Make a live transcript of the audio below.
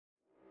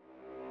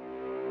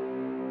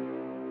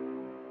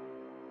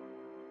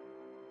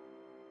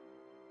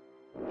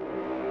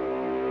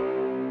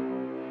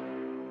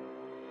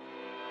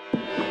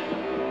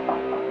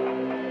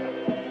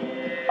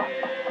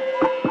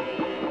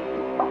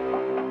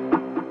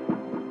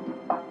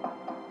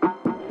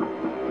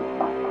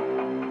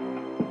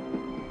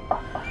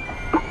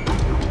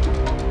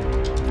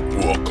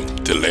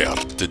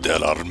Parte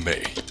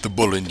dell'Armée, the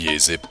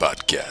Bolognese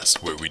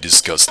podcast where we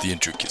discuss the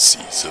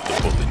intricacies of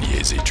the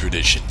Bolognese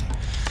tradition.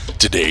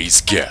 Today's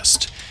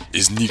guest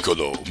is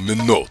Niccolò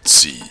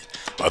Menozzi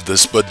of the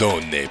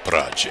Spadone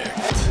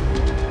project.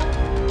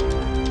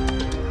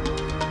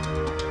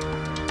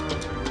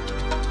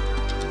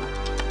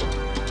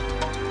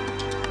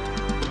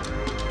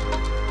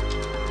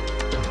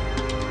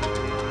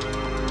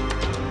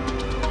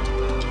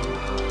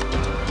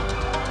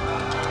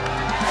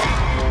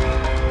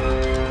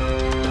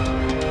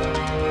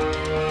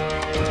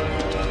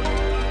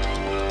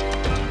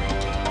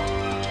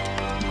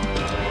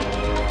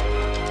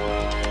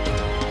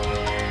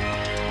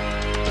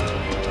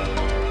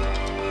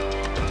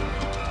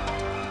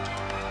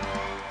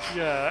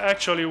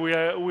 Actually, we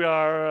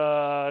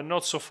are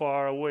not so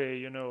far away.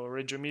 You know,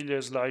 Reggio Emilia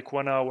is like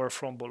 1 hour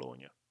from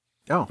Bologna.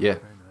 Oh, yeah.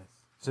 Very nice.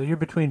 So you're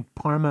between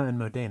Parma and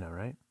Modena,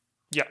 right?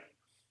 Yeah,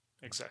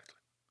 exactly.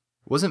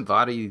 Wasn't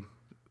Vadi?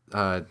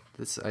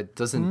 This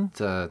doesn't.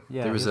 Yeah,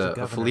 there was he was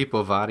a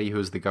Filippo Vadi who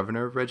was the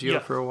governor of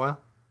Reggio for a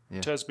while. Yeah.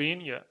 It has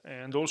been, yeah.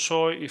 And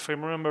also, if I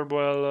remember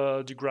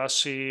well, Di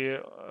Grassi,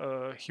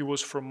 he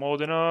was from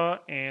Modena,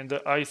 and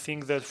I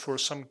think that for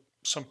some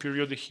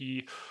period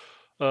he.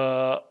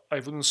 I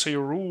wouldn't say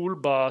rule,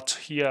 but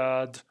he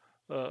had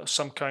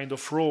some kind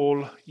of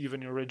role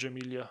even in Reggio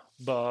Emilia.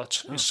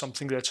 But it's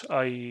something that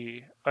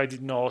I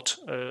did not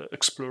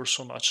explore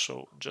so much.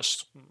 So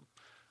just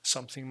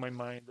something in my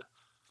mind.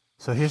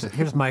 So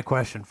here's my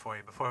question for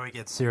you before we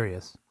get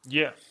serious.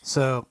 Yeah.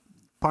 So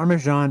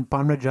Parmigiano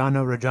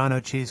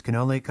Reggiano cheese can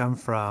only come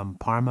from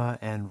Parma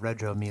and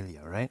Reggio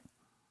Emilia, right?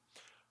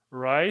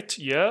 Right.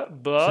 Yeah.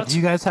 But so do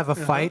you guys have a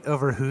fight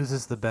over whose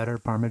is the better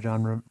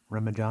Parmigiano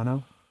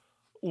Reggiano?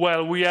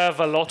 Well, we have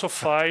a lot of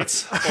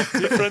fights, of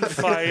different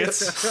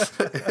fights,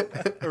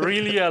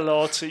 really a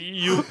lot.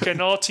 You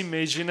cannot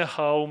imagine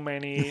how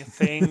many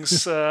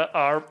things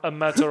are a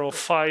matter of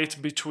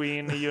fight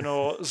between,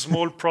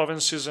 small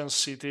provinces and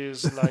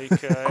cities. Like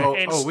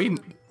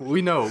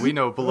we know.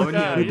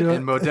 Bologna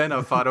and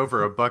Modena fought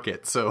over a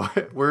bucket, so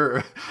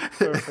we're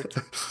perfect.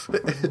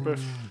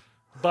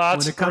 But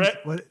when it comes,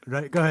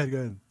 go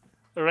ahead.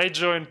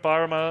 Reggio and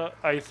Parma,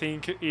 I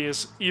think,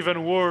 is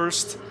even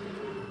worse.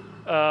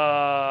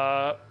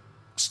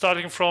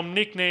 Starting from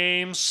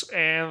nicknames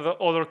and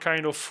other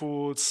kind of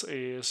foods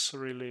is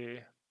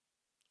really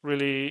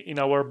in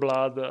our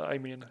blood. I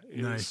mean,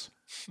 nice.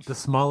 The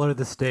smaller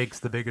the stakes,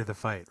 the bigger the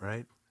fight,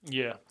 right?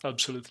 Yeah,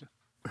 absolutely.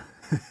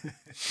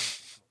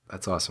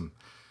 That's awesome.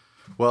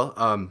 Well,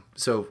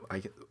 so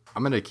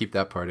I'm going to keep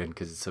that part in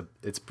because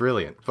it's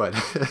brilliant. But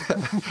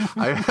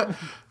I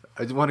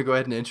want to go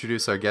ahead and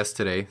introduce our guest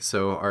today.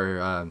 So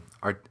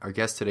our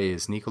guest today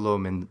is Niccolò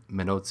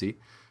Menozzi.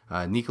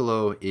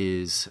 Niccolò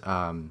is,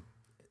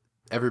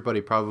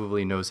 everybody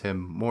probably knows him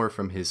more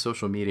from his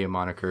social media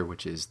moniker,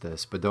 which is the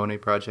Spadone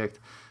project.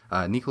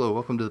 Niccolò,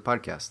 welcome to the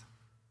podcast.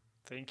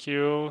 Thank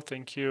you,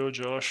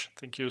 Josh.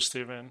 Thank you,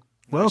 Steven.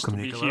 Welcome,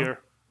 nice to Niccolò. be here.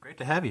 Great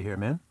to have you here,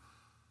 man.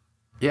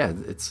 Yeah,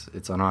 it's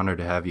an honor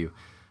to have you.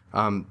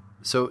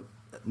 So,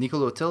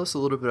 Niccolò, tell us a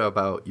little bit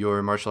about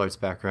your martial arts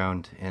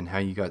background and how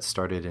you got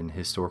started in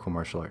historical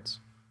martial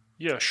arts.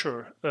 Yeah,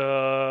 sure.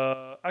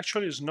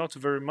 Actually, it's not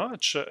very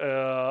much.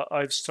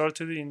 I've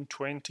started in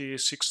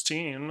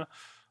 2016,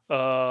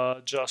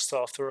 just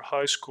after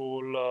high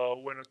school,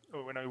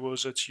 when I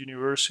was at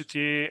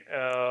university.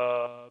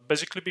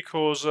 Basically,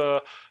 because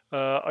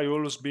I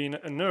always been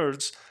a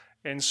nerd,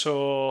 and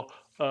so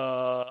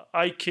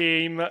I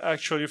came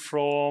actually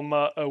from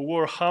a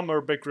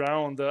Warhammer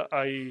background.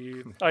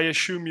 I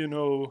assume you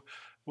know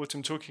what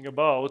I'm talking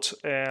about,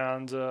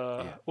 and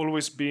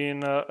always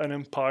been an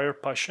Empire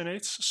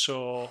passionate.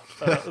 So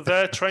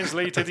that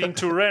translated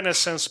into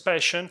Renaissance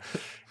passion.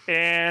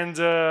 And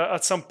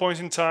at some point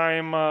in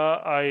time,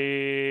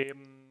 I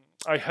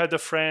had a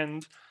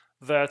friend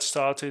that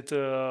started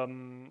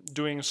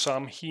doing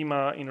some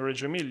HEMA in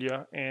Reggio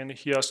Emilia, and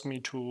he asked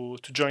me to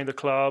join the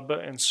club.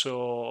 And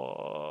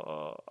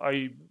so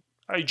I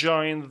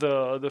joined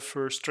the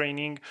first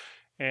training,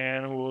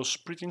 and it was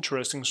pretty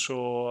interesting.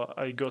 So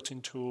I got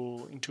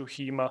into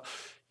HEMA,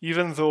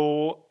 even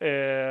though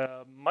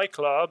my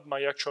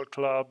actual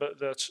club,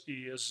 that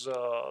is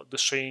the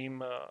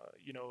same,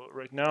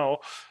 right now,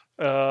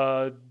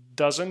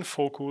 doesn't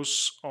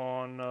focus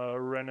on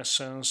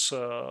Renaissance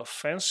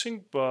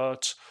fencing,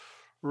 but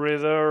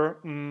rather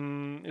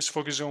is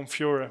focusing on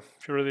Fiore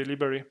dei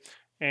Liberi,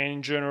 and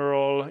in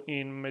general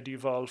in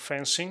medieval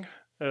fencing.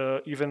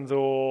 Even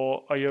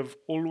though I have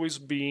always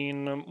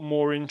been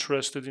more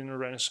interested in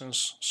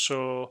Renaissance.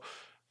 So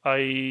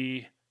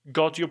I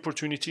got the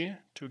opportunity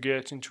to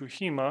get into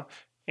HEMA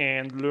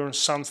and learn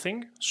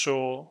something.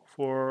 So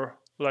for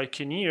like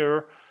a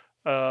year,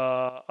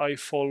 I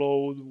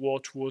followed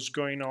what was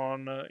going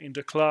on in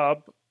the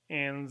club.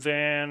 And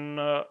then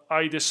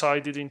I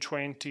decided in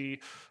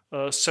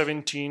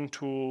 2017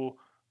 to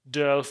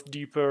delve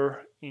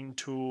deeper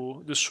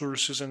into the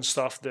sources and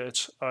stuff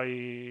that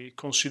I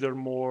consider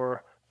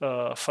more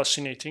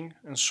fascinating.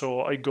 And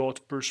so I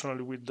got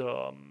personally with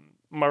the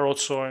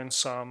Marozzo and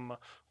some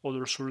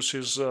other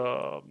sources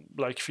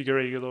like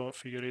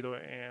Figueiredo,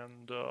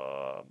 and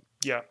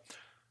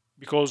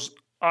because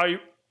I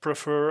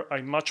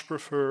much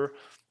prefer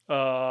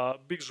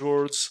big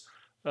swords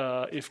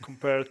if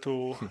compared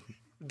to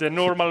the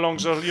normal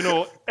longsword.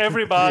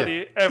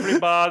 Everybody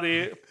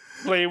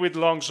play with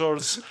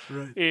longswords.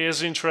 Right.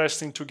 Is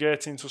interesting to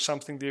get into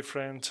something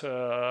different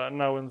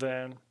now and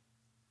then.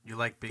 You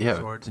like big Yeah.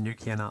 swords, and you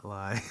cannot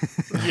lie.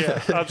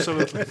 Yeah,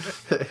 absolutely.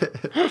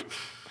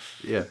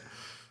 Yeah.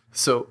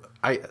 So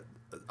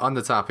on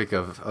the topic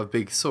of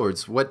big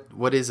swords,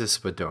 what is a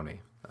Spadone?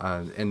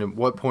 And at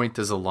what point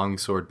does a long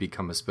sword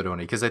become a Spadone?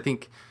 Because I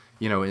think,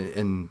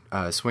 in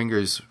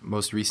Swinger's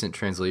most recent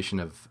translation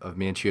of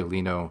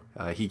Manciolino,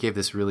 he gave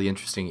this really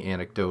interesting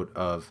anecdote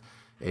of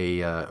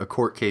a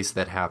court case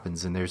that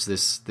happens, and there's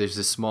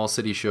this small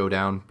city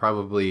showdown,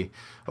 probably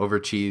over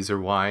cheese or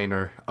wine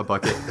or a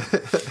bucket,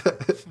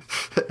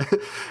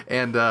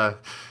 and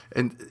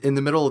in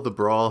the middle of the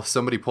brawl,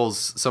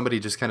 somebody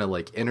just kind of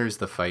like enters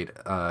the fight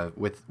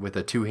with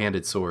a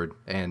two-handed sword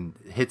and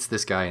hits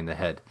this guy in the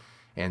head.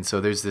 And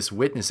so there's this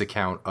witness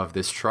account of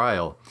this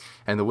trial,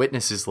 and the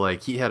witness is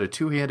like, he had a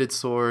two-handed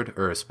sword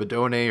or a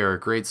Spadone or a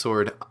great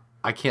sword.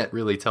 I can't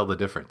really tell the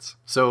difference.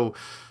 So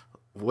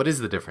what is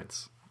the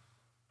difference?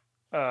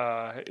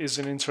 Is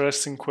an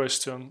interesting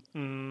question.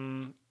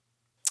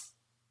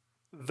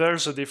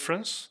 There's a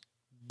difference,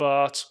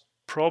 but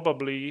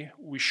probably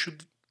we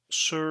should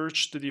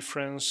search the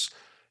difference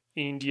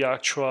in the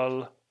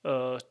actual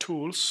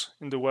tools,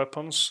 in the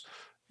weapons,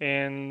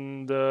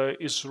 and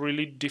it's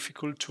really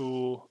difficult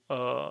to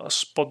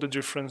spot the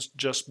difference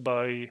just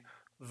by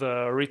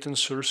the written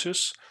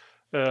sources,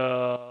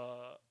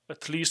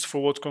 at least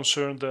for what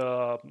concerns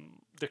the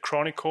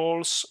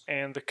chronicles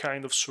and the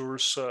kind of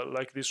source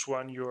like this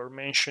one you're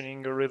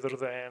mentioning, rather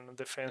than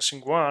the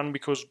fencing one,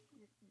 because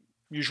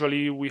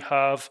usually we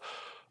have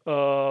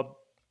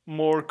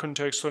more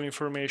contextual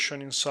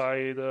information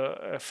inside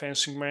a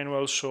fencing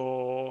manual.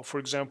 So, for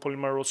example, in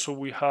Marozzo,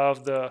 we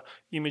have the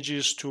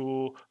images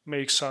to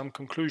make some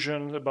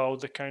conclusion about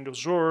the kind of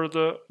sword.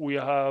 We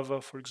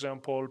have, for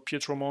example,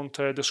 Pietro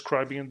Monte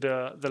describing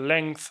the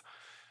length.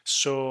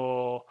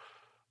 So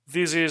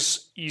this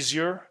is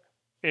easier,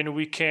 and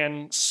we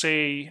can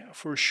say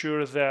for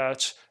sure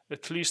that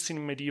at least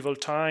in medieval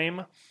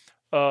time,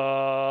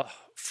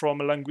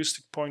 from a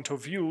linguistic point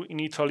of view, in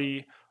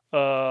Italy,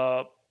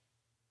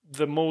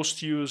 the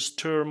most used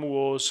term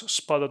was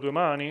spada due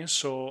mani,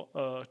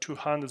 so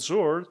two-handed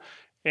sword,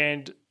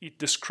 and it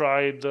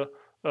described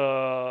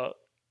the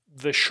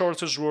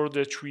shortest sword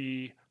that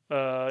we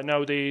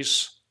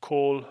nowadays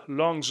call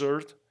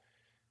longsword,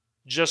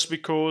 just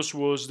because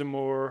was the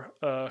more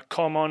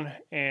common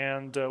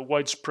and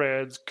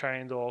widespread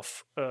kind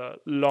of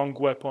long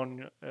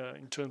weapon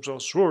in terms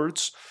of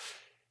swords,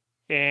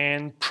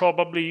 and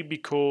probably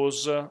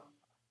because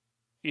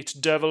it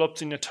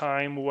developed in a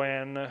time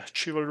when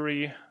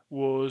chivalry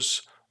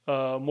was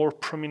more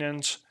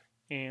prominent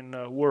in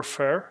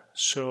warfare,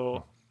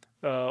 so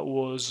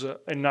was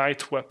a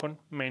knight weapon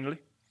mainly.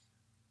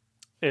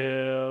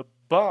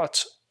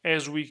 But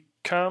as we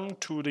come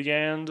to the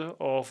end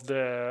of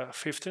the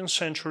 15th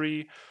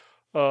century,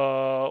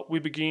 we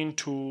begin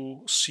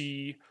to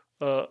see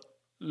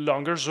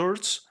longer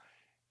swords,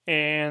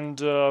 and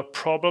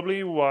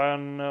probably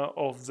one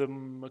of the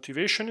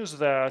motivation is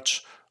that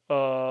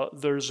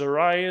there's a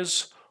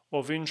rise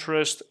of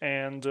interest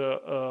and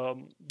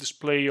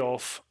display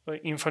of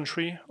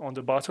infantry on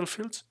the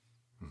battlefield.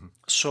 Mm-hmm.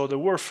 So the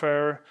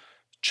warfare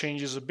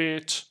changes a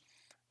bit,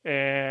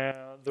 and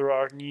there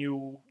are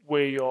new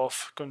way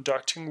of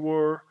conducting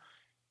war,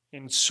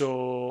 and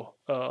so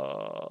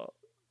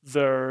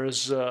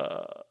there's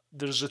a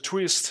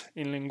twist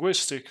in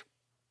linguistic,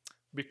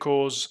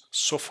 because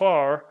so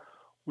far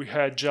we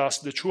had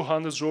just the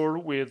two-handed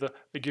sword with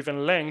a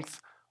given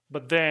length,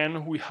 but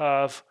then we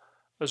have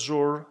a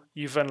sword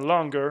even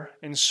longer,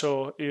 and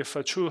so if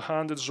a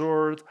two-handed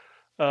sword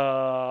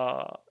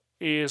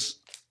is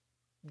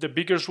the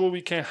biggest sword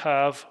we can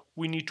have,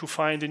 we need to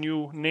find a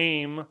new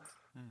name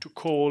to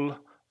call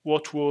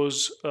what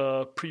was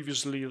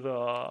previously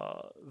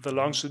the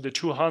longsword, the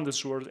two-handed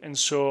sword. And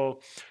so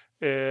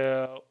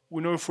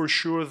we know for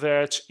sure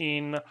that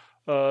in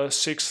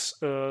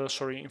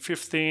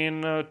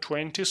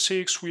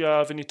 1526 we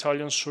have an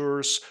Italian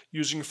source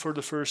using for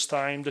the first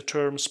time the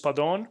term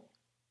Spadone.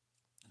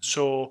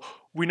 So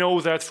we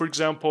know that, for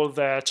example,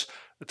 that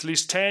at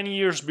least 10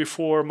 years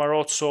before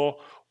Marozzo,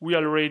 we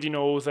already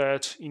know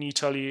that in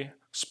Italy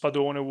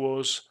Spadone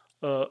was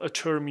a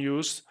term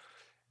used.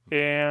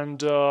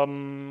 And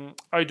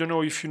I don't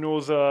know if you know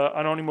the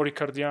Anonimo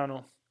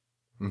Riccardiano.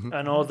 Mm-hmm.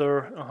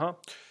 Another,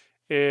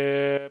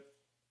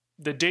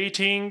 the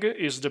dating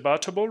is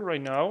debatable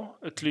right now,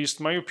 at least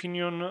my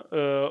opinion,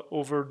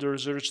 over the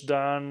research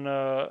done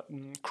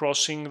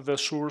crossing the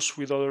source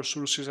with other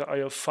sources I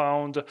have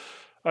found.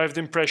 I have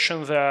the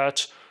impression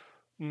that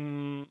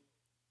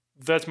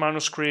that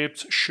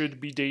manuscript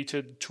should be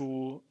dated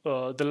to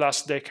the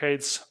last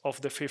decades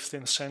of the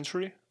 15th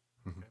century.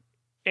 Mm-hmm.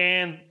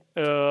 And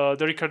the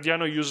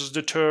Riccardiano uses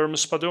the term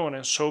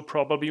Spadone, so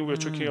probably we're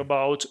talking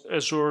about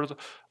a sword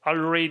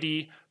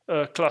already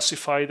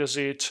classified as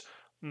it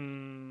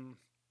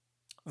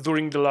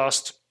during the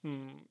last,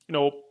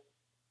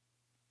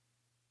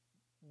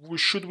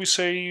 should we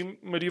say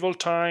medieval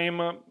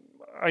time?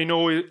 I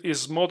know it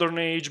is modern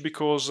age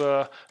because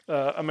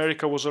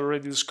America was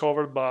already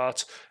discovered,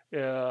 but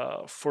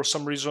for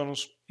some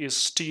reasons is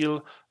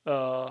still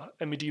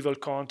a medieval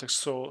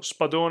context. So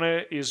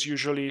Spadone is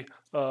usually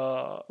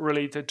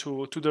related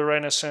to the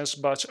Renaissance,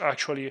 but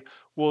actually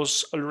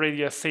was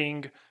already a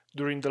thing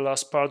during the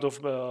last part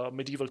of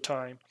medieval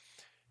time.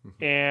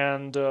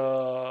 And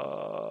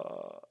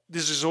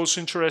this is also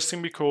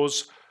interesting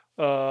because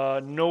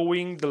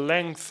knowing the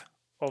length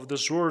of the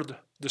sword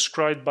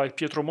described by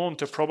Pietro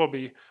Monte,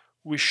 probably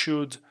we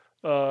should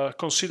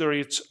consider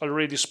it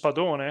already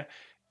Spadone.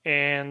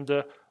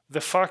 And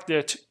the fact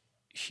that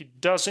he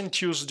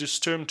doesn't use this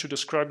term to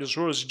describe the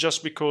sword is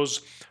just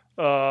because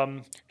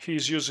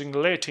he's using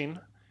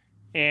Latin.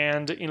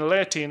 And in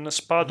Latin,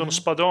 Spadon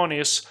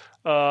Spadonis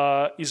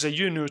is a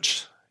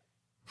eunuch.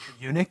 A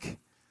eunuch?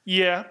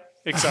 Yeah,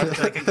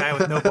 exactly. Like a guy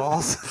with no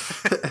balls?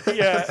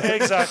 Yeah,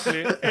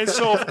 exactly. And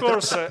so, of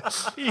course,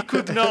 you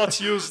could not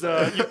use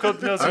the.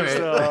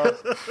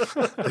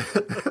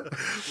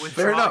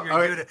 Fair enough.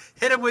 Right.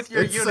 Hit him with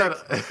your eunuch.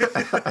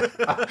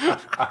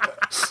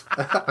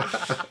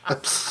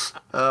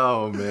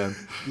 Oh man.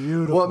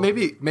 Beautiful. Well,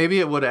 maybe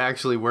it would have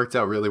actually worked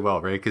out really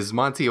well, right? Because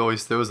Monty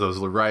always throws those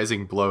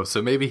rising blows,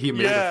 so maybe he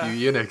made a few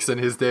eunuchs in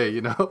his day,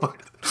 you know?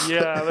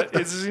 Yeah,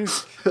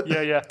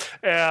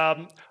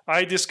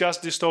 I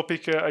discussed this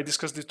topic.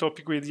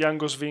 With Jan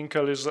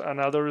Goswinkel, is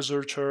another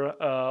researcher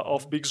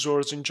of big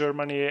swords in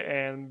Germany,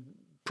 and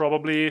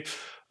probably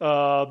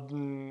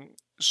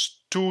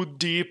too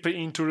deep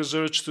into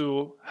research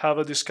to have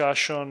a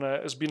discussion.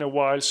 It's been a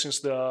while since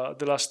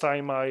the last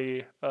time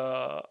I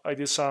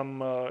did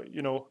some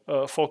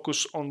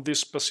focus on this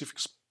specific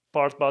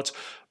part, but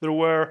there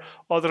were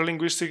other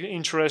linguistic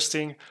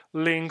interesting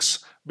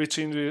links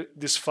between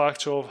this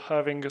fact of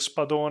having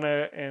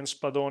Spadone and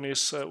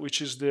Spadonis,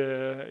 which is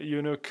the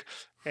eunuch,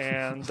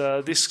 and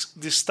this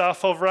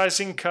stuff of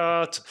rising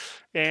cut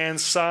and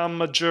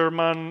some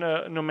German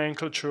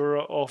nomenclature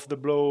of the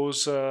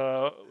blows.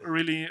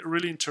 Really,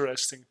 really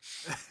interesting.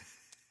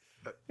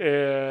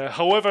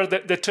 However,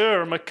 the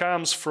term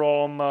comes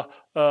from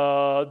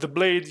the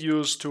blade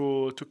used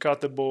to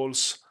cut the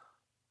balls.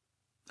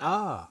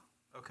 Ah.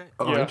 Okay.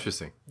 Oh,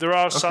 interesting. There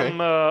are some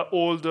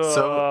old. Is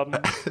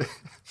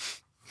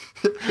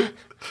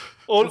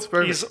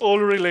all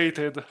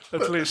related.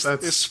 At least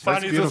it's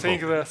funny to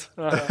think that.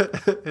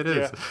 It is.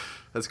 Yeah.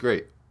 That's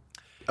great.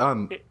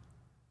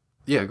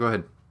 Yeah, go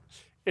ahead.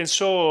 And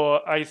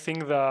so I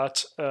think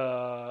that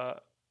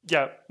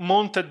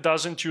Monte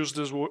doesn't use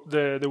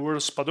the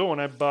word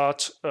Spadone,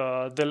 but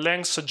the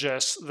length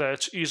suggests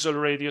that is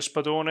already a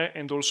Spadone,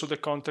 and also the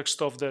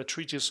context of the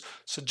treatise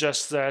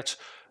suggests that.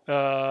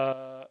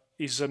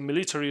 Is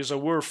a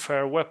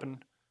warfare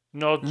weapon,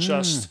 not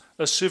just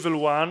a civil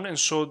one, and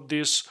so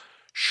this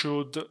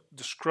should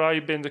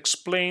describe and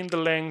explain the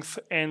length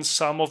and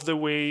some of the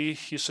way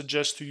he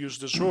suggests to use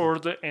the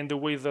sword, and the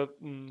way that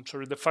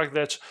the fact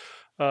that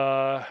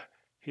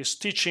his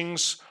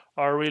teachings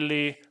are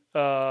really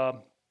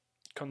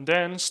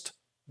condensed.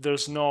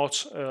 There's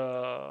not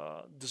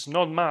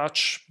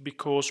much,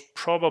 because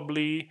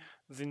probably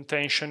the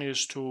intention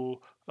is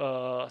to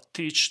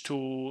teach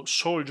to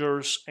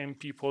soldiers and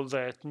people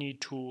that need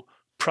to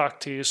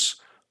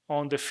practice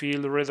on the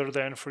field rather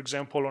than, for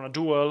example, on a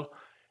duel.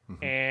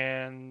 Mm-hmm.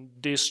 And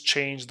this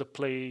changed the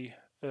play,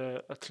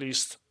 at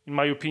least in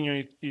my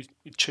opinion,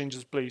 it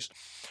changes the plays.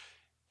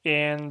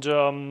 And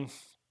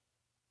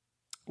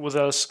what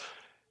else?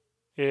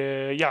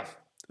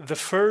 The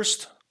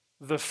first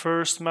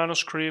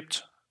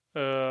manuscript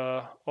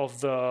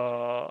of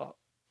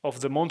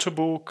the Monte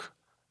book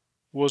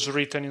was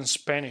written in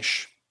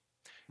Spanish.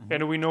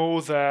 And we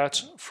know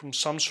that from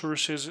some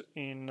sources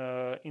in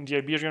the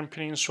Iberian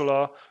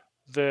Peninsula,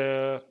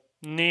 the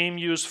name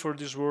used for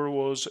this word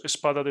was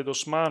espada de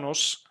dos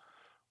manos,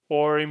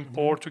 or in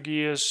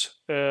Portuguese,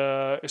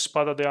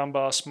 espada de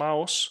ambas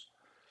mãos.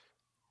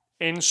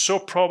 And so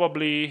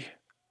probably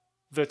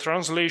the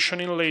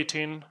translation in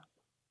Latin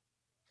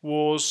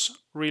was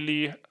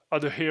really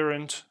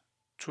adherent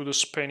to the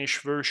Spanish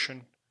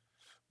version.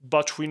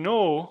 But we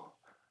know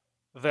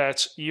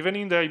that even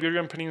in the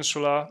Iberian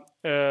Peninsula,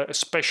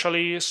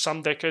 especially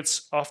some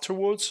decades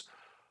afterwards,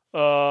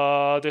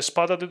 the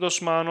espada de dos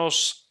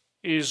manos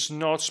is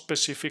not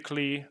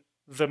specifically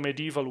the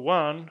medieval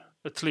one,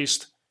 at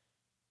least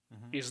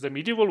is the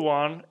medieval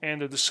one,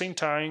 and at the same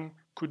time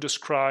could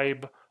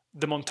describe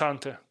the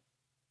montante.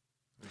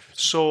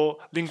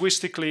 So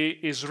linguistically,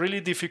 it's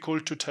really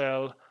difficult to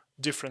tell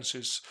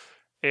differences.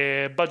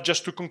 But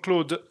just to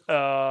conclude,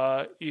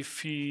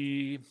 if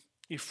we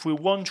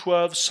want to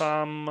have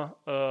some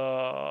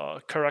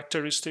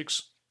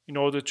characteristics in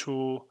order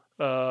to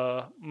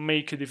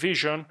make a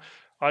division,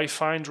 I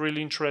find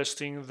really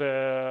interesting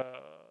the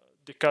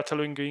the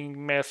cataloging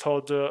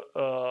method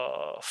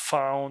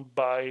found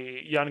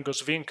by Jan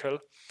Goswinkel,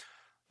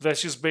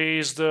 that is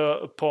based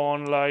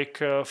upon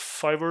like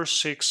 5 or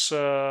 6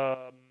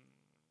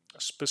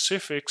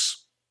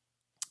 specifics,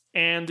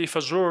 and if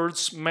a sword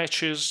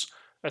matches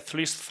at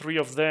least 3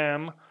 of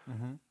them,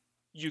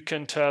 you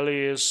can tell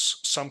is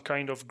some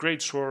kind of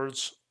great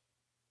swords.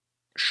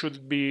 Should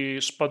it be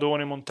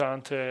Spadone,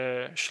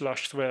 Montante,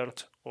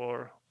 Schlachtschwert,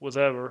 or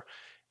whatever.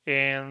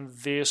 And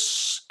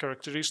these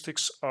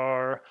characteristics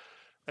are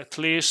at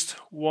least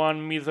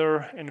 1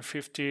 meter and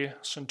 50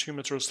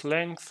 centimeters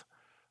length,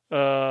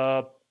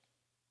 2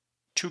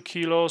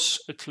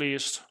 kilos at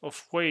least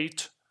of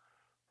weight,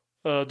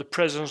 the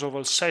presence of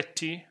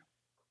alsetti,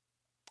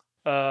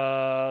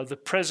 the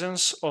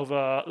presence of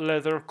a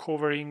leather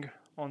covering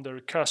on the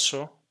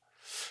ricasso,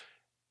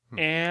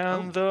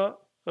 and the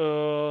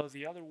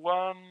other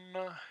one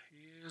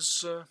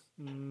is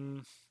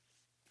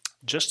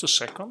just a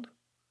second.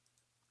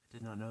 I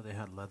did not know they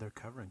had leather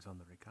coverings on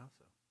the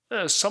ricasso.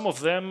 Some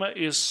of them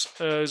is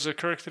a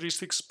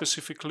characteristic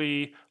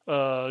specifically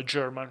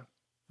German.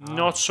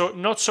 Not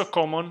so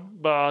common,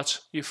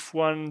 but if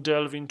one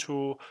delve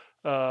into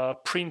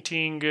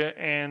printing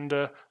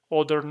and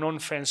other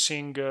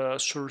non-fencing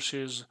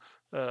sources,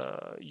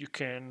 you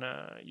can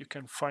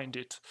find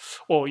it.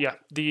 Oh yeah,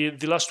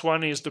 the last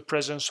one is the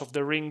presence of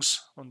the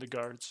rings on the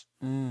guards.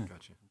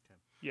 Gotcha.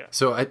 Yeah.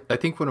 So I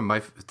think one of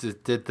my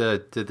did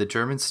the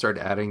Germans start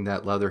adding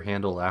that leather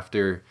handle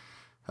after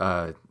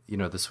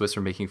the Swiss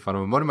were making fun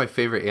of them. One of my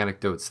favorite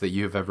anecdotes that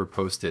you have ever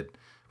posted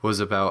was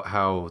about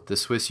how the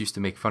Swiss used to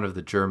make fun of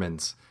the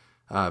Germans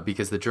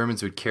because the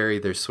Germans would carry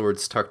their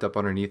swords tucked up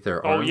underneath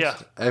their arms. Oh yeah.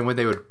 And when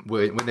they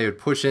would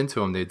push into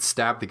them, they'd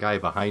stab the guy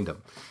behind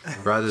them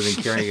rather than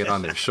carrying it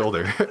on their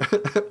shoulder.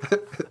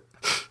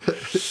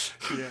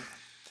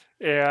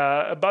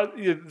 Yeah. But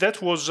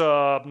that was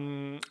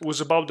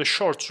about the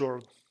short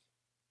sword.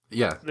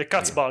 Yeah. The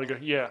Katzbalger,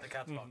 yeah. The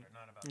Katzbalger,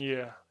 not about.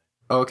 Yeah.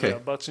 Oh, okay. Yeah,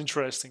 but it's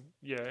interesting.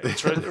 Yeah,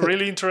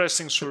 really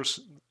interesting source.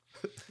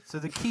 So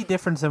the key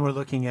difference that we're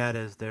looking at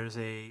is there's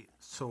a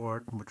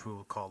sword, which we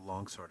will call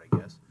longsword, I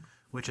guess,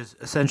 which is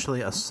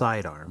essentially a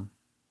sidearm.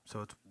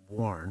 So it's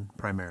worn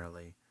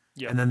primarily.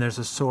 Yeah. And then there's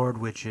a sword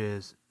which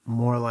is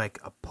more like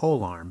a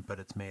polearm, but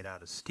it's made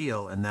out of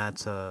steel, and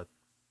that's a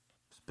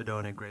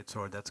Spadone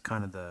greatsword. That's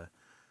kind of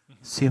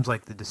seems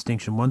like the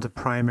distinction. One's a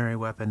primary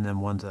weapon,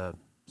 and one's a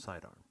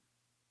sidearm.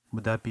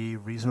 Would that be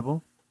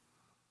reasonable?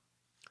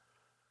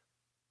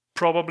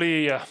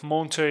 Probably, yeah.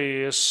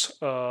 Monte is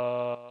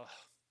the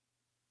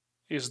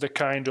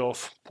kind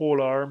of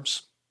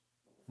polearms,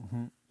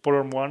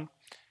 polearm one,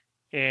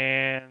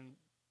 and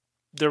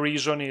the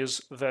reason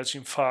is that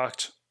in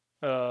fact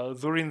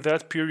during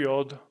that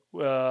period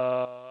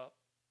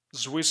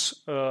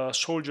Swiss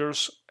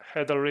soldiers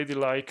had already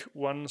like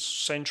 1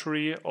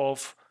 century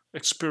of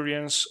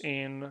experience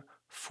in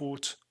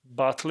foot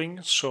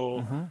battling,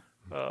 so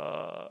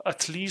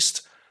at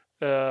least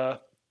to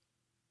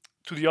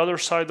the other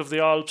side of the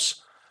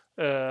Alps,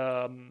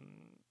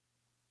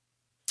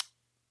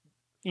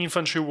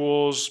 infantry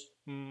was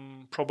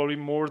probably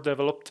more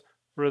developed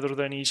rather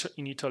than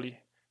in Italy.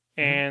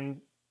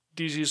 And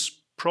this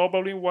is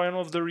probably one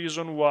of the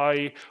reasons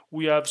why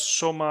we have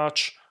so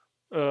much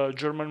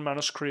German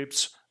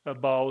manuscripts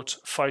about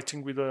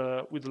fighting with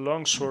the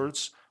long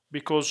swords,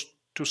 because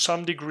to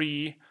some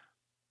degree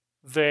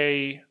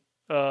they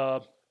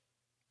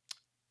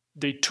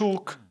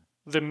took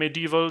the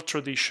medieval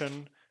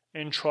tradition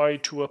and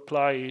tried to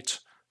apply it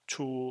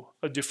to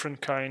a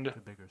different kind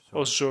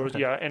of sword.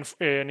 Okay. Yeah, and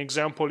an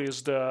example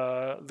is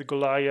the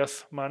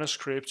Goliath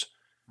manuscript.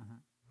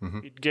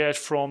 It gets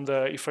from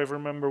if I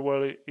remember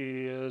well, it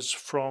is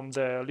from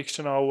the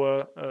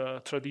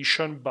Lichtenauer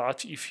tradition.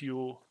 But if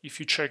you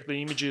check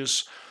the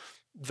images,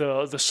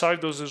 the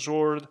size of the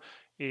sword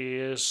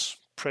is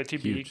pretty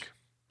huge. Big.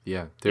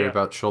 Yeah, they're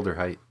about shoulder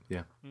height.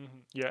 Yeah.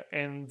 Yeah,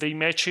 and they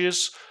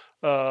matches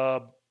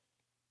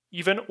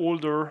even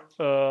older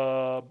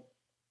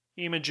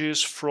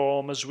images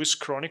from a Swiss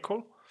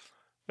chronicle,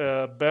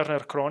 Berner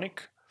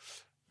Chronik,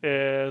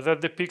 that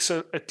depicts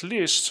at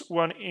least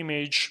one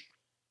image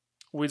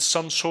with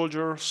some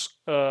soldiers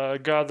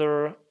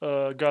gathered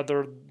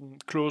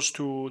close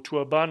to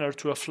a banner,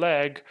 to a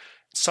flag,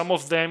 some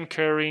of them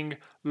carrying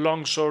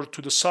long sword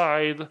to the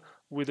side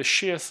with a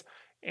sheath,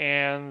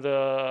 and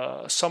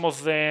some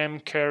of them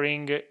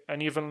carrying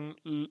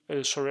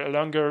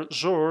longer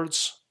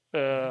swords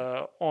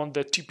on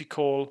the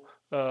typical,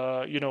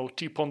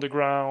 tip on the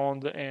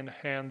ground and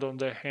hand on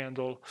the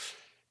handle.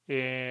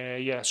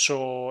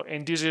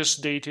 And this is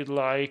dated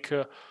like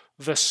the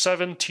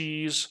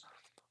 70s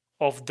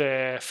of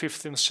the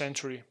 15th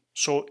century.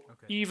 So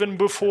even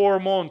before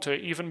Monte,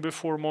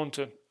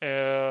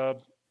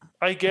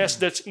 I guess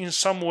that in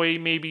some way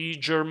maybe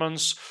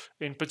Germans,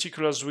 in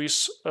particular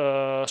Swiss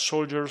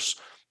soldiers,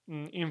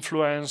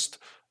 influenced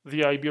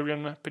the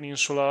Iberian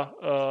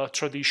Peninsula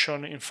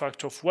tradition, in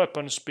fact, of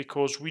weapons,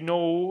 because we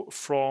know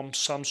from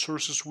some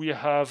sources we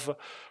have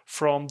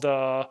from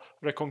the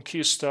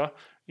Reconquista,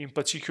 in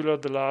particular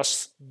the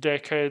last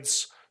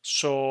decades,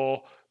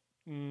 So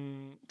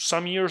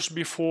some years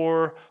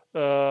before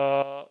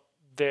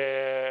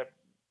the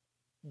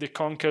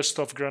conquest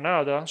of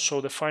Granada,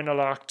 so the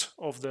final act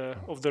of the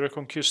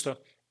Reconquista,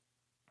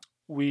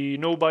 we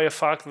know by a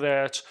fact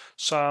that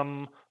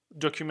some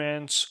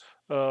documents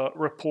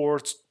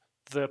report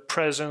the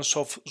presence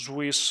of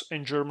Swiss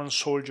and German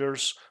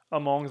soldiers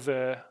among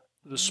the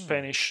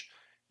Spanish.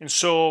 And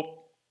so,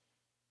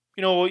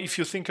 if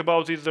you think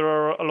about it, there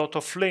are a lot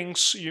of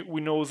links.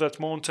 We know that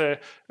Monte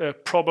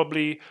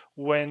probably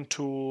went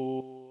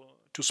to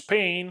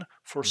Spain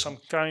for some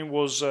time.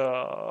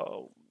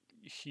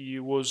 He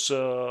was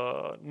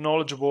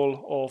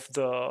knowledgeable of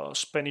the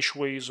Spanish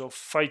ways of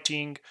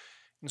fighting.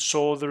 And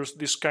so there's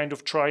this kind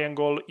of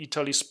triangle: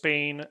 Italy,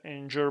 Spain,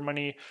 and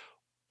Germany,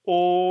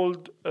 all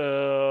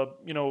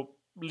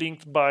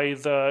linked by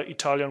the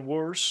Italian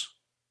wars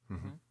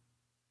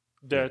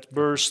that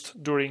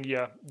burst during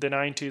the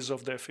 90s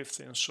of the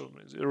 15th. So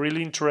it's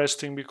really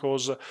interesting,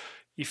 because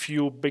if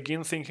you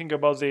begin thinking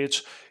about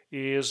it,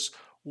 is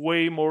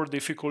way more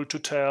difficult to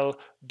tell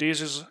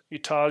this is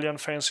Italian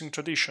fencing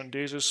tradition,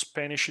 this is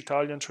Spanish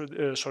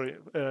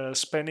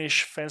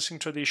fencing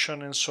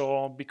tradition, and so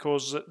on,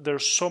 because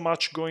there's so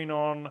much going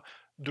on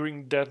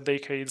during that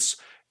decades,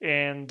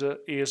 and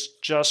is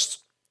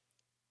just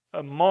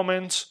a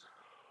moment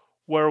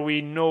where we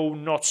know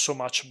not so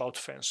much about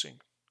fencing,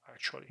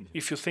 actually.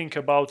 If you think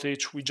about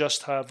it, we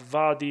just have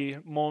Vadi,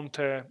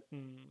 Monte,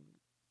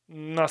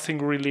 nothing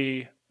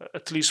really,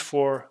 at least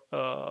for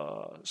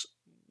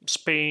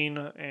Spain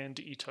and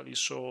Italy.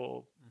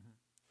 So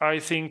I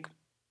think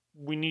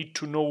we need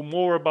to know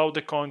more about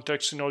the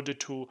context in order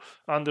to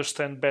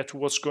understand better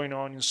what's going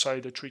on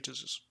inside the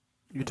treatises.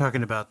 You're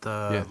talking about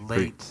the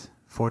late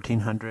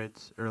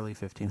 1400s, early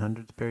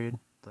 1500s period?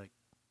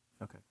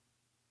 Okay.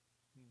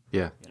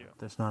 Yeah.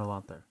 There's not a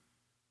lot there.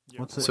 Yeah.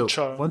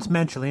 Once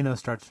Manciolino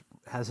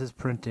has his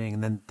printing,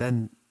 and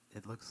then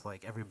it looks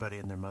like everybody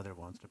and their mother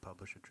wants to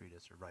publish a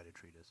treatise or write a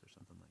treatise or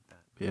something like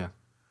that. Yeah.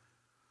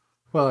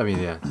 Well, I mean,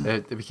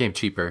 it became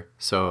cheaper,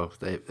 so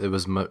it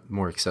was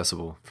more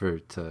accessible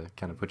to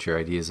kind of put your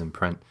ideas in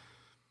print.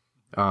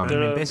 I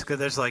mean, basically,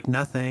 there's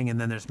nothing, and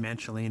then there's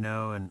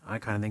Manciolino, and I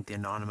kind of think the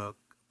Anonimo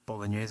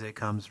Bolognese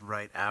comes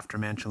right after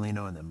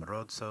Manciolino, and then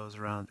Marozzo's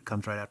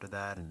comes right after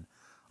that, and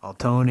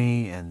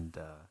Altoni, and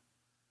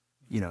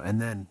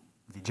and then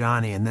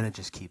Vigiani, and then it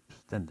just keeps.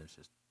 Then there's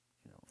just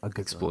a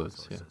good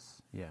explodes.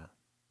 Yeah.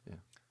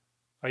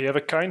 I have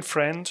a kind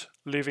friend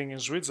living in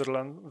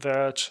Switzerland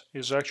that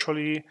is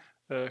actually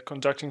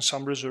conducting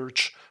some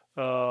research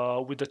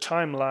with the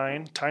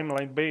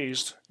timeline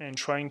based, and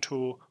trying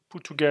to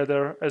put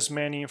together as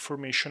many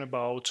information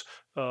about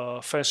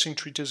fencing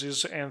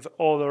treatises and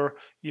other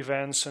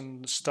events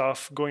and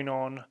stuff going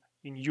on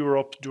in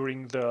Europe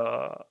during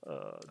the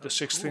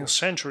 16th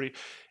century,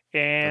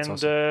 and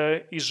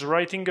awesome. Is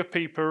writing a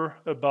paper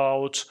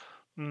about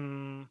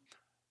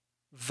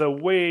the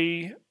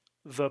way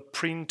the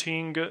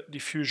printing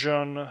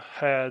diffusion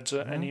had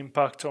an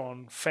impact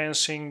on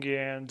fencing,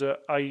 and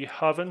I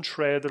haven't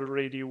read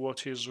already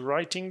what he's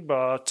writing,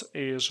 but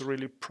is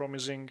really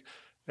promising,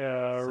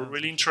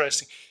 really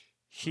interesting.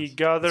 He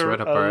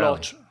gathered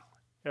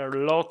a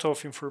lot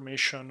of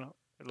information,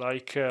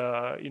 like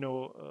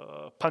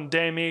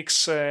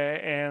pandemics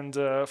and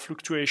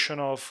fluctuation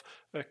of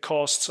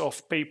costs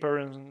of paper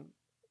and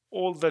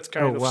all that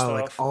kind of stuff.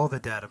 Like all the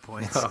data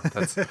points.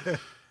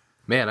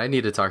 Man, I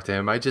need to talk to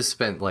him. I just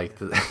spent I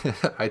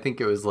think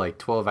it was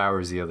 12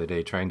 hours the other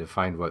day trying to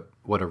find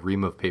what a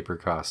ream of paper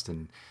cost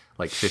in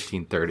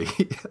 1530.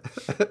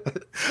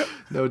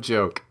 No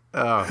joke.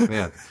 Oh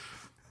man,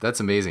 that's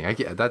amazing.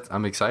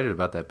 I'm excited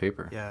about that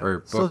paper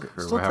or book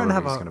still or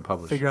however he's going to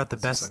publish. Figure out the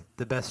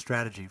best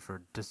strategy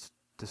for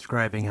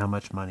describing how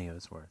much money it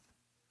was worth.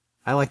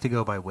 I like to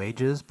go by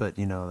wages, but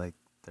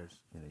there's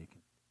you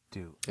can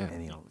do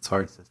any it's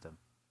hard system.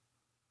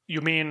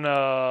 You mean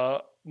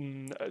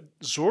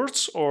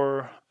Zorts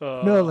or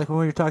no? Like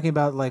when you're talking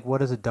about what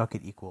does a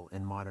ducat equal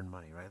in modern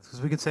money, right?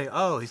 Because we could say,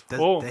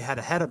 they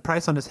had a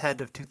price on his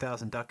head of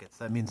 2,000 ducats.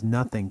 That means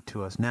nothing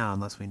to us now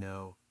unless we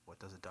know what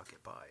does a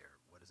ducat buy or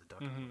what is a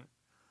ducat.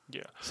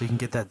 Yeah. So you can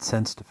get that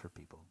sense for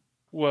people.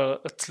 Well,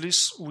 at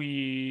least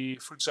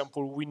for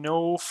example, we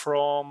know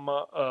from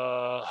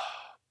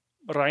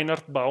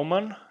Reinhard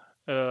Baumann,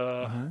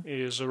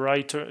 is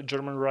a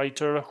German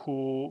writer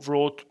who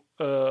wrote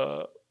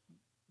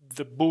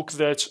the book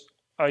that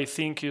I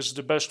think is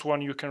the best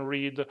one you can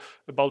read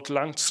about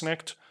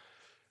Landsknecht.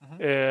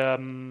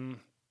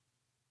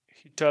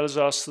 He tells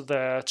us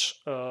that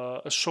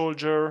a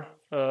soldier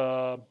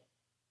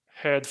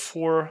had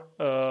 4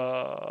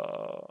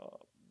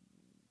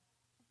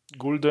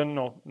 gulden,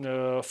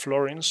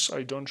 florins.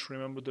 I don't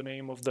remember the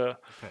name of the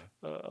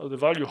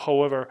value.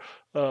 However,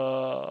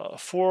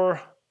 $4,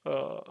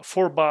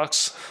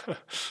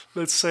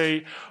 let's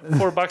say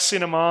 $4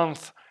 in a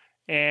month.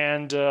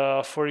 And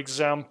for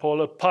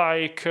example, a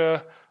pike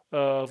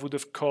would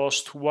have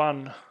cost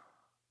 1.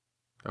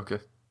 Okay.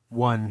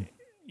 1.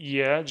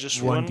 Yeah,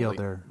 just 1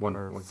 guilder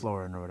or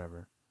florin or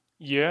whatever.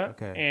 Yeah.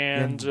 Okay.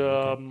 And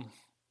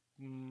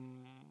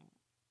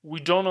we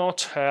do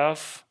not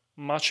have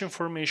much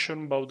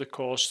information about the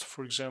cost,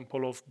 for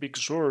example, of big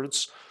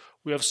swords.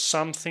 We have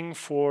something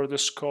for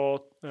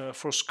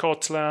for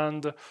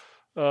Scotland,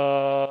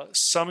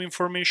 some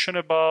information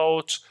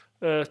about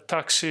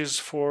taxes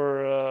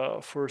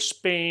for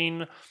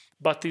Spain,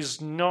 but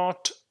is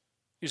not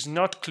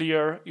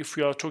clear if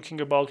we are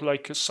talking about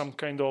like some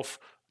kind of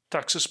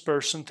taxes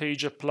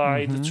percentage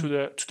applied to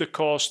the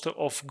cost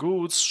of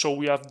goods. So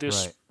we have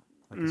this Like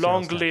a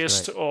long sales tax,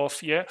 list right.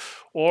 of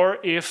or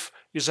if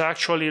it's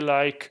actually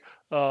like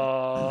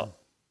the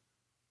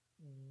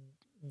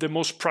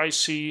most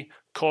pricey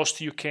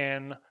cost you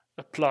can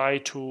apply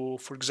to,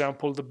 for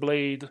example, the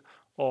blade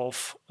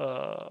of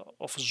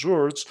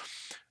swords.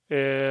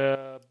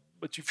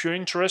 But if you're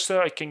interested,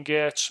 I can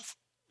get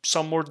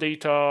some more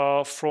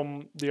data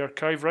from the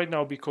archive right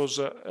now because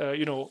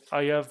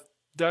I have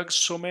dug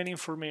so many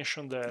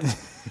information that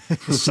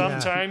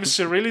sometimes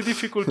it's really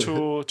difficult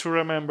to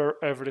remember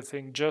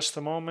everything. Just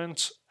a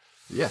moment.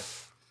 Yeah.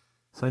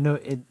 So I know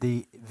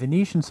the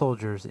Venetian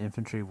soldiers,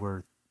 infantry,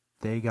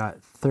 they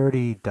got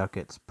 30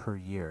 ducats per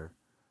year,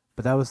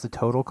 but that was the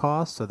total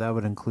cost. So that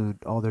would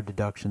include all their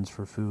deductions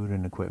for food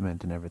and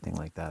equipment and everything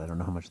like that. I don't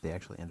know how much they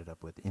actually ended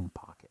up with in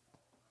pocket.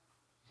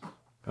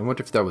 I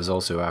wonder if that was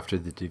also after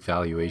the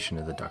devaluation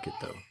of the ducat,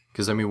 though.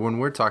 Because I mean, when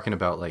we're talking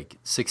about like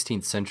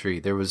 16th century,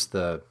 there was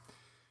the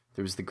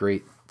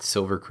great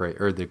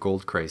the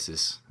gold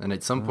crisis, and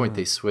at some point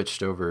they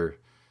switched over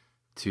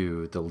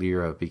to the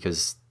lira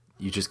because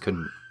you just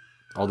couldn't.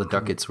 All the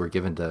ducats were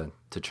given to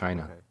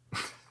China.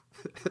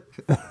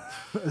 Okay.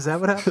 Is that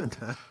what happened?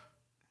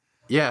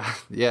 Yeah,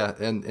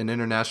 and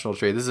international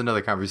trade. This is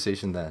another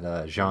conversation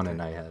that Jean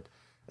and I had.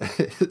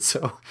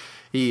 So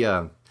he,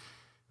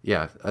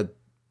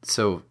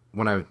 so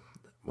when I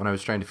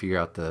was trying to figure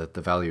out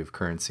the value of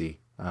currency,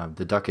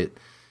 the ducat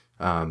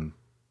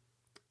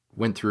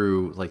went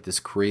through like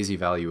this crazy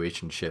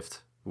valuation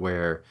shift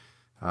where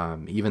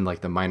even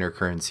like the minor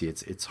currency,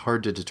 it's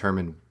hard to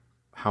determine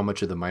how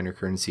much of the minor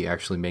currency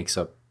actually makes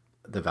up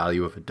the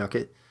value of a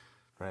ducat.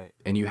 Right.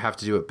 And you have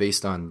to do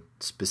it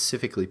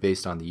specifically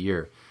based on the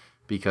year,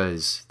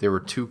 because there were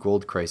two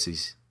gold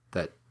crises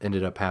that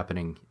ended up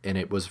happening, and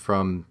it was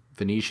from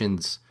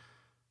Venetians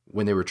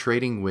when they were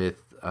trading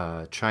with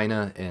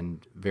China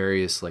and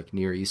various like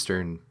Near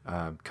Eastern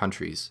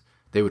countries.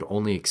 They would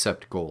only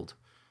accept gold.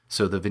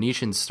 So the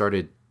Venetians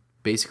started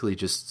basically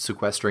just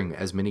sequestering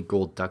as many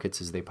gold ducats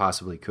as they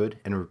possibly could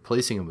and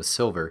replacing them with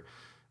silver,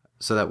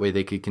 so that way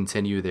they could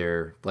continue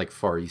their like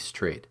Far East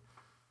trade.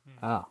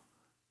 Oh.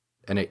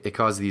 And it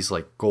caused these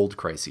like gold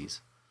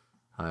crises.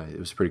 It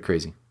was pretty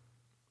crazy.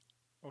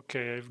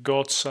 Okay, I've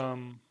got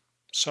some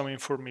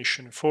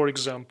information. For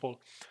example,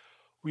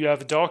 we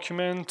have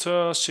document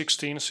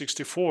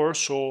 1664,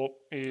 so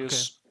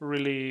is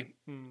really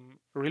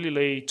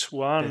late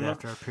one. Bit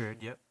after our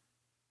period, yep.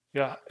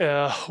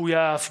 Yeah, we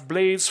have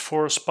blades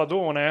for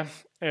Spadone.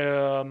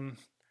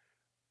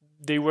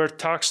 They were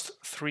taxed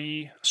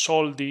 3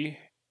 soldi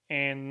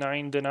and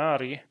 9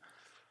 denari.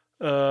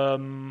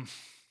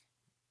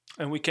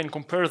 And we can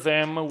compare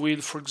them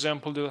with, for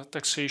example, the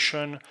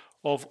taxation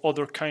of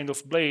other kind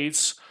of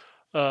blades.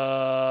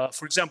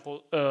 For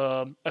example,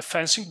 a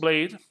fencing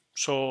blade,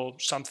 so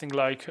something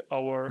like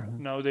our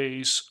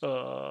nowadays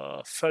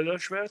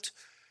Federschwert,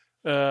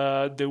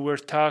 they were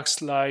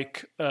taxed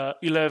like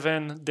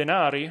 11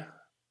 denari,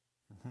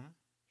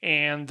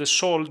 and the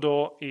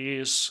soldo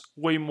is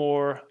way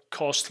more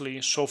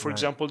costly. So, for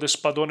example, the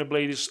Spadone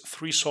blade is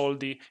 3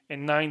 soldi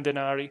and 9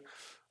 denari,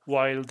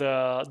 while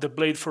the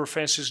blade for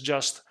fence is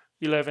just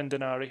 11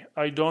 denari.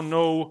 I don't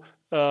know.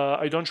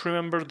 I don't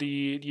remember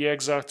the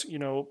exact.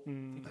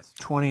 It's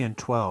 20 and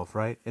 12,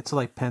 right? It's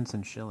like pence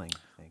and shilling,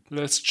 I think.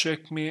 Let's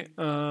check me.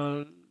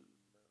 Or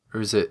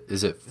is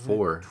it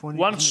 4? 20,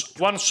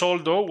 One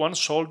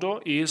soldo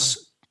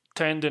is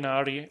 10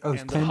 denari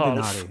it's and 10 a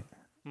half.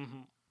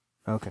 denari.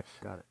 Okay,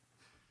 got it.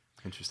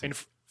 Interesting.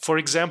 And for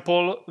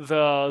example,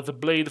 the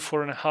blade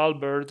for an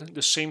halberd,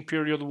 the same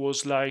period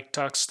was like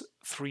taxed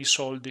 3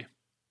 soldi.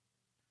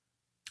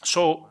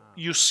 So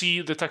you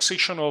see, the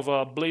taxation of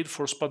a blade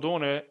for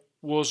Spadone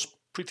was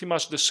pretty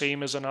much the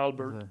same as an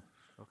halberd.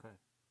 Okay.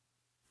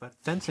 But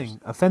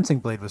a fencing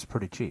blade was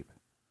pretty cheap.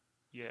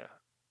 Yeah.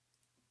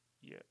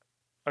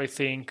 I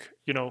think,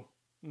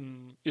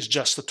 it's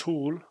just a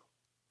tool.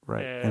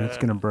 Right, and it's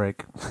going to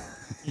break.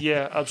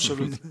 Yeah,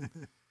 absolutely.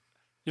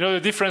 The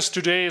difference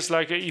today is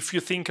like, if you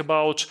think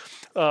about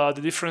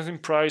the difference in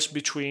price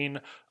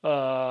between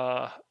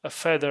a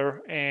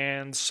feather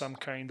and some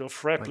kind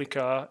of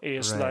replica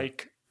is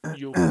like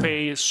you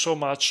pay so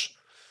much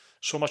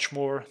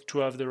more to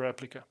have the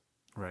replica.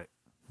 Right.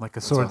 Like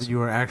a sword that you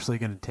were actually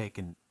going to take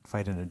and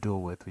fight in a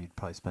duel with, you'd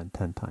probably spend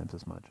 10 times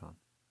as much on.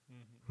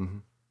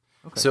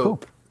 Okay, So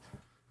cool.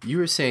 you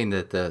were saying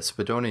that the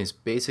Spadone is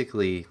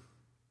basically,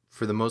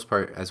 for the most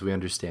part, as we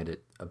understand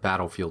it, a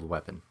battlefield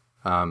weapon.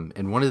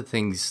 And one of the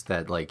things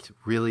that like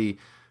really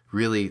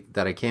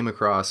that I came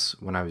across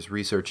when I was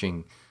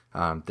researching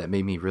that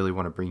made me really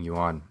want to bring you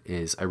on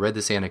is I read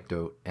this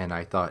anecdote and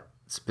I thought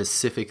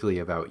specifically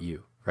about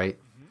you, right?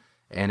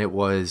 and it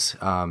was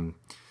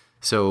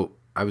so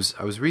I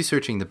was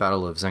researching the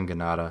Battle of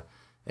Zenganata,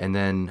 and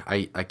then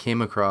I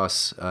came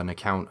across an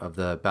account of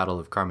the Battle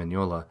of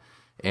Carmagnola,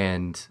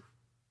 and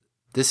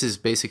this is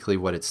basically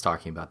what it's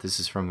talking about. This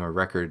is from a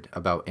record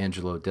about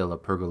Angelo della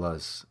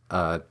Pergola's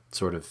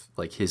sort of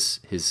like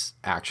his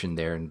action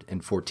there in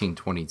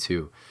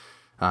 1422.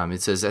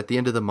 It says, at the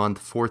end of the month,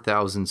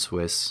 4,000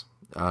 Swiss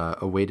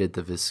awaited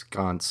the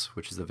Viscounts,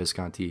 which is the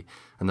Visconti,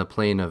 on the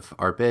plain of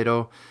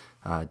Arbedo.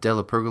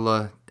 Della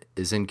Pergola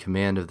is in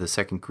command of the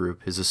second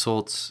group. He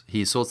assaults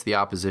the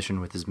opposition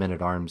with his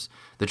men-at-arms.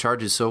 The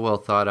charge is so well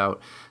thought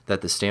out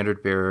that the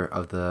standard-bearer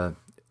of the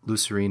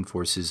Lucerine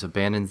forces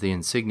abandons the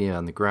insignia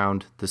on the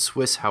ground. The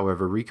Swiss,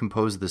 however,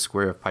 recompose the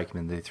square of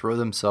pikemen. They throw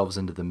themselves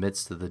into the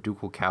midst of the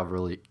ducal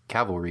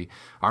cavalry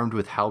armed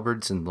with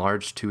halberds and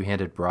large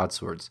two-handed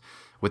broadswords.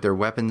 With their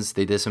weapons,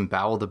 they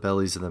disembowel the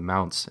bellies of the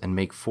mounts and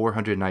make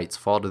 400 knights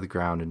fall to the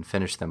ground and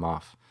finish them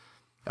off.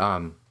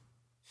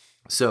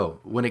 So,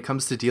 when it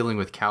comes to dealing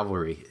with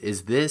cavalry,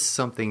 is this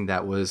something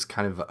that was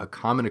kind of a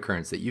common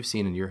occurrence that you've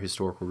seen in your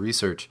historical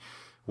research,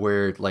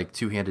 where like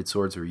two-handed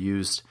swords were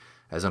used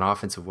as an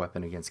offensive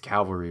weapon against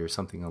cavalry or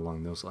something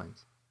along those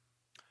lines?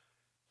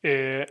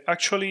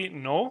 Actually,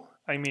 no.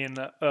 I mean,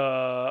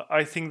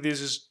 I think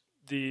this is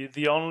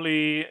the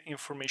only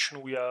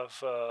information we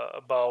have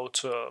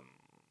about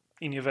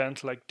an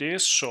event like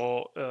this.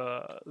 So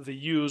the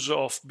use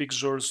of big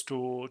swords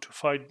to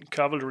fight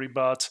cavalry.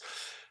 But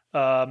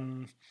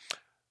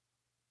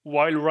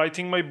while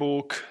writing my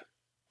book,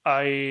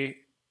 I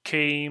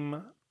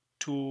came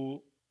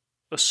to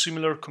a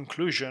similar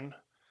conclusion.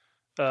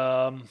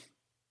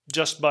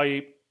 Just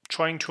by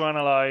trying to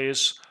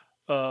analyze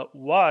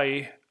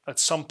why at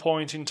some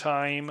point in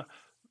time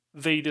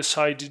they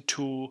decided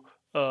to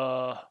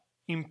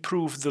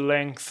improve the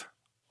length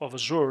of a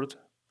sword.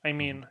 I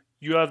mean,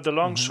 you have the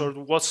long sword.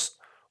 What's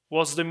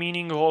the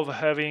meaning of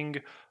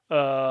having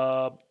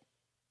a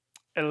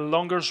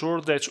longer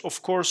sword that,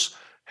 of course,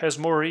 has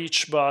more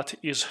reach but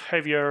is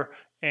heavier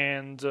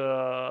and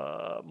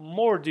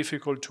more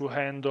difficult to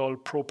handle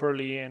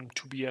properly and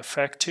to be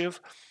effective?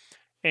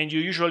 And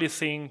you usually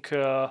think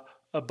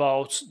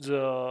about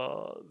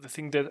the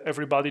thing that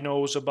everybody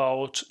knows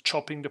about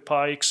chopping the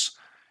pikes.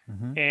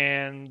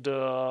 And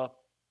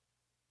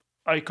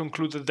I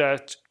concluded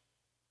that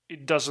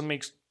it doesn't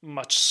make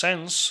much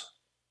sense.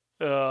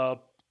 For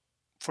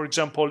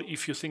example,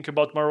 if you think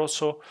about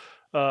Marozzo,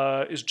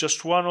 it's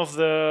just one of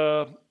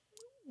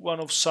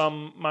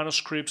some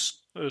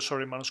manuscripts,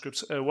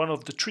 one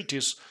of the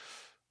treatises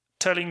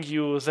telling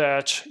you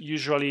that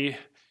usually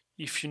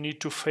if you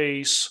need to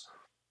face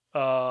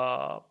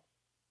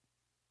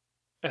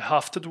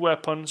hafted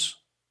weapons,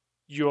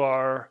 you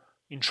are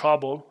in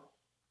trouble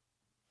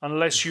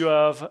unless you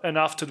have an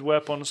hafted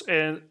weapons,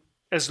 and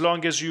as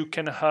long as you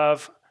can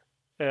have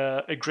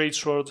a great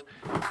sword,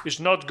 it's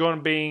not going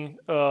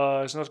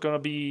to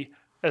be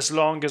as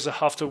long as a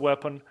hafted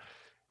weapon.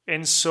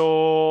 And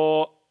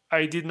so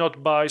I did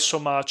not buy so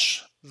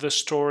much the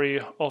story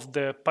of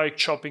the pike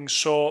chopping.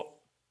 So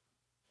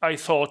I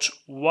thought,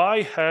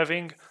 why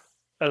having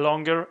a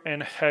longer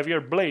and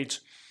heavier blade?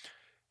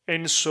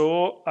 And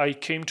so I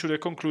came to the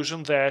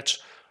conclusion that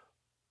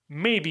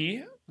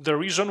maybe the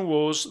reason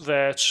was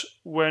that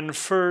when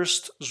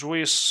first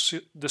Swiss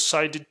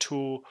decided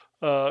to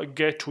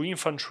get to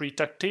infantry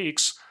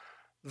tactics,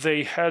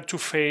 they had to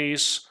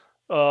face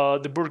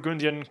the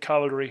Burgundian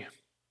cavalry.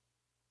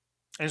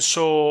 And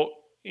so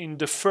in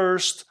the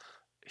first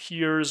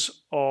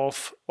years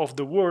of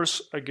the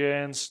wars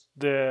against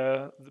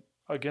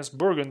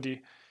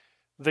Burgundy,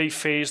 they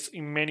faced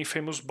in many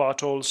famous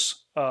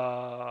battles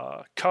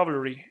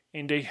cavalry,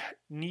 and they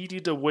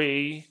needed a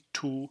way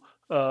to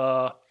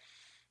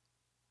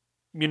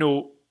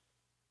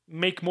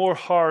make more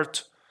hard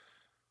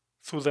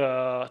to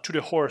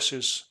the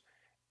horses.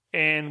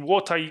 And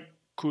what I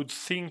could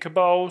think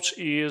about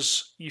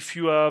is, if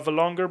you have a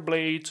longer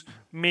blade,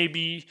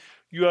 maybe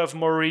you have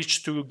more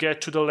reach to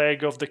get to the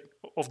leg of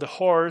the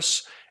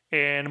horse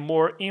and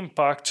more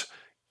impact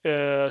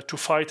to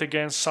fight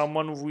against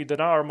someone with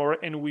an armor.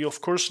 And we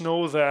of course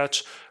know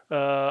that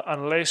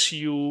unless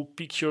you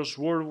pick your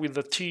sword with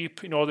the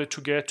tip in order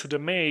to get to the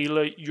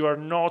mail, you are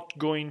not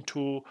going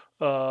to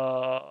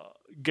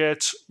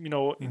get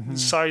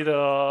inside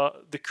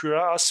the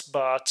cuirass.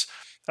 But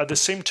at the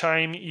same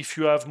time, if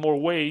you have more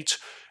weight,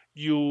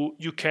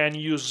 you can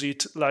use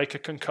it like a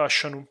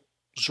concussion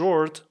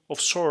sword of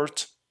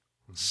sort,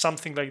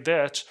 something like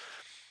that.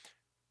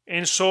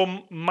 And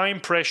so my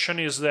impression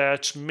is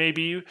that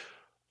maybe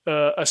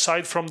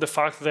aside from the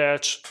fact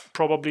that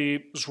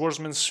probably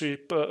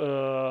swordsmanship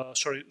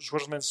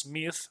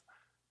swordsmith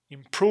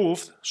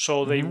improved,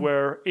 so they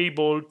were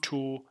able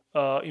to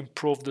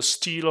improve the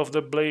steel of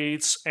the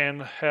blades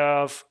and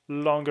have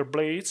longer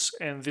blades.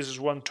 And this is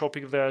one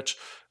topic that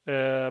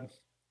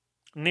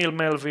Neil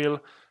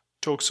Melville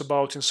talks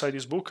about inside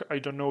his book. I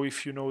don't know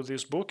if you know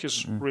this book.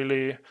 It's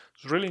really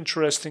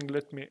interesting.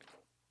 Let me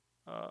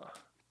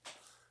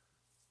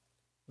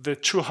the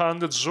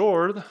two-handed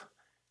sword.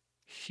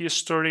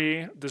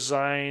 History,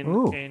 Design,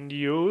 Ooh. and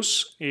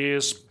Use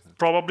is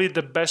probably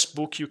the best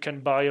book you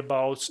can buy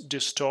about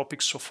this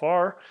topic so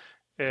far.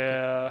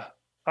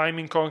 I'm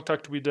in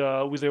contact with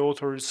the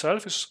author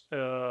itself. He's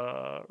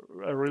a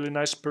really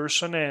nice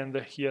person, and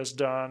he has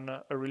done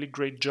a really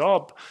great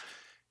job.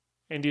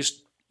 And he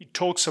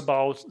talks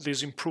about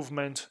this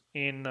improvement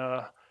in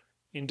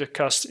the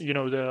cast,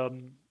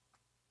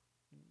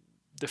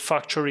 the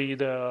factory,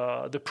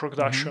 the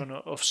production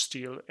of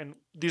steel, and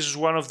this is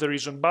one of the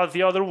reasons. But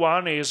the other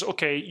one is,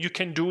 okay, you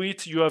can do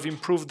it, you have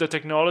improved the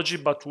technology,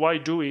 but why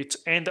do it?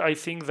 And I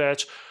think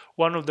that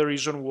one of the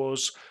reasons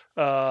was,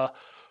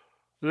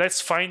 let's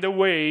find a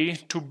way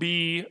to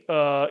be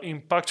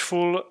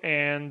impactful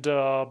and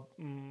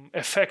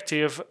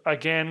effective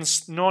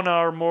against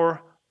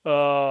non-armor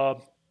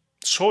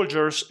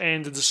soldiers,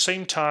 and at the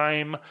same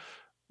time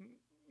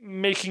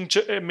making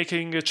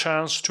a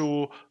chance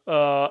to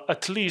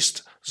at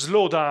least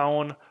slow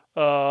down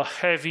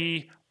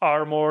heavy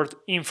armored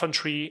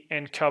infantry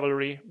and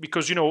cavalry.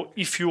 Because,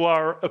 if you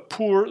are a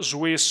poor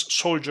Swiss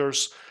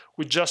soldiers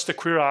with just a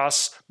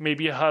cuirass,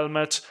 maybe a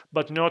helmet,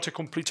 but not a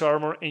complete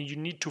armor, and you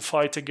need to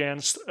fight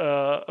against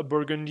a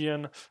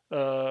Burgundian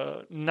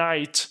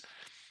knight,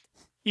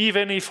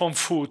 even if on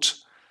foot,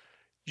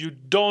 you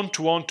don't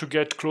want to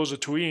get closer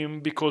to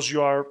him because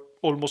you are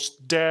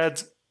almost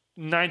dead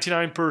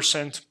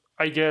 99%,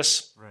 I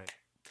guess. Right.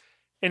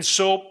 And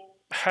so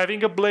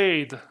having a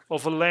blade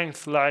of a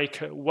length like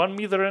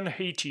 1.80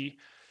 meters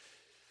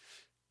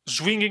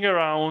swinging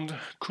around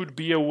could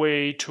be a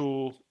way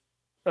to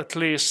at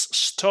least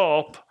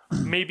stop,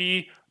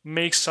 maybe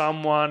make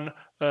someone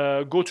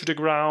go to the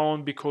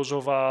ground because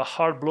of a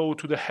hard blow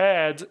to the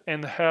head,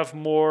 and have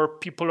more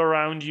people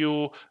around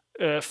you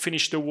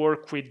finish the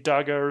work with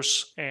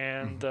daggers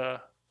and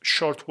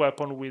short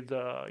weapon with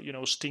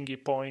stingy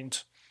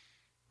point.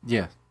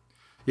 Yeah.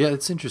 Yeah,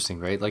 it's interesting,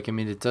 right? Like, I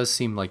mean, it does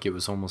seem like it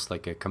was almost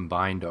like a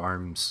combined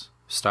arms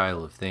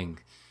style of thing.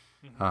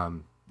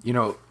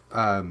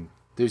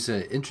 There's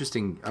an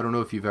interesting, I don't know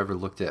if you've ever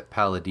looked at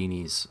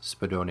Palladini's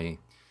Spadone.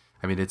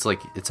 I mean, it's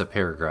a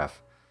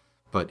paragraph,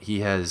 but he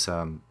has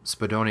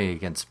Spadone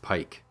against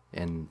Pike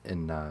in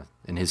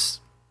his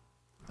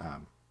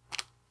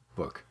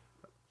book.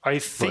 I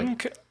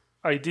think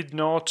I did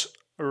not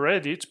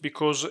read it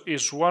because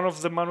it's one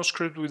of the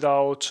manuscript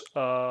without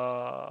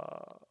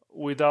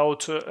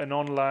an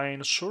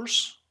online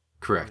source.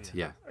 Correct.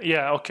 Yeah.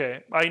 Yeah.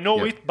 Okay. I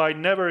know it, but I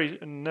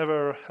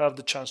never have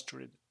the chance to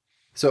read it.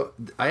 So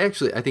I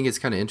think it's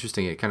kind of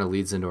interesting. It kind of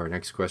leads into our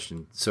next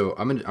question. So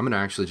I'm gonna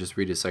actually just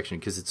read a section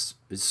because it's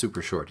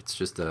super short. It's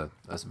just a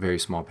very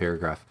small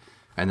paragraph,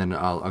 and then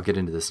I'll get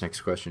into this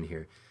next question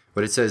here.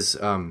 But it says,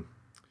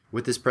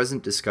 with this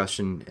present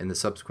discussion and the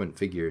subsequent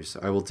figures,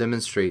 I will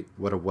demonstrate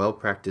what a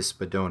well-practiced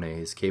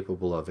Spadone is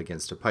capable of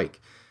against a pike.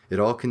 It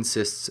all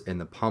consists in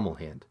the pommel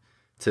hand.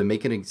 To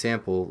make an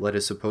example, let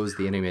us suppose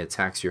the enemy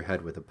attacks your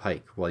head with a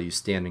pike while you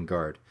stand in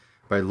guard.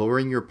 By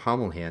lowering your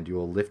pommel hand, you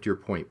will lift your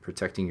point,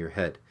 protecting your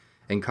head.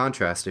 In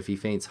contrast, if he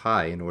feints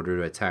high in order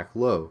to attack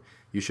low,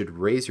 you should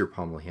raise your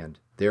pommel hand,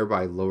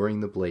 thereby lowering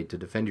the blade to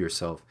defend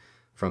yourself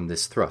from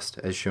this thrust,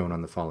 as shown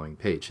on the following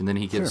page. And then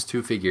he gives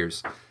two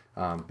figures,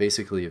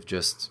 basically of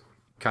just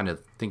kind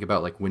of think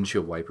about like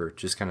windshield wiper,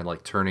 just kind of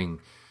like turning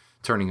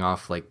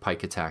off like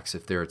pike attacks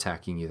if they're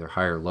attacking either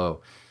high or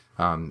low,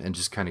 and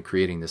just kind of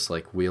creating this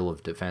like wheel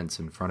of defense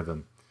in front of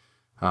him.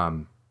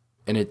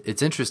 And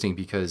it's interesting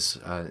because,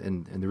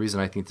 and the reason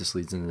I think this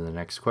leads into the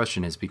next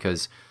question is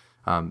because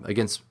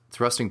against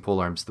thrusting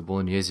polearms, the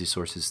Bolognese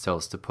sources tell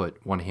us to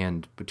put one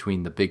hand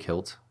between the big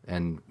hilt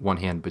and one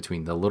hand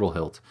between the little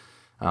hilt.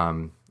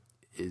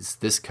 Is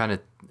this kind of,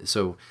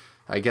 so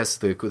I guess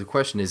the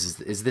question is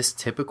this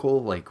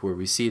typical, like where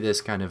we see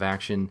this kind of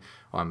action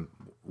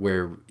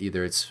where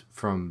either it's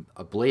from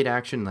a blade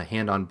action, the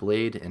hand on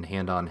blade and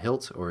hand on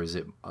hilt, or is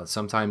it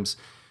sometimes...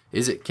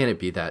 Can it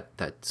be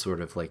that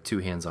sort of like two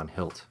hands on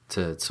hilt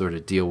to sort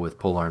of deal with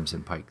polearms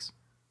and pikes?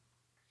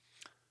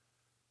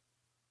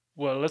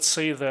 Well, let's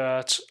say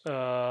that,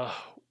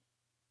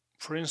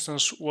 for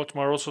instance, what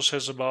Maroso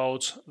says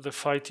about the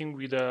fighting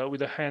with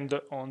a hand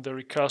on the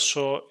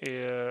ricasso,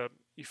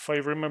 if I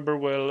remember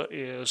well,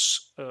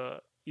 is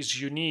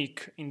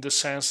unique in the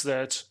sense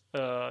that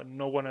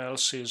no one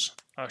else is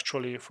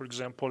actually, for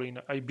example, in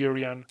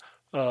Iberian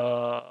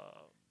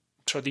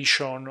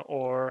tradition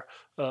or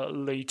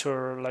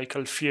later like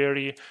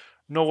Alfieri,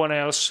 no one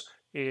else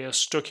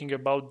is talking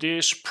about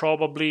this,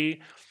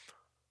 probably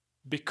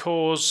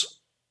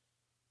because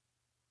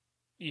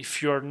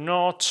if you're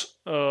not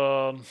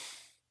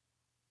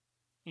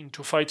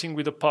into fighting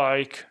with a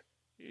pike,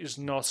 is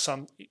not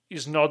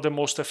the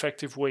most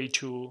effective way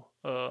to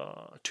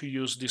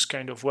use this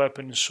kind of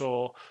weapon.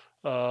 So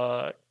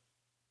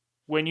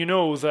when you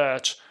know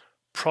that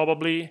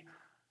probably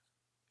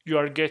you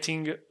are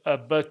getting a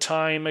bad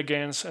time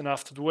against an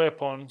after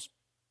weapon,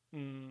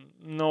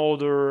 no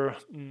other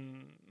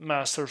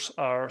masters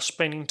are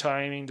spending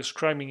time in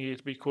describing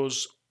it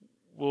because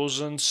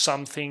wasn't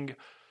something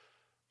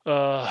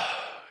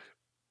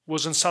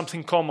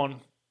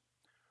common.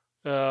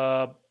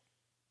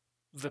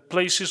 the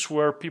places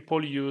where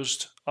people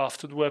used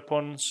after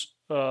weapons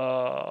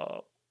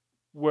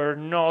were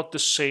not the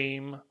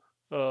same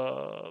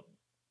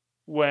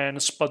when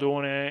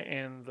Spadone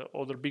and the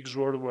other big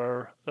sword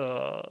were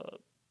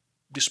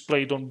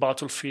displayed on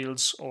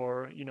battlefields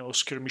or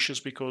skirmishes,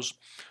 because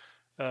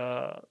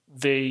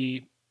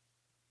they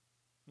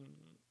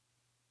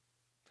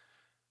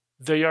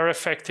are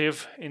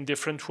effective in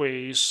different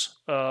ways.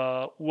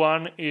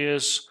 One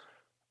is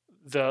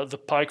the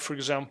pike, for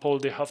example.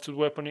 The hafted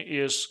weapon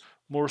is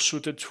more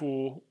suited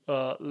to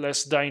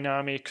less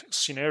dynamic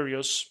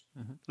scenarios,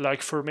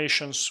 like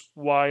formations,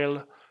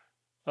 while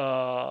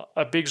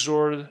a big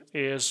sword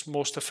is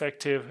most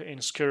effective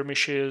in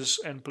skirmishes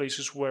and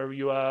places where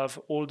you have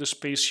all the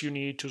space you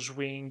need to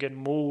swing and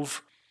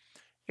move.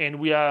 And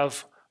we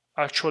have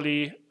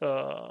actually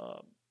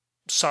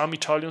some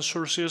Italian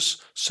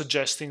sources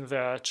suggesting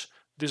that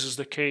this is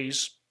the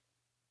case.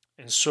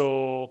 And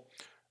so,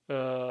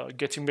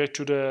 getting back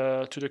to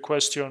the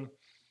question,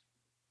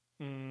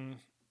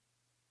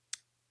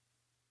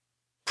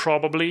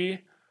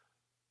 probably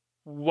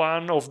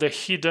one of the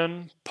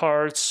hidden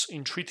parts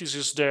in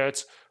treatises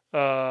that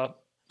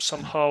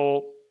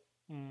somehow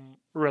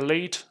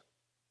relate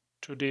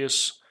to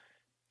this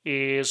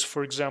is,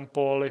 for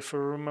example, if I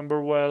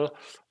remember well,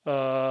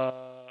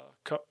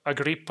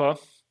 Agrippa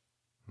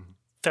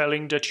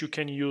telling that you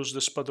can use the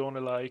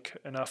Spadone like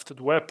an hafted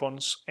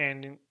weapons,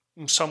 and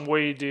in some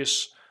way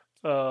this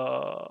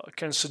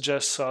can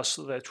suggest us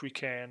that we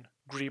can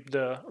grip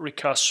the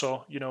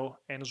ricasso,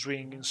 and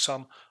swing in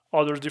some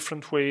other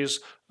different ways,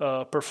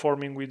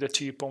 performing with the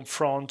tip on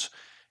front.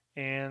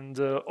 And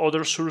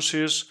other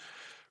sources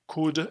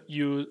could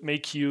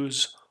make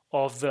use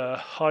of the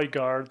high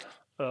guard.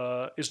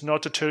 Is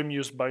not a term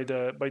used by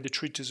the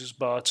treatises,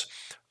 but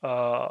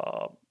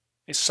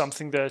is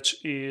something that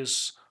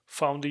is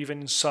found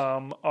even in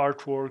some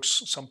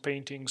artworks, some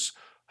paintings,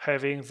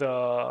 having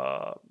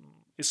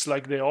it's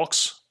like the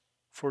ox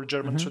for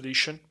German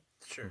tradition,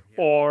 Sure.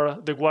 Yeah. or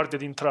the guardia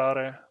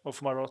d'intrare of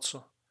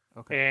Marozzo.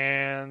 Okay.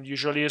 And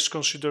usually is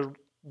considered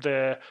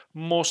the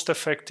most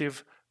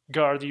effective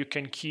guard you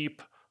can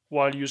keep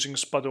while using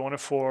Spadone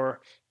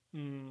for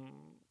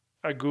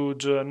a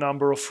good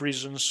number of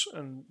reasons.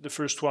 And the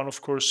first one,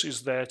 of course,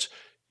 is that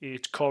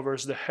it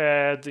covers the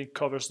head, it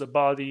covers the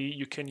body.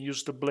 You can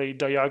use the blade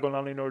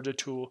diagonal in order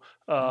to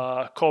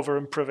cover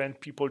and prevent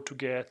people to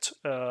get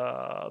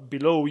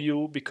below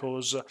you,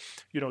 because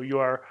you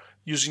are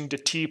using the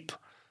tip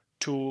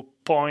to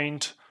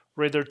point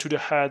rather to the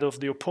head of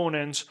the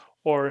opponent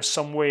or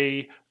some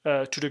way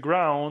to the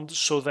ground,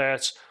 so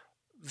that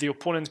the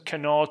opponent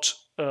cannot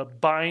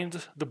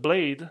bind the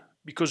blade,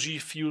 because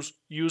if you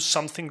use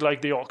something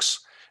like the ox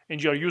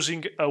and you are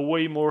using a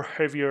way more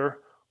heavier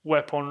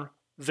weapon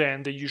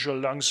than the usual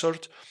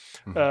longsword,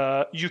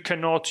 you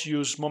cannot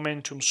use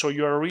momentum, so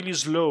you are really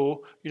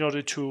slow in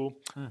order to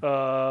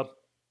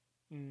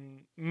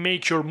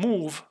make your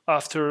move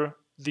after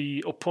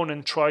the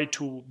opponent try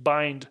to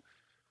bind,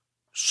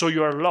 so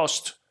you are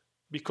lost,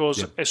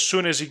 because as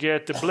soon as he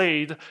get the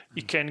blade,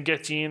 he can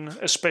get in,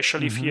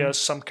 especially if he has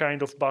some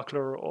kind of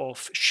buckler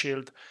of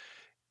shield.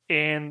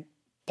 And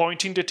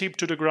pointing the tip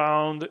to the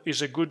ground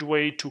is a good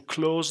way to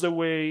close the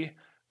way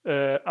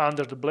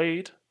under the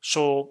blade.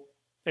 So,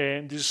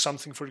 and this is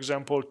something, for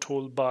example,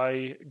 told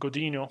by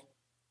Godino.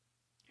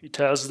 He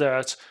tells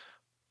that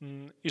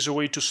is a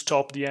way to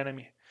stop the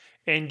enemy,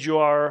 and you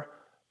are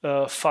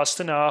fast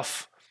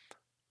enough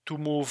to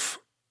move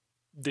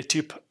the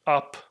tip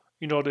up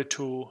in order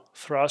to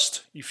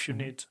thrust if you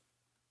need.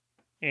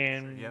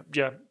 And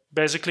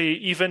basically,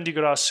 even Di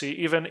Grassi,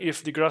 even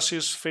if Di Grassi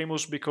is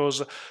famous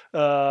because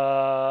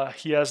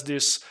he has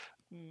this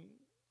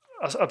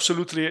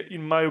absolutely,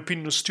 in my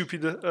opinion,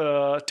 stupid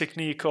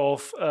technique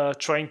of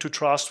trying to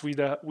thrust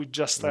with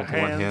just a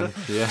hand.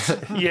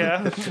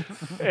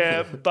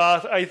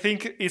 But I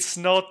think it's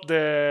not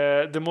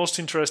the most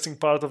interesting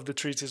part of the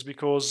treatise,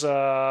 because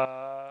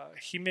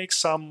he makes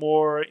some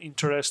more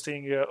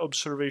interesting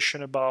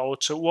observation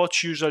about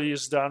what usually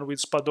is done with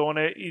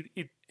Spadone.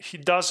 He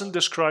doesn't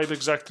describe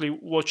exactly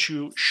what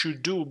you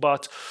should do,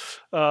 but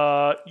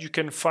you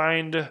can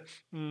find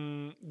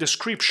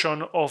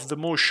description of the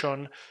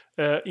motion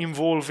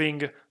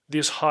involving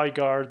this high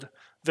guard,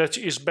 that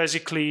is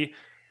basically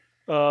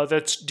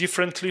that's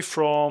differently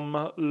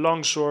from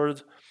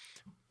longsword.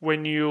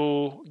 When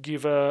you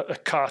give a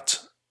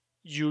cut,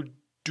 you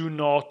do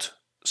not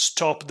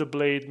stop the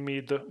blade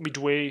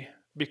midway,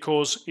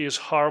 because it's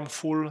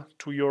harmful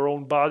to your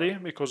own body,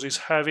 because it's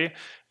heavy.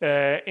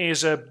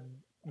 Is a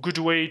good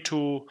way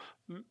to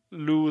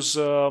lose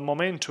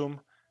momentum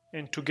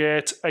and to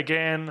get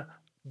again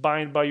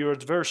bind by your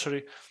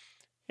adversary.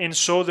 And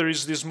so there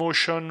is this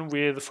motion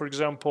with, for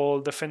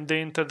example, the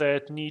fendente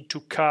that need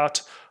to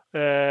cut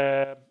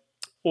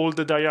all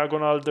the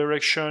diagonal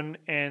direction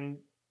and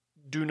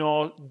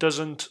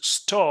doesn't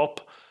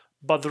stop,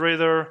 but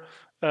rather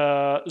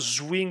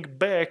swing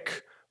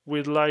back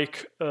with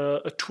like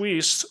a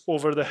twist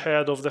over the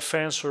head of the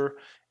fencer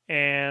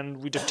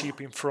and with the tip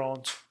in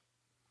front.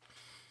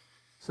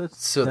 So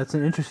that's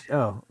an interesting.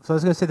 Oh, so I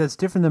was gonna say that's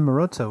different than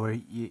Marozzo, where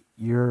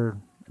you're.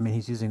 I mean,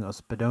 he's using a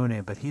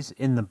Spadone, but he's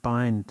in the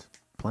bind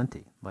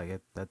plenty.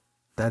 Like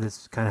that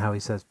is kind of how he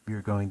says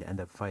you're going to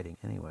end up fighting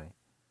anyway.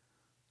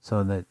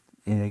 So that,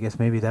 I guess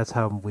maybe that's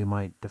how we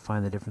might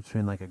define the difference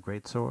between like a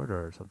greatsword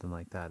or something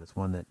like that. It's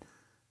one that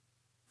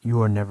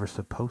you are never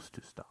supposed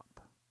to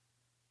stop.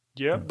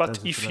 Yeah, but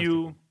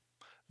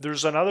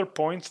there's another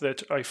point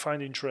that I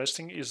find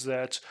interesting is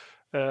that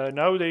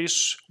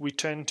nowadays we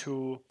tend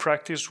to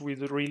practice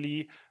with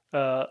really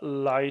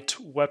light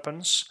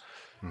weapons,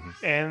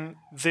 and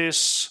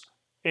this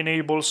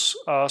enables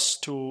us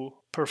to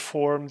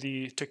perform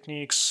the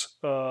techniques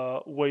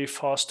way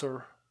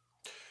faster.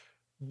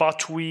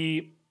 But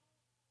we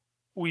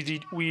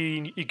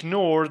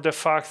ignore the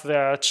fact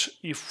that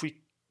if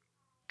we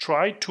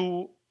try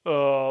to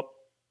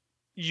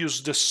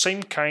use the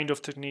same kind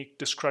of technique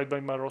described by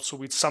Marozzo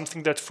with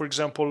something that, for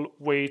example,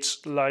 weighs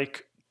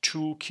like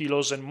 2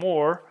 kilos and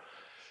more,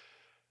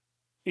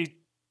 it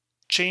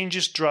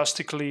changes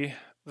drastically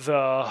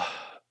the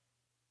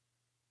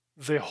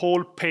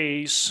whole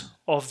pace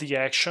of the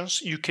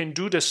actions. You can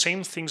do the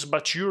same things,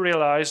 but you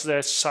realize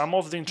that some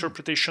of the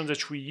interpretations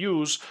that we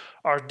use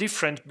are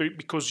different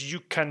because you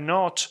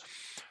cannot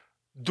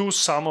do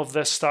some of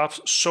the stuff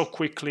so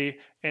quickly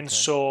and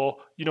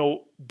so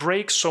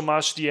break so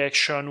much the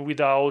action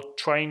without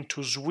trying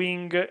to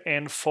swing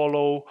and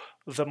follow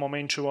the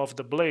momentum of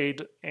the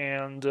blade.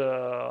 And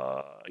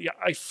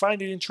I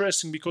find it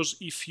interesting because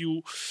if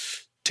you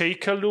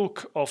take a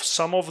look of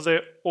some of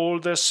the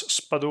oldest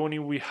Spadoni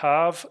we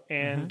have,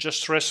 and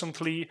just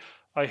recently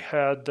I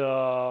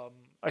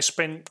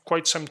spent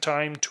quite some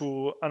time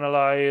to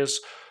analyze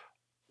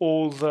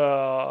all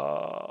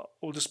the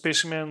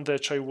specimen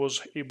that I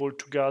was able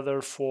to gather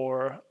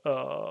for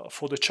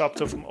the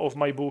chapter of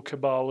my book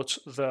about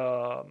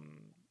the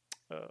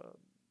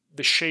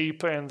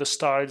shape and the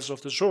styles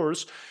of the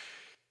swords.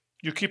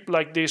 You keep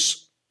like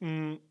this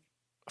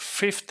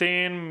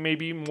 15,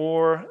 maybe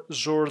more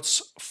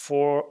swords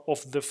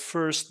of the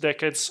first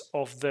decades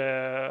of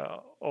the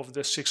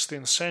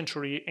 16th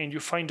century, and you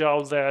find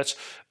out that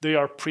they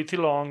are pretty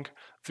long.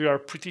 They are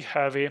pretty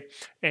heavy,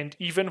 and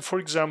even, for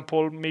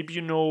example, maybe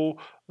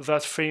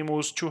that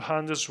famous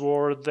two-handed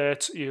sword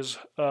that is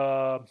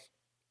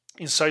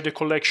inside the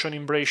collection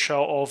in Brescia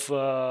of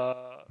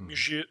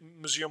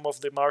Museum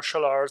of the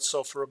Martial Arts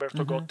of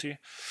Roberto Gotti.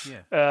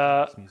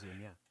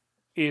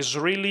 Is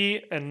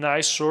really a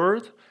nice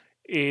sword.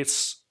 It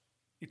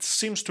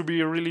seems to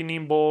be really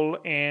nimble,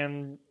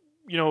 and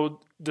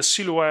the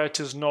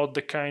silhouette is not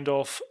the kind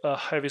of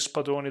heavy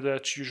Spadone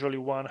that usually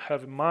one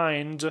have in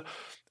mind,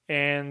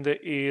 and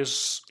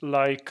is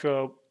like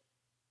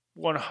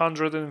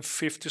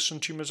 150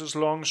 centimeters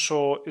long,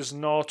 so is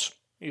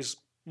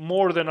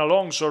more than a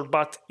long sword,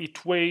 but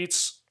it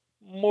weighs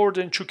more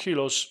than 2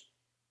 kilos.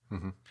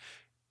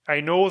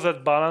 I know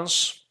that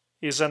balance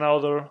is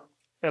another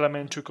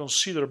element to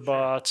consider,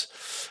 but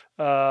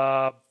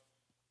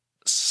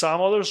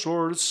some other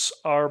swords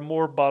are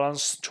more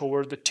balanced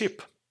toward the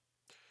tip.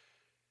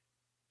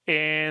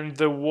 And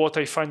what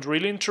I find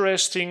really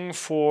interesting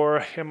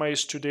for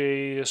MIs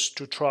today is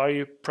to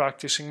try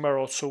practicing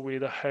Marozzo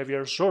with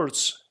heavier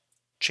swords.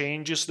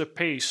 Changes the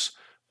pace,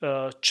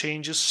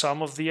 changes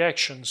some of the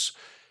actions,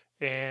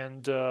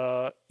 and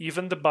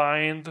even the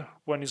bind,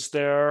 when it's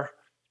there,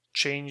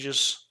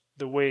 changes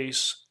the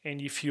ways.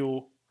 And if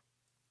you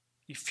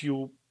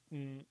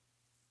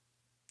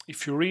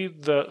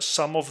read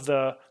some of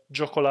the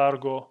Gioco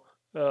Largo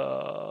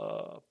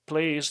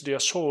plays, the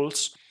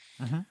assaults,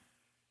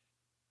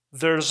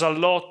 there's a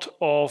lot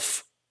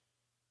of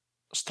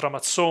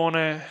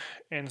stramazzone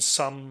and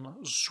some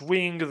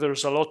swing.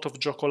 There's a lot of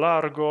Gioco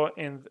Largo,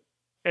 and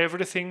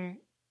everything,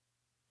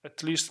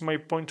 at least my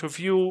point of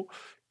view,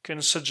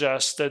 can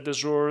suggest that the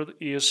sword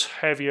is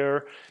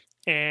heavier,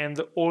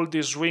 and all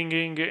this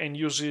swinging and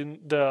using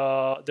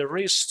the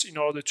wrist in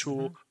order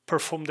to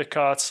perform the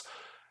cuts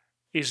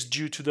is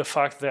due to the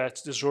fact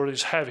that the sword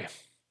is heavy.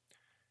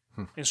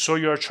 And so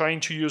you are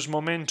trying to use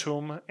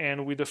momentum,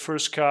 and with the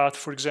first cut,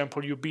 for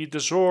example, you beat the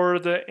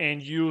sword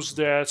and use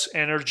that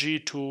energy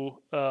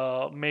to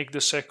make the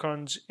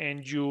second,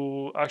 and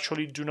you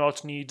actually do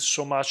not need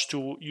so much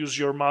to use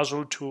your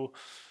muzzle to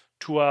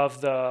have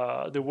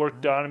the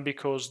work done,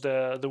 because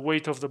the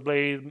weight of the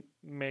blade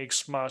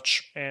makes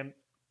much. And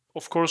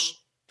of course,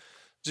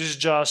 this is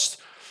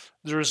just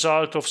the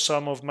result of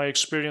some of my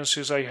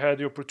experiences. I had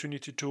the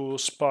opportunity to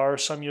spar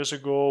some years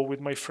ago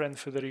with my friend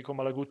Federico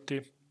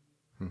Malagutti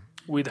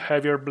with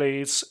heavier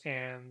blades,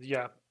 and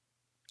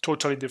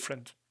totally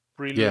different.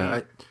 Really,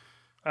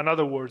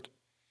 another word.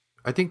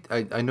 I think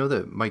I know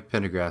that Mike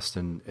Pendergrast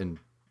in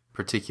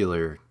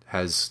particular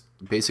has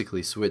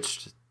basically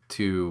switched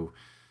to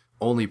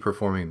only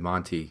performing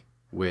Monty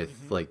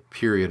with like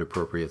period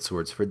appropriate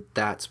swords for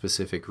that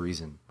specific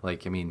reason.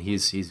 Like, I mean,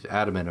 he's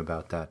adamant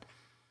about that.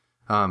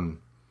 Kind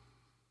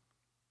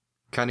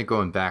of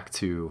going back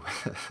to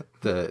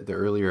the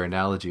earlier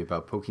analogy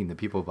about poking the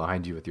people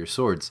behind you with your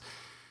swords.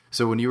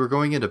 So when you were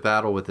going into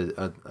battle with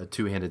a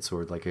two-handed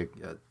sword, like a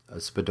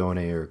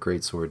Spadone or a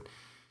greatsword,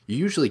 you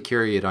usually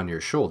carry it on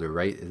your shoulder,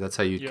 right? That's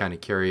how you kind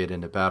of carry it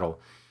into battle.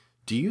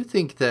 Do you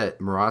think that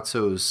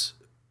Marazzo's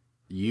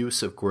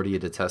use of Guardia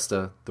di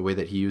Testa, the way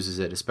that he uses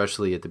it,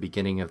 especially at the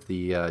beginning of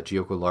the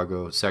Gioco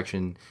Largo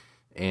section,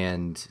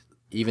 and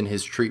even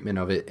his treatment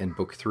of it in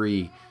Book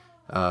 3,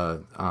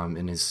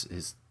 in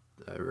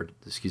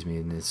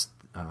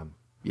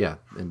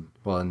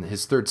in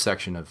his third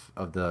section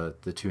of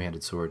the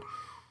two-handed sword,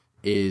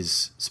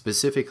 is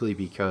specifically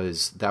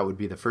because that would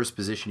be the first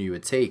position you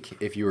would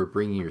take if you were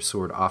bringing your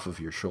sword off of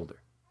your shoulder?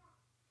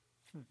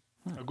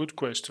 A good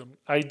question.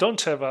 I don't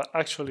have an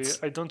answer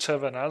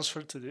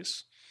to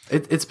this.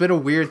 It's been a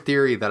weird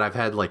theory that I've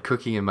had like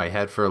cooking in my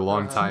head for a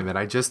long time, and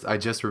I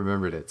just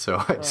remembered it,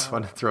 so I just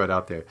want to throw it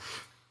out there.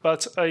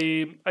 But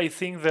I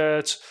think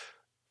that,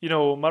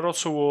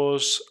 Marozzo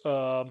was,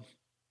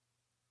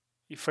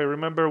 if I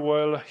remember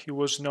well, he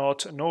was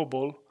not a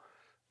noble.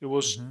 He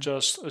was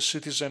just a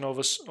citizen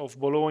of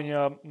Bologna.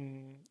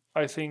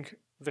 I think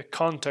the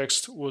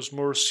context was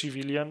more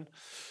civilian,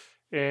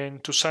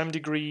 and to some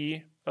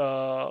degree,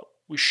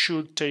 we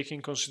should take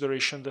in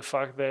consideration the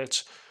fact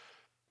that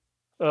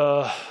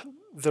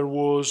there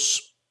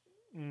was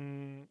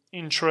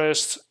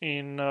interest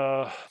in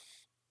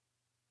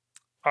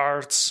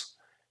arts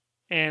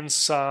and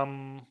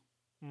some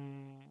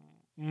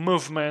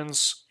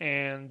movements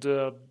and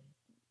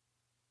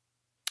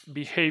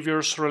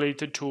behaviors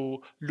related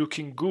to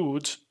looking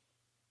good.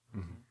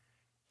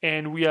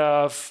 And we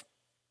have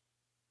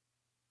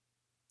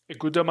a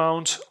good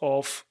amount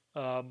of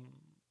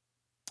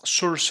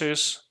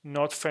sources,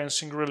 not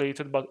fencing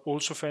related, but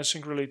also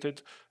fencing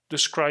related,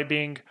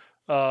 describing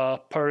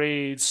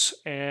parades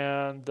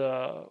and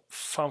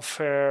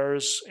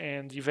fanfares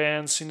and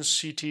events in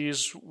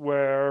cities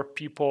where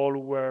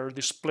people were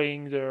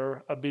displaying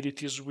their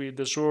abilities with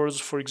the swords.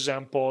 For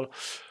example,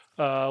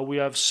 we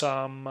have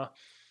some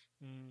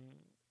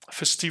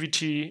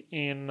festivity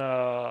in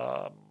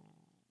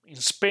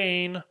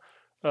Spain,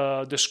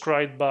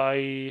 described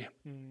by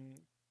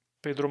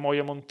Pablo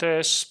Moya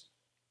Montes,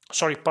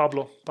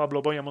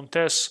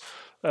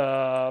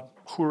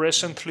 who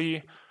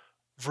recently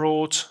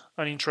wrote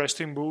an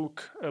interesting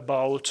book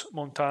about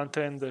Montante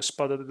and the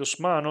Espada de dos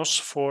Manos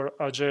for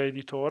Agea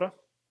Editora.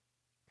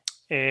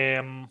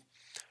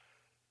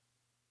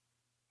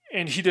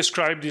 And he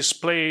described these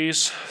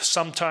plays,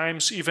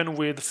 sometimes even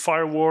with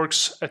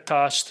fireworks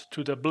attached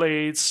to the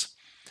blades.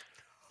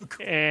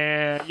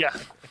 And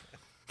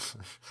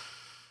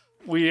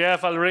we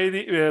have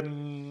already,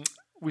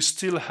 we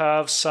still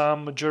have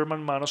some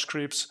German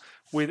manuscripts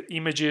with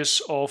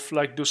images of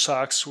like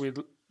Dussacs with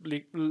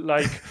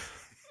like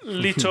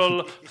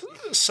little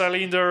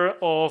cylinder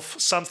of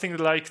something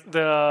like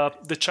the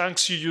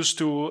chunks you use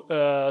to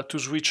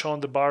switch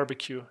on the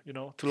barbecue,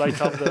 to light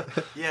up the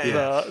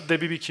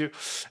BBQ,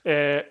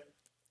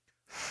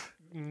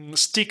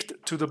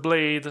 stick to the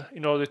blade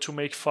in order to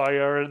make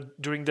fire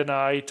during the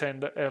night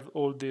and have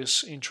all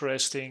this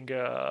interesting,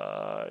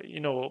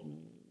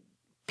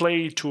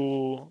 play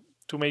to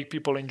make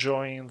people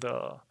enjoying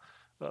the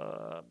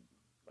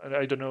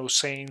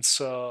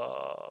saints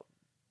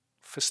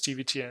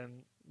festivity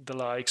and the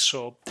like.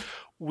 So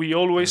we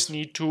always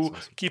need to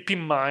keep in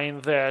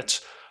mind that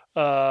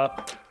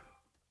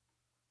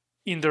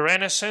in the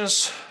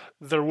Renaissance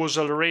there was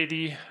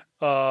already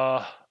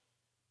a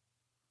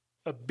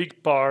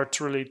big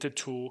part related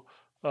to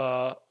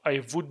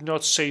I would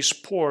not say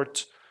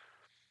sport,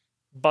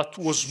 but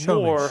was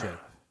more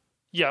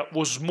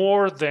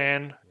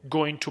than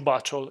going to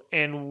battle.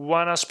 And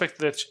one aspect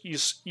that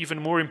is even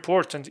more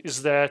important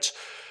is that,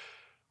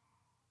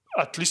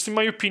 at least in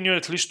my opinion,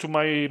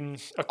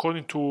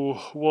 according to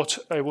what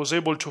I was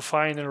able to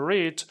find and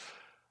read,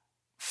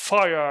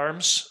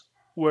 firearms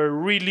were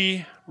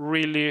really,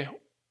 really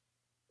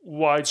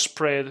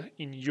widespread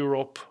in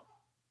Europe,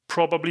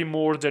 probably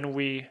more than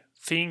we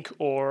think,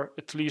 or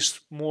at least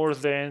more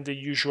than the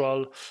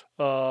usual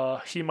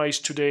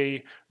HEMAs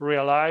today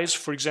realize.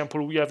 For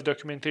example, we have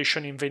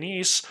documentation in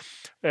Venice,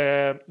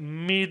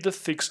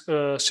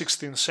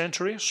 mid-16th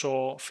century,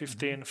 so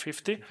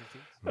 1550,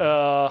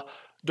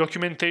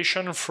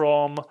 documentation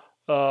from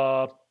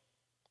the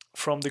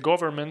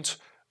government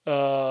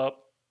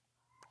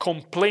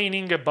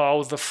complaining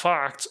about the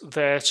fact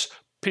that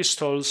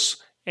pistols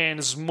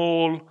and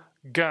small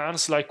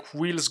guns like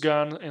wheels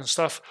gun and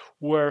stuff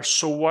were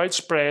so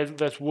widespread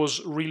that was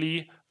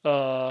really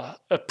a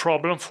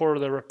problem for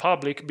the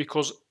Republic,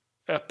 because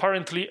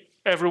apparently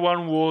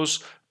everyone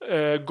was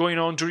going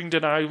on during the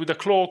night with a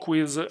cloak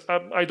with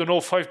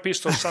 5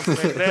 pistols, something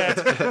like that,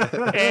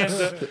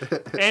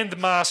 and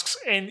masks.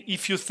 And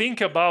if you think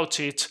about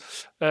it,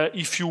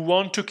 if you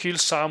want to kill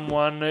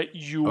someone,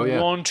 you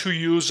want to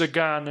use a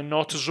gun and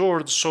not a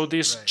sword. So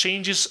this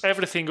changes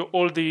everything,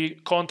 all the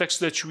context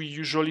that we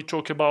usually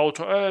talk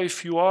about.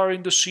 If you are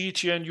in the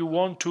city and you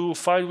want to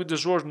fight with the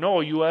sword,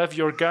 no, you have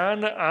your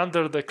gun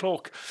under the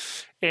cloak.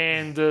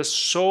 and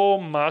so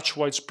much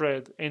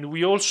widespread. And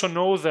we also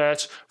know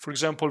that, for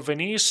example,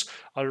 Venice,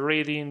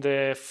 already in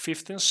the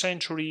 15th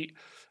century,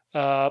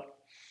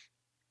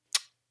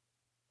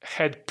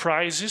 had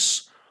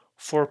prizes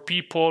for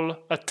people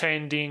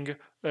attending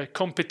a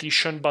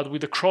competition, but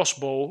with a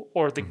crossbow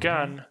or the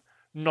gun,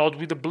 not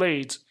with a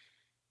blade.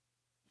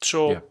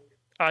 So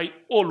I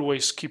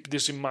always keep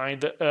this in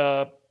mind.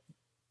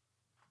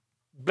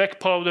 Black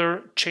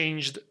powder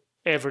changed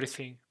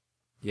everything.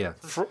 Yeah.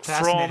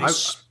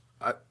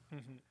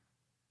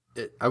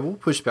 I will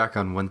push back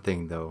on one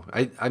thing, though.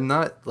 I'm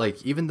not,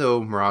 like, even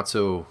though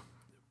Marazzo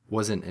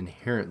wasn't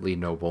inherently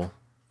noble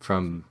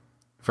from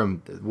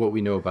what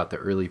we know about the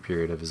early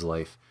period of his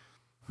life,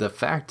 the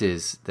fact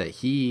is that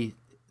he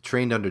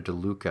trained under De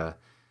Luca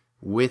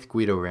with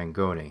Guido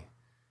Rangone,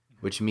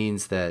 which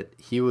means that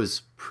he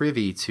was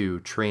privy to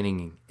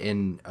training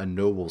in a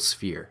noble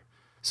sphere.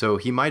 So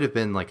he might have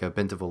been like a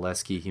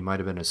Bentivoleschi, he might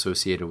have been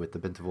associated with the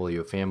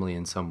Bentivoglio family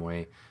in some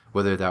way,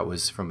 whether that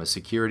was from a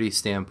security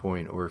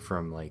standpoint or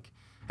from like,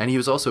 and he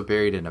was also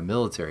buried in a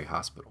military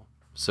hospital.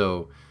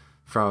 So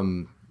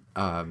from,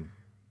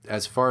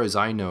 as far as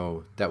I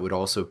know, that would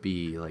also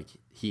be like,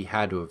 he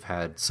had to have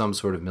had some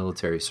sort of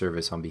military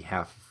service on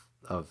behalf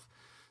of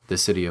the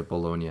city of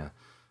Bologna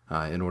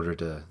in order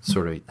to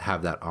sort of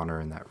have that honor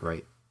and that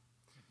right.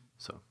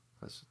 So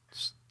that's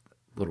just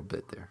a little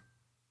bit there.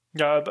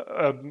 Yeah,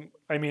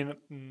 I mean,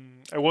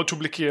 I want to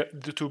be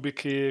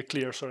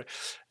clear. Sorry,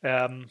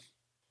 I'm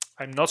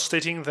not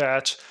stating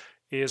that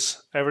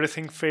is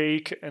everything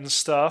fake and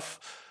stuff.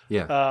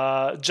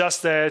 Yeah.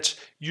 Just that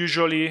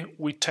usually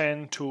we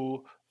tend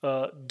to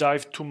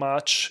dive too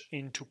much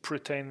into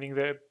pretending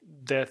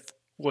that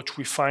what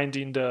we find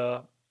in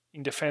the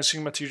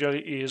fencing material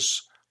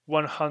is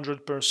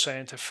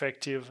 100%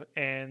 effective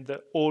and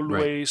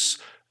always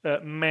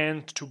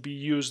meant to be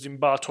used in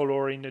battle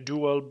or in a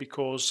duel,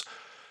 because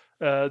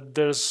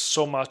there's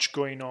so much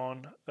going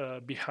on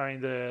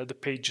behind the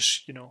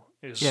pages, you know.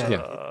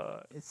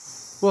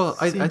 Well,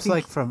 I think,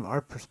 like from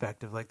our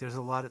perspective, like there's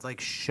a lot of like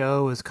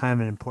show is kind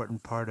of an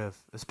important part of,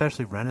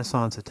 especially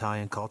Renaissance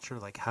Italian culture,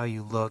 like how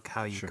you look,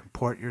 how you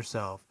comport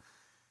yourself,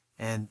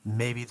 and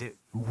maybe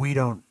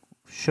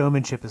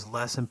showmanship is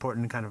less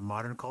important in kind of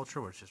modern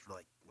culture, where it's just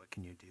like, what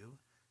can you do?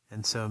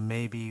 And so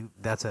maybe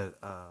that's a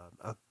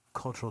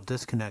cultural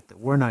disconnect that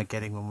we're not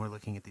getting when we're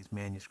looking at these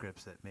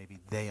manuscripts, that maybe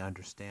they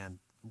understand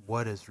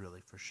what is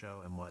really for show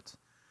and what's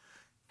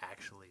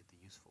actually the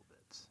useful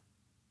bits.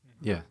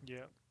 Yeah.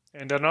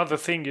 And another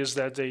thing is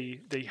that they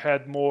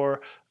had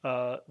more,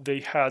 they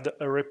had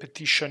a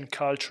repetition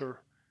culture,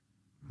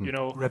 you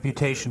know.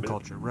 Reputation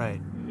culture, right.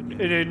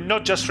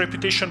 Not just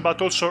reputation, but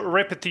also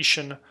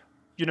repetition,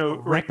 you know,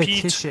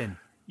 repetition.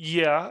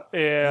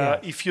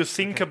 If you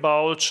think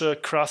about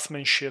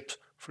craftsmanship,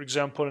 for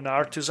example, an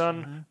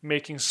artisan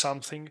making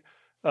something,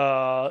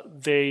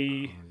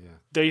 they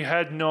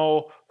had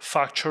no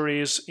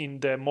factories in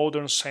the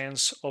modern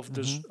sense of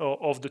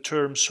the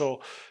term.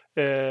 So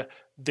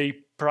they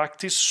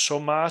practiced so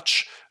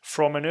much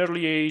from an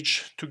early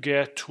age to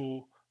get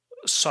to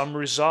some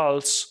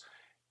results,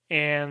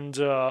 and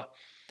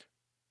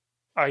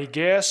I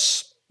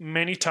guess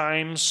many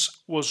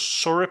times was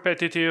so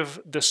repetitive,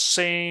 the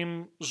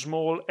same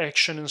small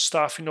action and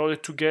stuff, in order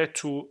to get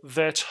to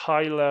that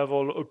high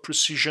level of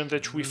precision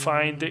that we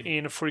find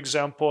in, for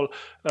example,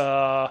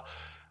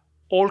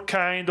 all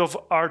kind of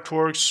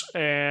artworks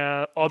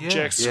and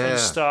objects and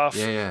stuff.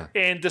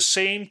 And the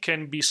same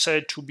can be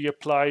said to be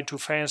applied to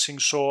fencing.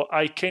 So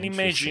I can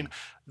imagine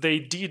they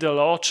did a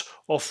lot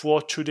of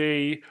what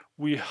today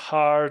we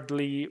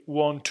hardly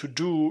want to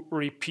do: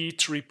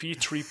 repeat. Right.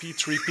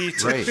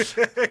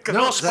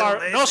 No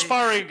sparring, just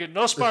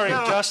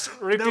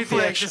repeat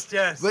the action.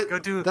 But go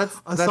do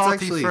a salty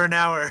actually, for an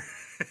hour.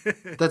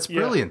 That's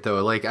brilliant,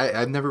 though. Like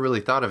I've never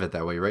really thought of it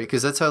that way, right?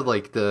 Because that's how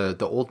like the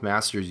old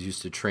masters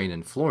used to train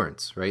in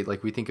Florence, right?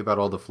 Like we think about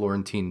all the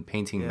Florentine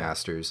painting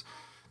masters.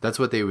 That's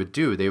what they would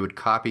do. They would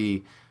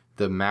copy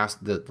the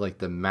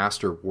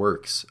master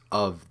works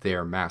of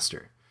their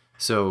master.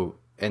 So,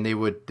 and they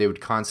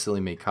would constantly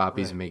make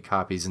copies and make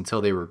copies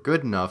until they were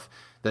good enough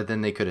that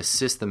then they could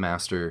assist the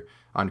master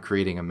on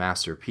creating a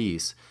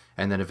masterpiece,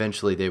 and then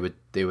eventually they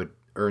would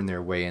earn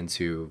their way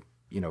into,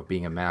 you know,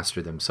 being a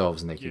master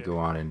themselves, and they could go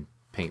on and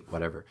paint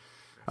whatever.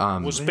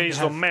 It was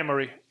based on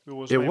memory.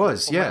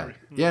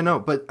 No,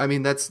 but I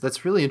mean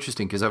that's really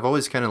interesting, because I've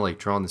always kind of like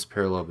drawn this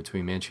parallel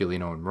between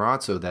Manciolino and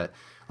Marazzo, that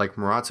like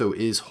Marazzo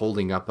is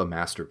holding up a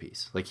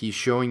masterpiece. Like he's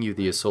showing you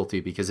the Assolti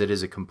because it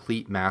is a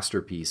complete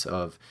masterpiece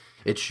of,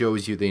 it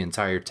shows you the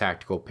entire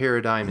tactical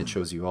paradigm, it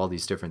shows you all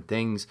these different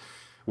things.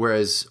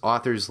 Whereas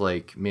authors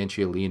like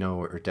Manciolino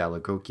or Dalla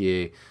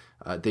Gocchie,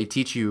 they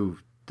teach you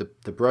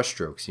the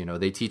brushstrokes, you know,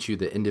 they teach you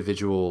the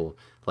individual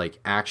like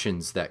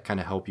actions that kind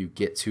of help you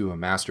get to a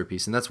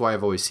masterpiece. And that's why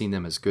I've always seen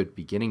them as good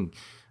beginning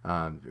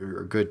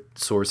or good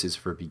sources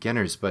for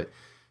beginners. But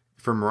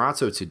for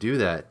Marazzo to do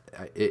that,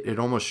 it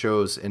almost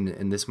shows,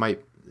 and this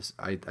might,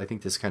 I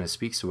think this kind of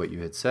speaks to what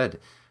you had said,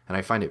 and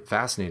I find it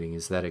fascinating,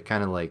 is that it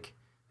kind of like,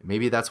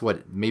 maybe that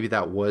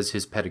was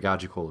his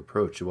pedagogical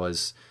approach.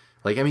 Was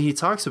like, I mean, he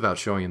talks about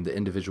showing him the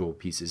individual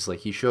pieces. Like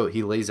he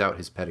lays out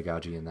his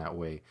pedagogy in that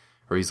way,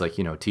 where he's like,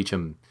 teach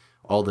him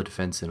all the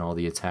defense and all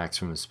the attacks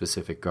from a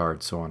specific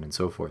guard, so on and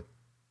so forth.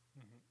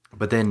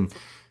 But then,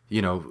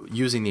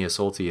 using the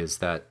assaulti as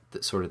that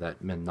sort of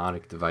that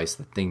mnemonic device,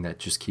 the thing that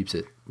just keeps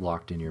it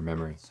locked in your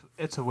memory.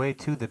 It's a way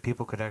too that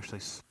people could actually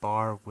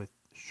spar with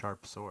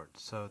sharp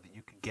swords, so that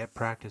you could get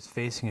practice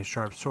facing a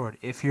sharp sword.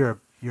 If your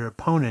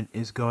opponent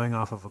is going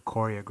off of a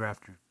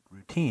choreographed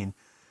routine,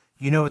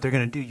 you know what they're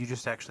going to do. You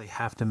just actually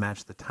have to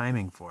match the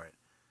timing for it,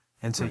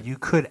 and so you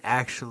could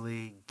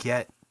actually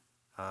get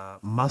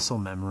muscle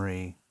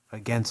memory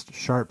against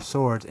sharp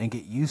swords and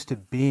get used to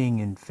being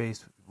in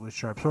face with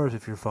sharp swords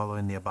if you're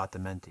following the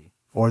abbattimenti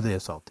or the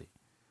assaulti.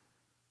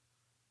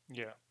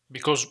 Yeah,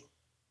 because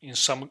in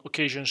some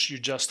occasions you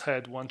just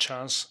had one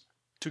chance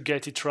to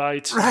get it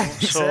right. Right,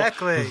 So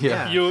exactly.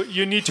 Yeah.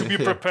 you need to be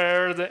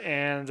prepared.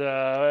 And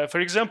for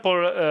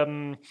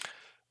example,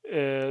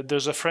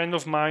 there's a friend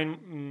of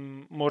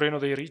mine, Moreno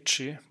dei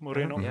Ricci,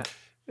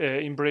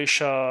 in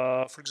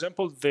Brescia. For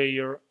example,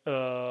 their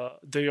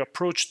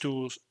approach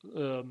to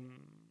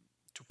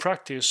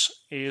practice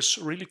is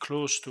really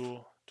close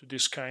to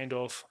this kind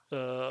of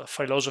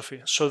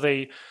philosophy. So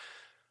they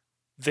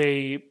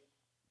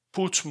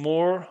put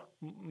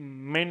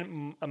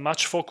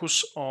much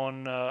focus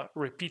on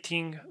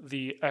repeating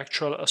the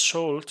actual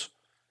assault,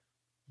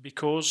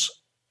 because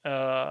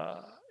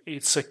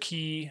it's a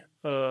key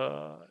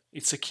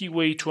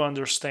way to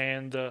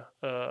understand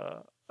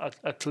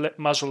at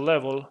muscle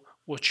level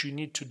what you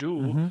need to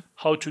do,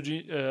 how to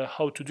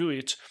do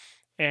it.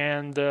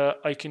 And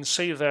I can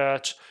say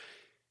that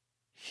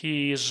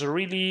he is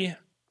really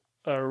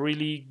a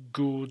really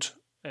good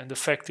and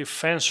effective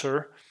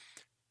fencer,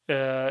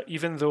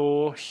 even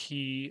though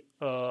he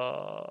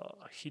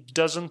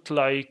doesn't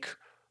like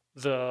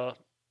the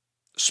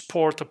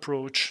sport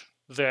approach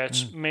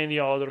that many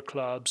other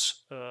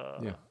clubs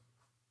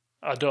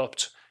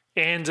adopt.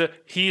 And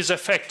he is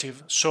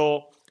effective,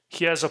 so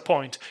he has a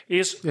point.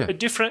 Is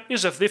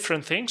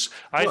different things.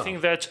 I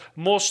think that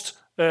both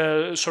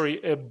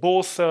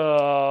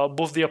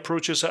the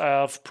approaches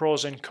have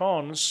pros and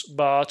cons,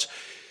 but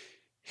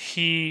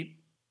he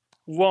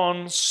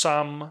won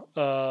some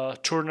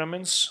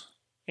tournaments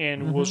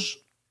and was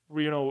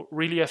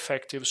really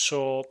effective.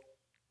 So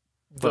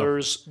there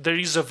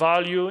is a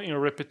value in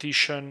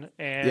repetition,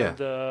 and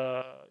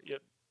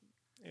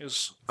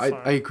is fine.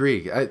 I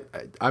agree.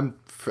 I'm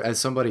as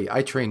somebody,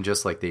 I train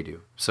just like they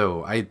do.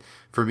 So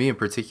for me in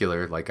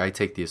particular, like I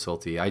take the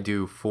assaulti, I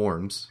do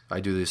forms. I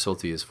do the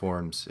assaulti as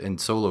forms in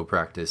solo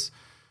practice.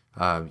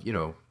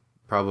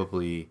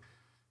 Probably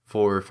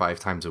 4 or 5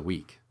 times a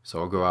week. So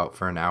I'll go out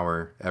for an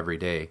hour every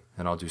day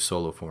and I'll do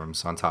solo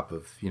forms on top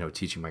of,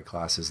 teaching my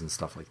classes and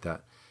stuff like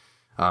that.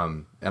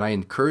 And I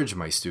encourage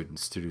my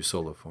students to do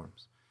solo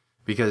forms,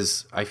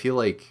 because I feel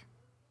like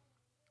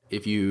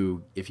if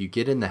you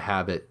get in the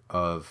habit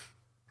of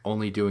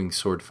only doing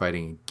sword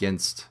fighting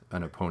against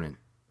an opponent,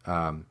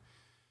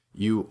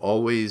 you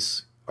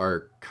always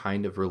are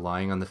kind of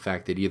relying on the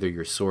fact that either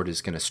your sword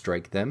is going to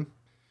strike them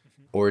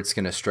or it's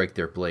going to strike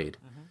their blade.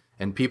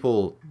 And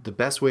the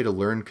best way to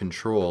learn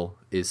control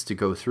is to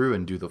go through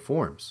and do the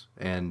forms.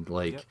 And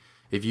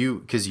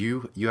because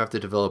you have to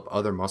develop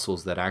other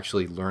muscles that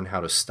actually learn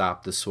how to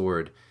stop the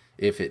sword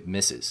if it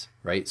misses,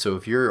 right? So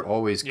if you're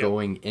always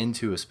going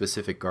into a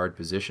specific guard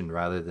position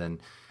rather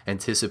than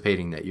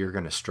anticipating that you're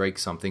going to strike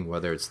something,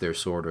 whether it's their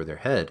sword or their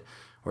head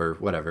or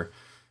whatever,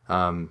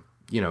 then,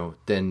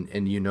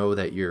 and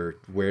that you're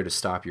where to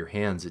stop your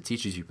hands, it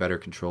teaches you better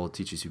control, it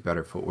teaches you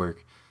better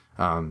footwork.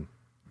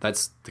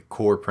 That's the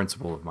core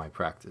principle of my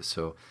practice.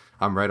 So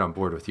I'm right on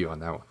board with you on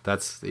that one.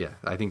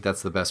 I think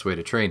that's the best way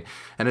to train.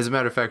 And as a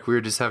matter of fact, we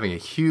were just having a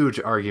huge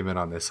argument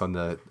on this on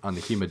the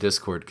HEMA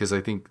Discord, because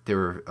I think there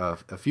were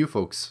a few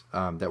folks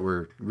that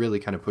were really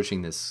kind of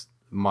pushing this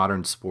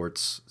modern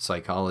sports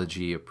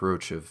psychology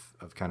approach of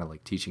kind of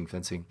like teaching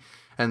fencing.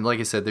 And like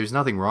I said, there's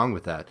nothing wrong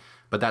with that,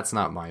 but that's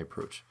not my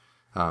approach.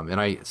 I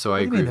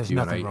agree with you,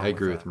 and I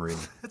agree with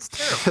Marina. It's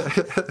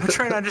terrible. I'm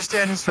trying to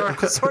understand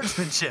historical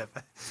swordsmanship.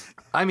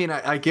 I mean,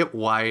 I get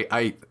why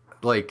I'm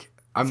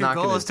if not your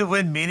goal gonna... is to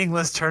win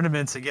meaningless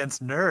tournaments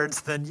against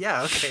nerds, then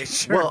yeah, okay,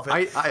 sure. Well,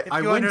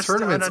 I win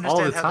tournaments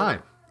all the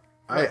time.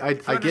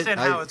 If you understand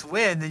how it's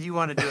win, then you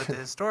want to do it the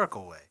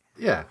historical way.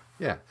 Yeah.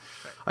 Right.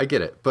 I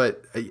get it,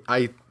 but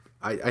I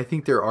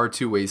think there are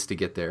 2 ways to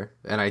get there,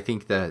 and I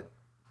think that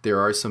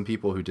there are some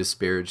people who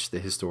disparage the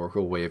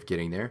historical way of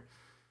getting there.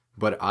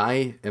 But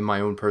in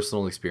my own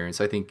personal experience,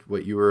 I think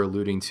what you were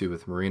alluding to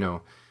with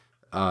Marino,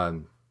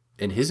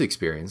 in his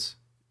experience,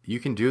 you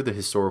can do the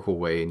historical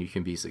way and you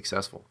can be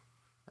successful.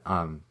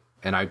 And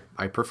I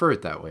prefer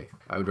it that way.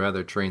 I would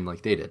rather train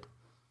like they did.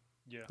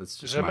 Yeah, that's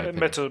just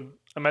it's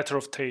a matter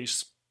of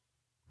taste.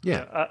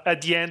 Yeah.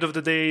 At the end of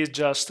the day, it's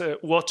just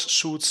what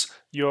suits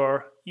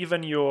your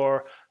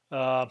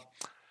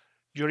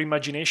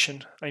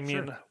imagination. I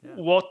mean,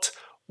 what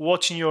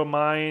in your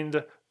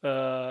mind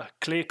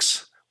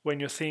clicks when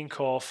you think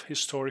of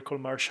historical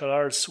martial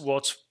arts,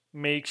 what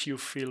makes you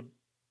feel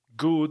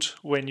good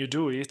when you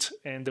do it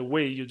and the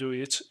way you do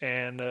it.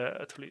 And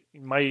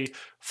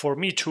for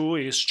me too,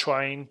 is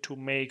trying to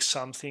make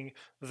something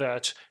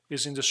that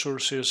is in the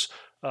sources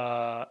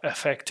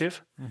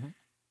effective. Mm-hmm.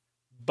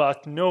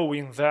 But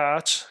knowing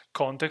that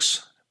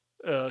context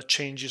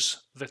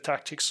changes the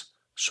tactics.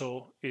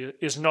 So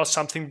it's not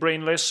something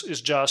brainless,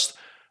 it's just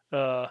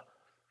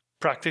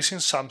practicing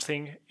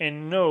something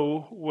and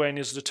know when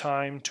is the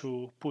time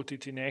to put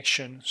it in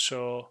action.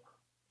 So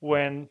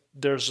when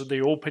there's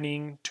the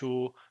opening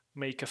to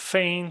make a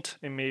feint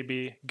and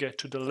maybe get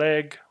to the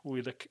leg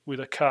with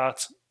a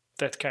cut,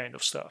 that kind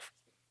of stuff.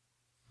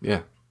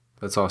 Yeah,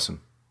 that's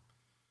awesome.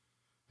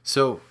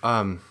 So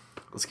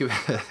let's give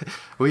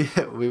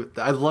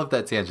I love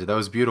that tangent. That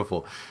was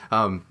beautiful.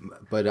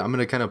 But I'm going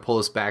to kind of pull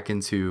us back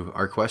into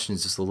our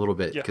questions just a little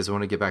bit because I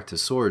want to get back to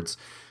swords.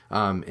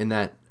 In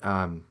that,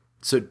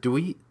 so do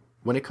we,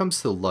 when it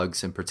comes to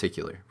lugs in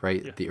particular,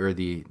 right? Yeah.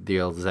 The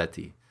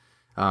Elzetti,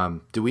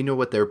 do we know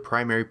what their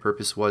primary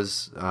purpose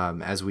was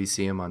as we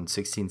see them on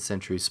 16th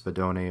century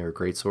Spadone or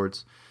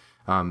greatswords?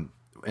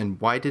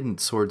 And why didn't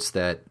swords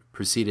that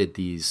preceded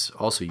these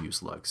also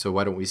use lugs? So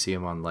why don't we see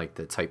them on like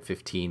the Type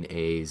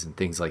 15As and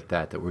things like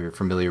that we're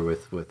familiar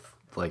with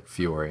like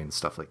Fiore and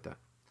stuff like that?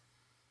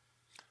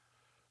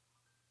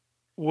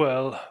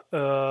 Well,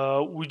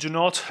 we do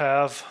not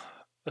have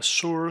a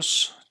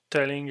source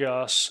telling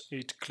us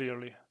it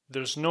clearly.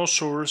 There's no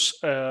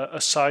source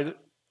aside.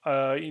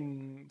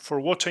 For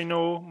what I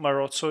know,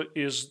 Marozzo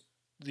is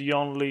the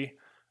only,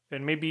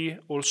 and maybe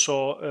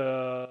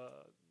also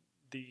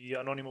the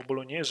Anonimo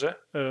Bolognese,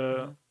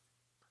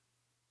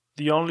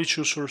 the only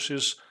two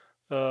sources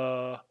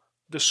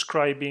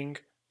describing,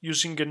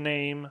 using a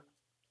name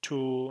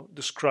to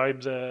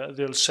describe the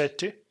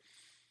Elzetti,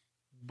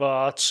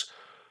 but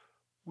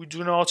we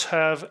do not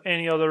have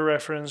any other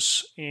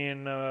reference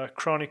in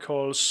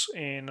chronicles,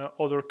 in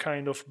other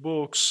kind of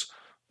books.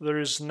 There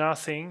is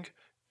nothing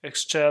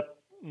except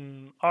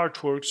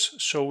artworks.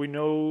 So we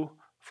know,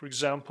 for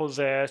example,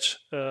 that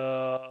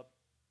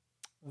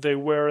they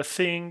were a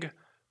thing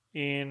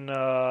in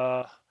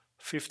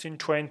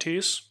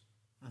 1520s,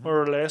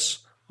 more or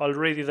less,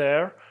 already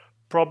there.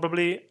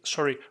 Probably,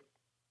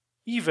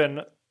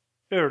 even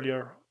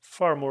earlier,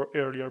 far more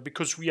earlier,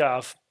 because we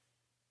have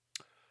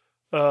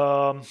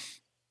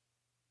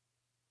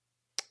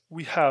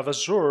a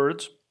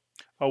sword,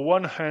 a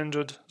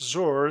one-handed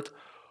sword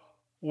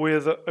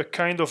with a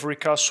kind of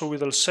ricasso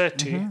with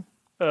Elzetti,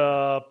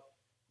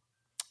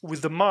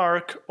 with the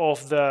mark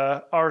of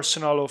the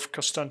arsenal of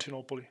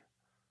Constantinople.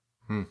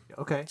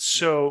 Okay.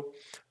 So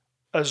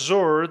a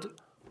sword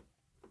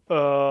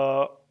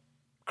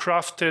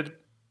crafted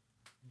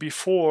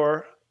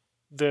before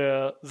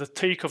the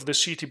take of the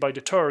city by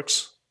the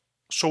Turks.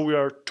 So we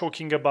are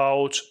talking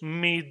about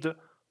mid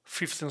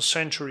 15th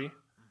century,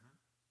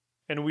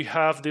 and we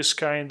have this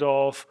kind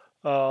of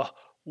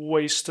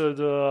wasted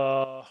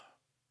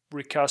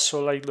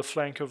ricasso, like the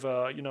flank of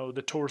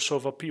the torso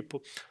of a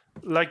people,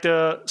 like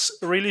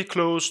really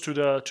close to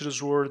the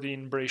sword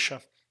in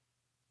Brescia.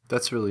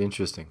 That's really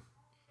interesting.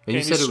 And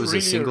you said it was really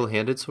a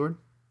single-handed sword?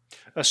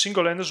 A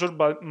single-handed sword,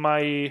 but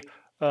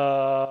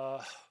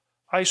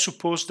I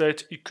suppose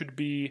that it could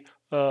be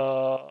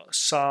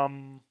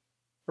some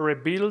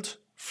rebuild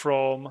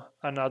from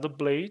another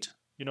blade.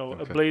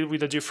 A blade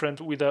with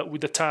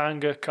a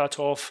tongue cut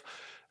off,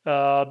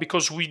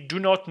 because we do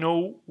not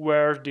know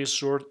where this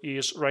sword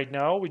is right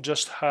now. We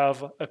just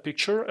have a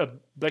picture, a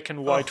black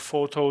and white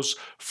photos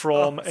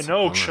from an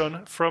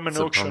auction.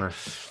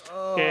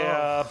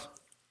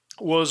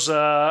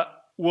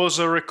 Was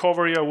a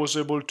recovery I was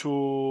able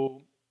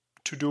to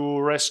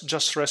do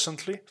just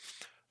recently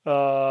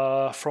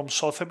from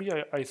Sotheby,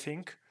 I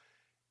think,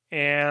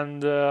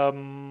 and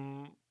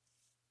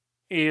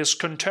is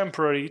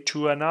contemporary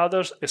to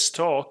another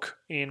stock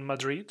in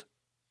Madrid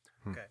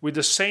with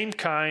the same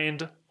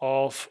kind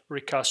of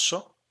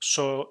ricasso.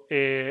 So,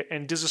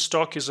 and this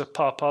stock is a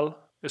papal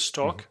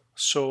stock.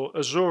 So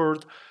a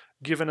sword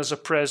given as a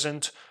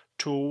present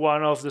to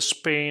one of the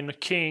Spain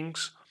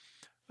kings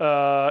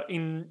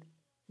in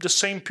the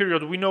same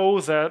period. We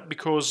know that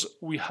because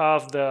we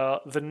have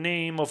the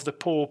name of the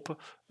Pope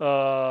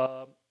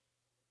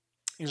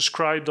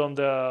inscribed on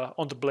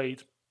the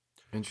blade.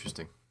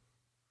 Interesting.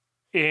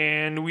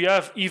 And we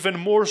have even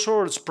more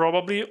swords,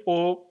 probably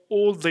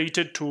all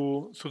dated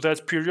to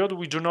that period.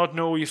 We do not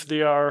know if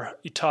they are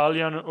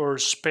Italian or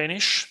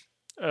Spanish.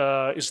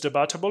 It's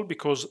debatable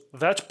because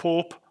that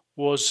Pope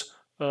was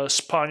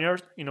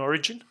Spaniard in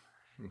origin.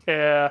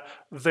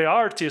 The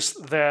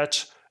artist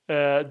that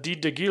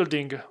did the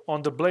gilding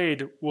on the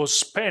blade was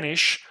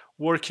Spanish,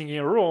 working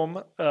in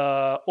Rome,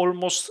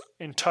 almost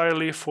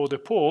entirely for the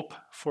Pope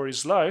for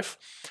his life.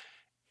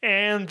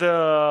 And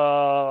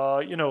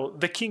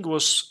the king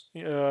was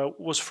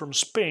from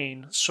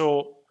Spain.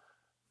 So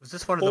was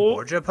this one of the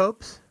Borgia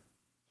popes?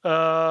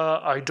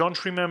 I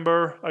don't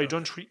remember. I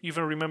don't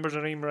even remember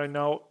the name right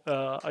now.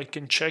 I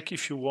can check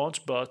if you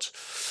want, but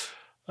it's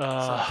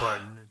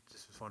important.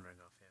 Just was wondering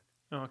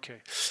offhand.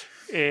 Okay.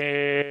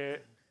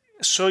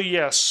 So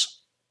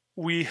yes,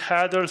 we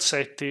had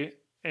Elsetti,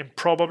 and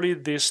probably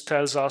this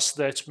tells us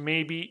that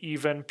maybe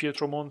even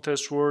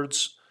Pietromonte's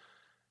words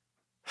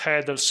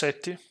had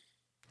Elsetti,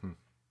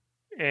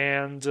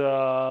 and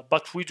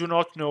but we do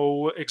not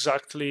know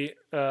exactly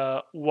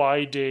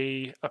why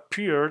they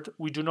appeared.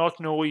 We do not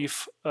know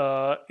if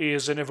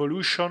is an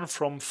evolution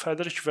from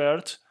Friedrich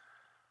Werth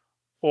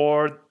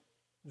or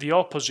the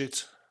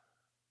opposite.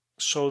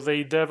 So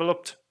they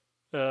developed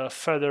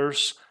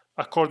feathers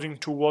according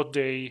to what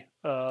they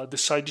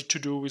decided to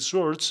do with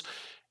swords,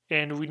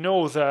 and we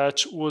know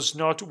that was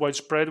not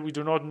widespread. We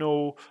do not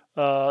know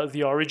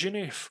the origin,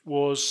 if it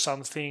was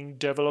something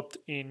developed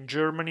in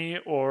Germany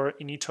or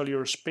in Italy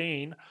or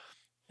Spain,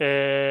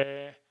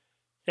 and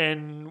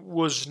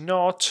was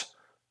not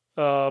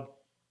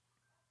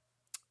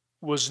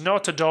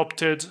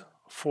adopted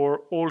for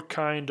all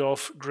kind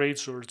of great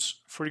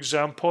swords. For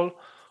example,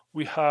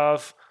 we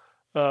have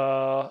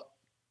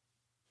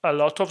a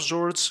lot of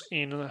swords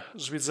in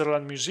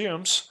Switzerland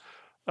museums,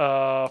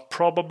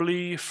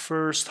 probably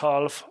first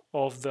half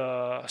of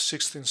the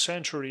 16th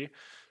century.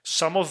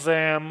 Some of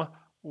them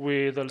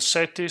with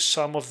Elsetti,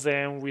 some of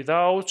them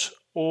without.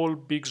 All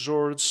big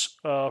swords,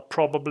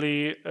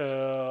 probably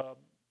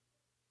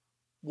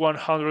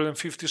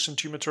 150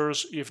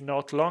 centimeters, if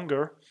not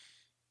longer.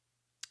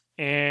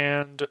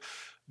 And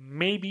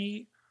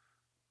maybe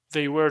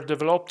they were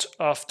developed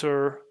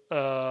after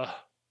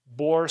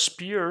boar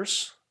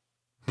spears.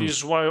 This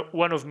is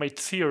one of my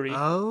theory.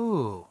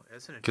 Oh,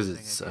 that's an Because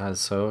interesting it's idea.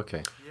 so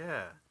okay.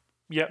 Yeah.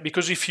 Yeah,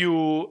 because if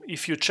you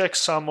check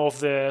some of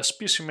the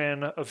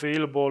specimen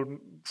available,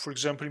 for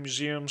example, in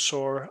museums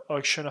or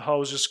auction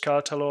houses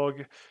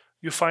catalog,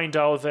 you find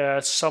out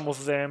that some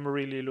of them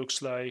really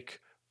looks like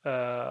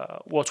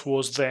what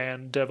was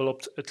then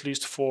developed, at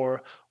least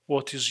for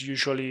what is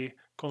usually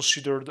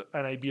considered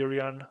an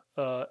Iberian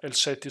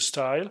Elsetti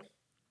style.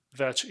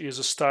 That is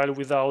a style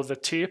without the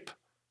tip.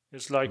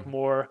 It's like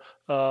more.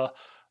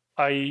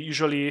 I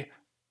usually,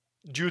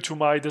 due to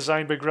my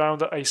design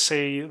background, I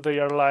say they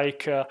are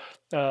like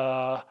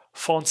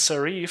font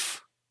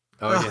serif.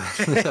 Oh yeah.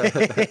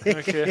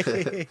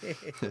 Okay.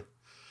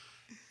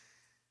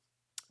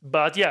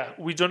 But yeah,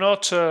 we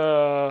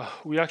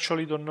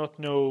actually do not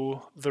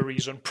know the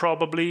reason.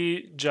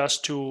 Probably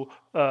just to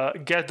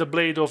get the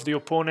blade of the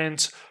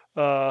opponent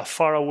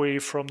far away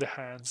from the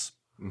hands.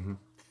 Mm-hmm.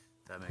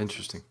 That makes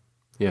Interesting. sense.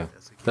 Yeah,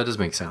 That's a that does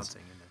make counting sense.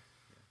 in it.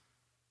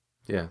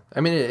 Yeah, I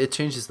mean, it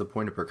changes the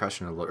point of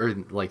percussion a little, or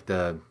like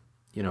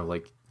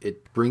like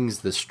it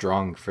brings the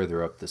strong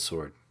further up the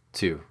sword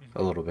too,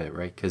 a little bit,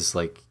 right? Because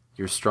like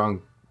your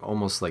strong,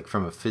 almost like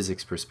from a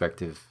physics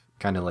perspective,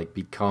 kind of like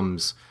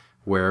becomes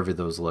wherever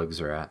those lugs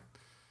are at,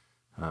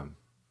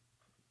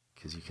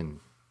 because you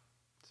can.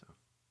 So.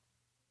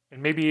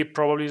 And maybe it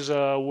probably is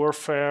a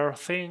warfare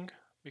thing,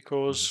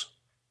 because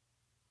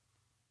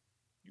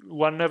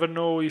one never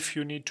know if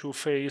you need to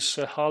face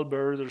a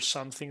halberd or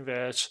something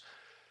that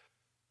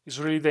is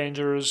really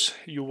dangerous.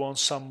 You want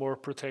some more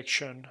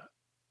protection.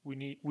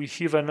 We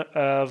even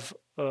have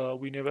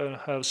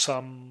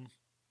some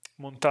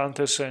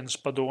montantes and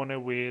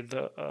spadone with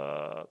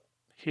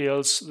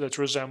hills that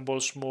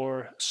resembles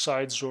more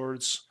side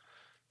swords,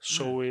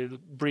 so with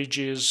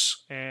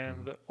bridges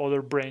and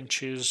other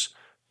branches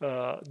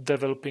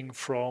developing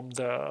from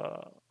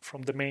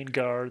the main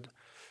guard.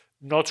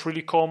 Not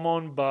really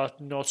common,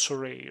 but not so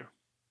rare.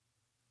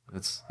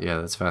 That's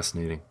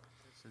fascinating.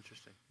 That's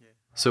interesting. Yeah.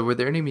 So were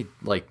there any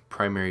like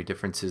primary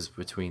differences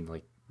between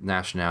like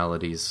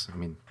nationalities? I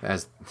mean,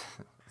 as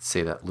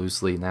say that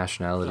loosely,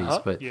 nationalities,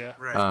 but yeah,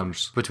 Right. of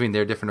course. between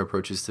their different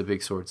approaches to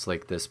big swords,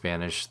 like the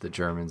Spanish, the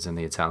Germans, and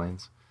the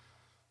Italians.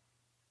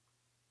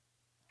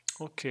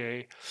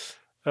 Okay.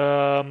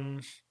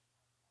 The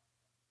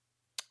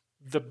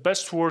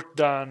best work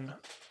done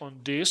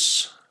on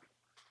this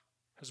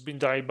has been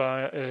done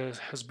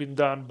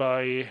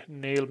by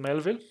Neil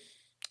Melville.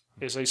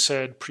 As I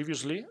said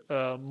previously,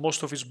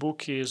 most of his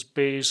book is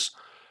based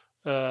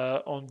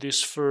on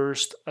this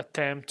first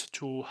attempt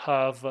to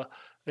have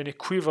an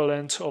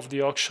equivalent of the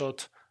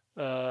Oakshott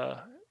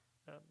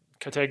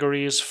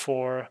categories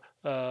for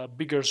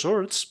bigger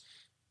swords.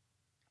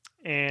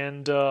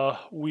 And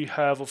we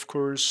have, of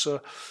course,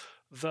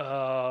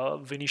 the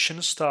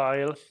Venetian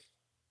style.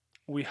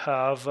 We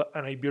have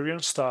an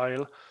Iberian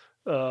style,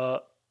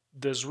 the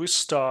Swiss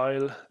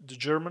style, the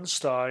German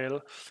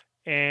style,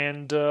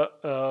 and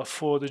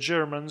for the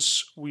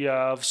Germans, we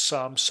have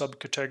some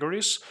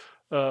subcategories.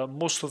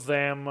 Most of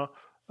them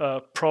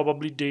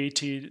probably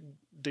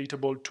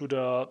datable to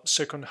the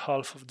second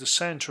half of the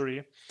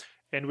century,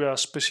 and we are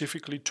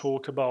specifically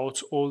talk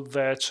about all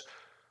that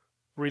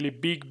really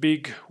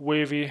big,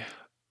 wavy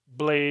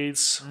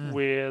blades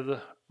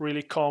with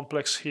really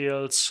complex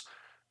hilts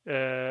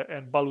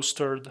and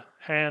balustered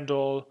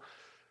handle.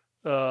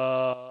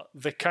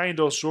 The kind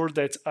of sword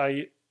that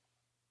I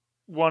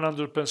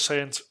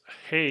 100%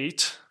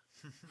 hate.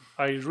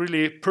 I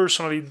really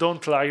personally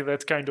don't like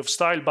that kind of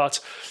style, but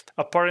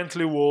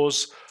apparently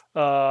was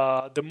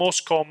the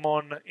most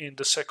common in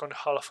the second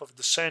half of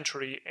the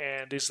century,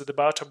 and is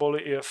debatable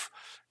if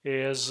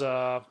is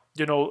a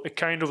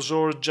kind of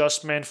sword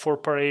just meant for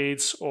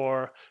parades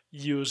or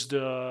used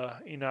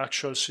in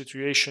actual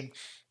situation.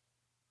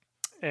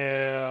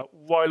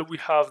 While we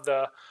have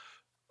the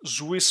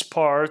Swiss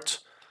part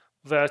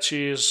that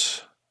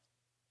is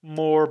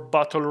more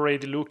battle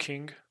ready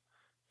looking,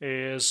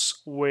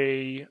 is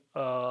way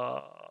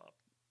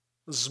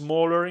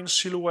smaller in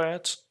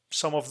silhouette.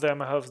 Some of them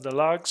have the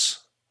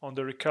lugs on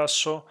the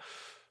ricasso.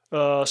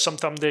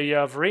 Sometimes they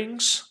have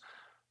rings,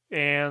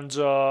 and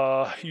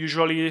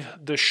usually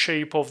the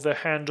shape of the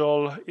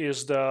handle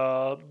is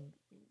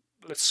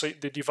let's say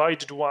the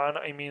divided one.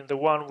 I mean the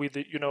one with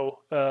the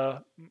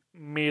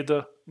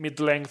mid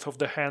length of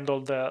the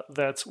handle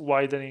that's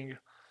widening.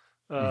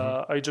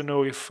 I don't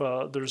know if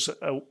there's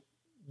a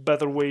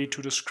better way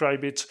to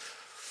describe it.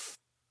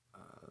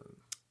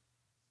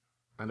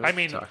 I know what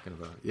you're talking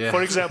about. Yeah.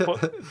 For example,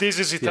 this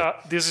is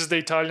this is the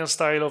Italian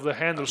style of the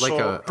handle, like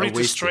so pretty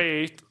wasted.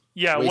 Straight.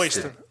 Yeah,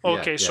 wasted.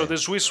 Okay, so the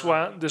Swiss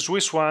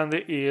one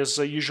is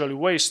usually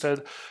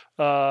wasted.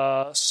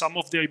 Some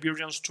of the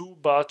Iberians too,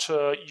 but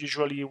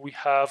usually we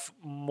have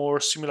more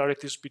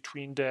similarities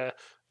between the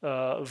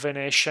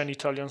Venetian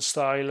Italian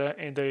style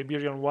and the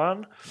Iberian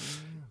one.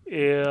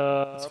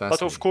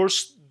 But of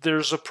course,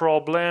 there's a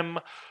problem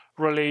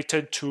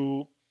related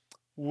to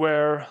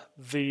where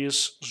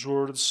these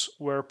swords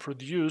were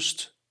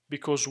produced,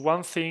 because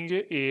one thing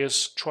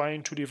is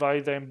trying to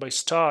divide them by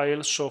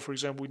style. So, for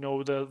example, we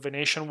know the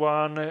Venetian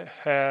one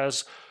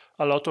has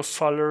a lot of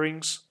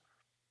fallerings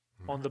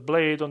on the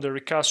blade. On the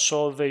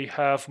ricasso, they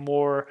have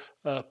more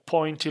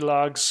pointy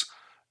lugs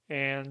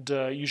and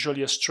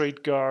usually a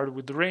straight guard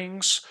with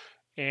rings.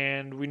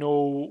 And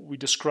we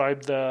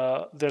described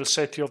the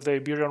Elsetti of the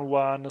Iberian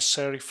one,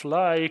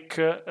 serif-like.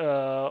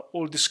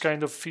 All these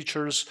kind of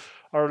features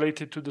are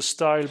related to the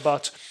style,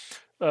 but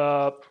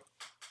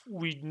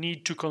we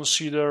need to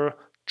consider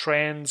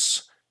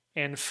trends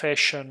and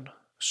fashion.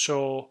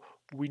 So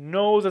we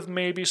know that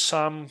maybe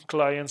some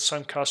clients,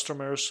 some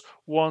customers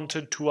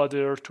wanted to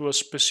adhere to a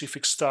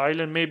specific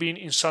style, and maybe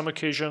in some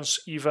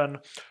occasions even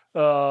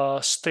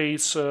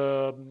states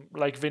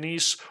like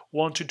Venice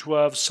wanted to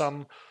have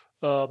some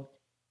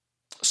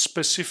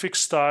specific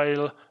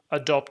style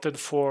adopted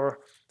for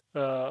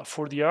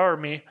the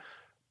army,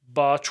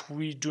 but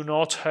we do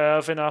not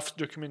have enough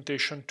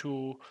documentation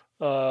to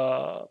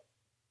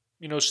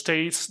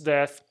states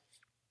that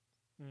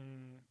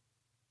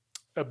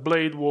a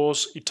blade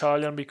was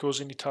Italian because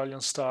in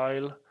Italian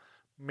style,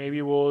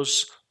 maybe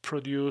was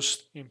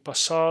produced in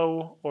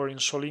Passau or in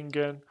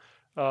Solingen.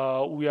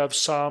 We have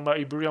some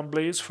Iberian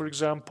blades, for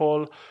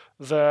example,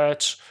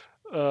 that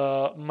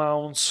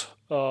mounts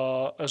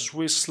a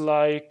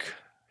Swiss-like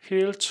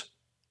hilt,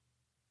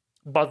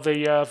 but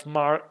they have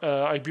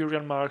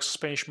Iberian marks,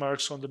 Spanish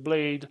marks on the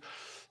blade.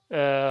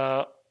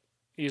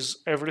 Is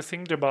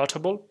everything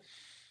debatable?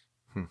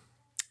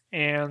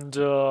 And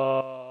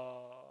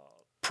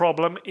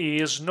problem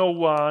is no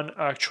one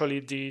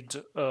actually did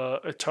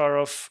a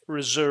thorough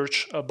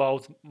research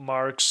about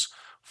marks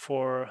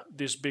for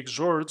these big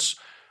swords.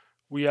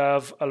 We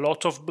have a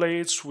lot of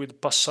blades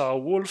with Passau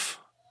wolf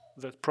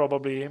that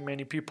probably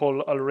many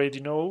people already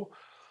know.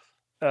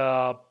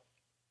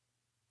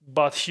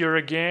 But here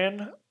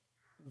again,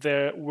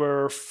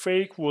 where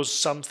fake was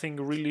something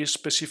really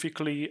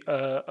specifically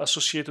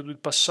associated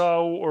with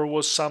Passau, or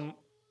was some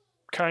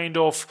kind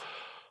of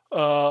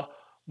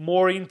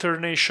more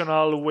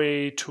international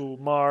way to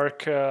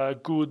mark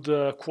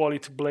good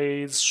quality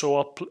blades, so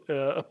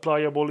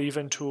applicable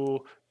even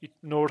to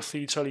North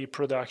Italy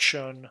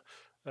production.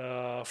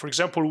 For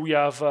example, we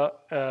have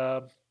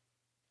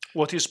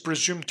what is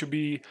presumed to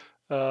be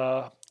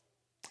an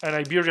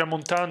Iberian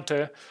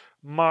montante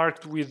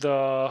marked with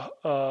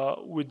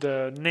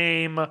the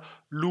name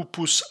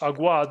Lupus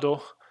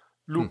Aguado.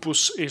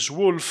 Lupus is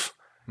wolf.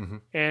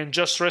 And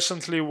just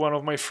recently, one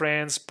of my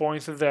friends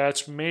pointed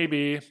that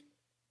maybe,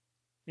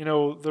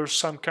 there's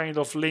some kind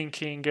of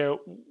linking.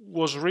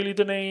 Was really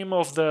the name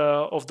of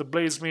the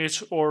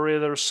bladesmith, or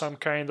rather some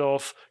kind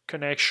of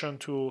connection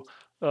to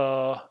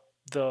the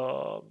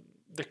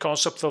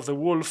concept of the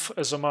wolf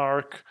as a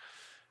mark.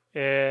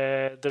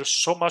 There's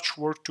so much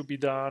work to be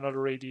done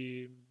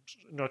already.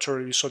 Not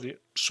already,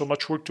 so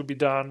much work to be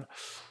done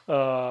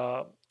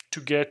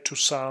to get to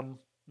some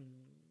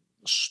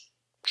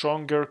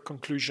stronger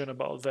conclusion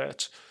about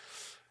that.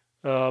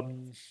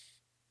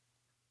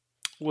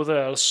 What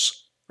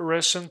else?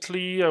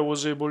 Recently, I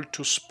was able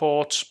to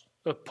spot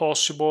a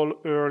possible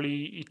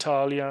early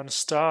Italian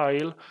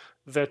style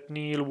that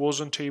Neil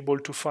wasn't able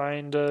to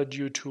find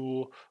due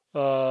to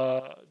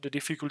the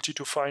difficulty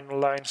to find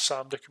online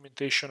some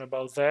documentation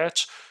about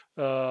that.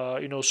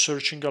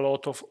 Searching a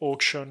lot of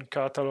auction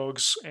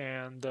catalogs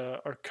and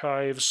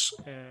archives,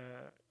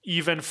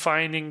 even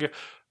finding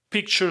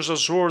pictures of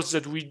swords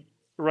that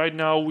right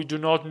now we do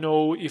not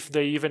know if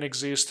they even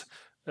exist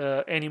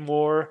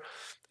anymore,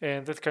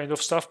 and that kind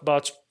of stuff.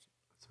 But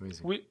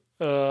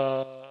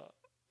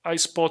I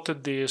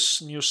spotted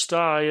this new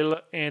style,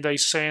 and I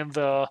sent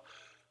the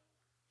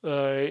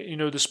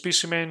the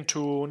specimen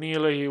to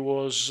Neil,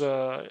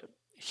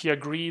 he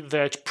agreed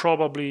that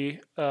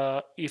probably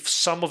if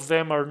some of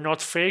them are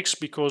not fakes,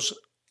 because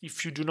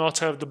if you do not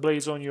have the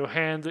blades on your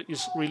hand,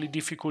 it's really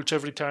difficult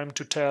every time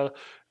to tell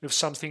if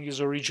something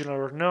is original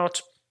or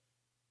not.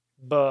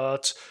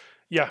 But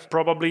yeah,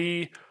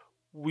 probably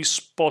we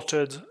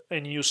spotted a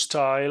new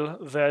style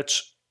that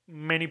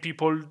many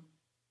people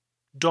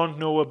don't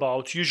know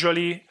about.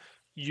 Usually,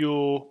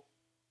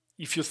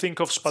 if you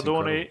think of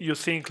Spadone, you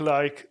think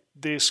like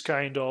this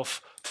kind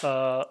of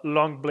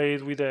long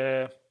blade with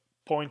a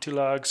pointy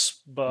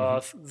lugs,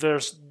 but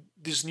there's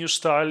this new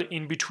style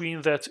in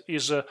between that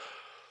is a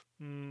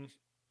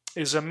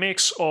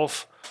mix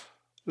of,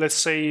 let's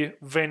say,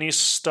 Venice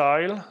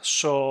style,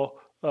 so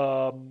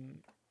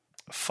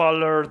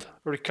fallered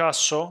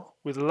ricasso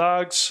with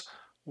lugs,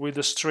 with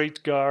a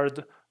straight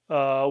guard,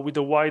 with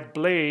a wide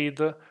blade,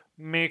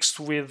 mixed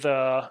with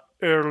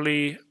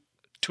early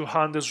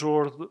two-handed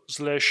sword /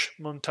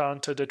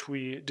 montante that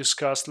we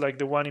discussed, like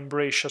the one in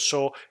Brescia.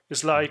 So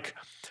it's like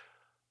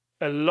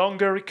a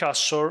longer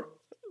ricasso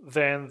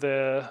than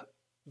the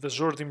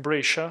sword in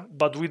Brescia,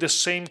 but with the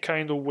same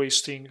kind of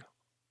wasting.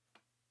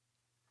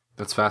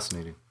 That's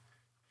fascinating.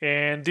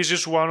 And this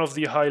is one of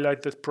the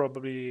highlights that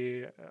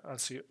probably,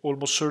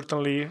 almost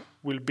certainly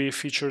will be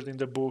featured in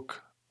the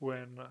book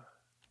when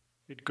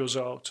it goes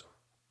out.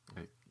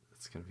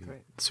 It's going to be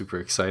super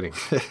exciting.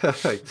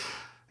 I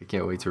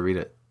can't wait to read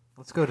it.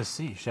 Let's go to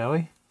sea, shall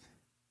we?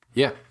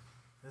 Yeah.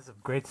 There's some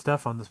great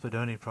stuff on the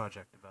Spadone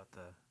project about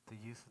the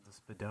use of the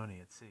Spadone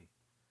at sea.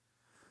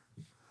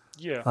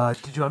 Yeah.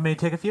 Did you want me to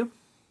take a few?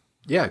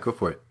 Yeah, go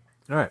for it.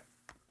 All right.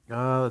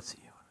 Let's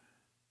see.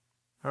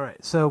 All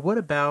right. So what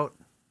about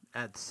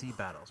at sea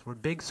battles? Were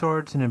big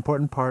swords an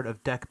important part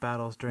of deck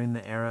battles during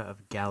the era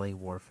of galley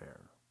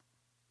warfare?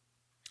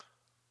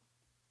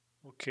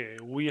 Okay,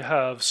 we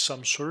have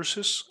some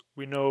sources.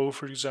 We know,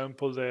 for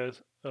example,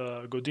 that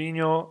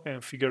Godinho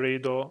and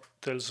Figueiredo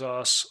tells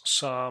us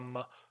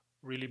some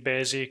really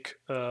basic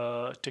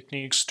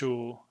techniques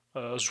to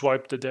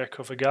swipe the deck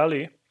of a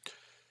galley.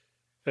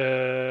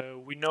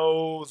 We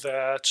know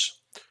that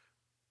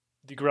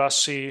Di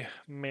Grassi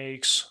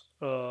makes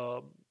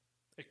a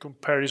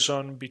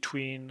comparison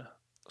between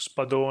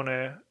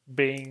Spadone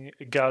being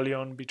a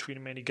galleon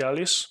between many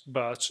galleys,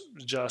 but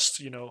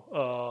just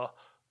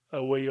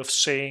a way of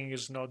saying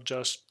is not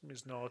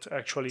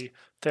actually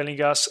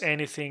telling us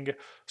anything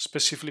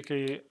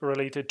specifically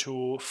related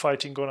to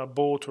fighting on a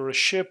boat or a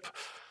ship.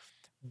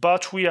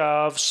 But we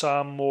have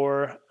some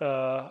more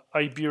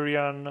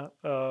Iberian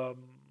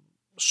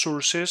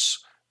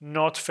sources,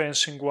 not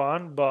fencing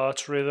one,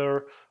 but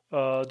rather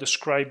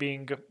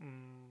describing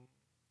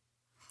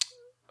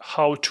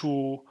how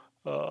to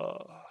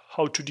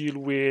deal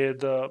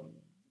with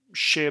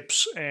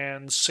ships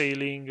and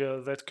sailing,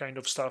 that kind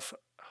of stuff.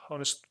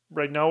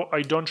 Right now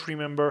I don't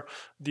remember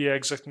the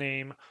exact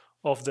name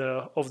of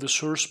the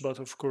source, but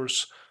of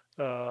course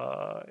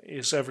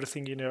is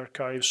everything in the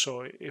archive.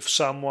 So if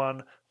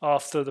someone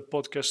after the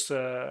podcast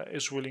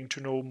is willing to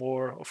know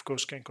more, of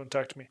course can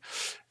contact me.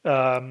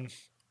 Awesome.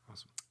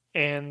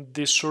 And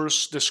this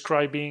source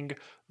describing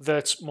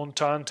that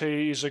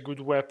montante is a good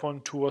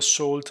weapon to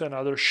assault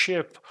another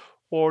ship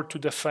or to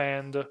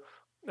defend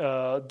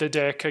the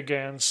deck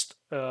against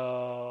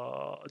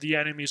the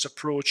enemies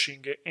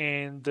approaching.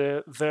 And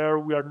there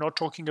we are not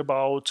talking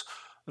about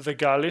the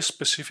galley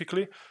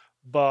specifically,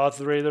 but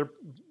rather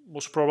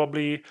most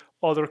probably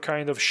other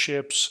kind of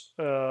ships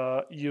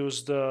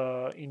used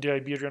in the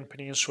Iberian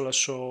Peninsula.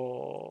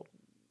 So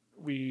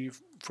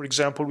for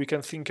example, we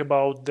can think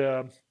about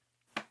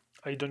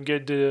I don't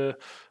get the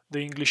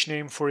English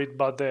name for it,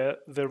 but the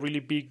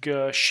really big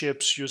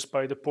ships used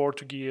by the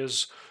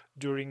Portuguese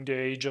during the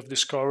Age of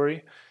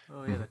Discovery.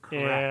 Oh yeah, the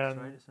Caracas,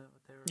 right? Is that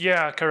what they were?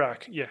 Yeah,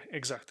 Caracas. Yeah,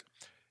 exactly.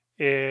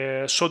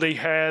 So they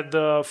had,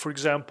 for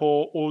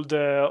example, all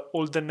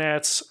the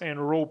nets and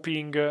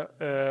roping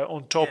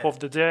on top of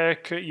the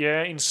deck.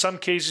 Yeah, in some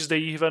cases they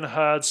even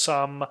had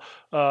some.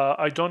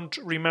 I don't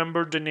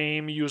remember the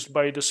name used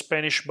by the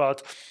Spanish,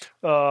 but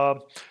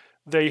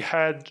they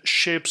had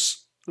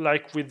ships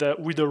like with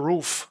a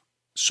roof,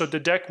 so the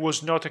deck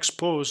was not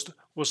exposed,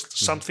 was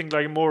something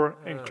like more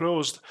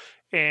enclosed.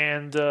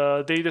 And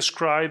they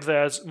describe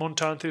that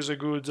montante is a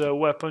good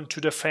weapon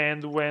to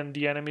defend when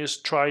the enemies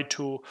try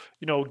to,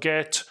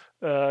 get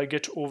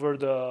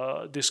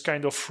over this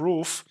kind of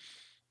roof.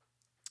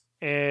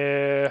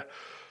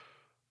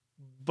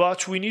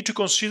 But we need to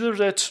consider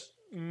that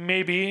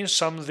maybe in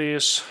some of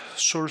these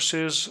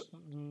sources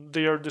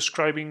they are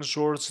describing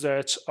swords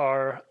that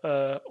are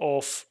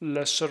of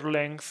lesser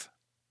length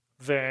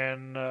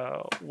than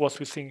what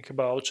we think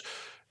about.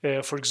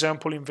 For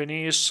example, in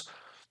Venice,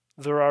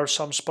 there are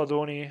some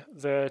Spadoni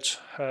that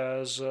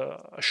has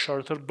a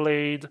shorter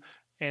blade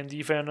and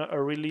even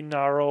a really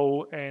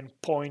narrow and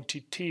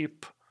pointy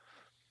tip,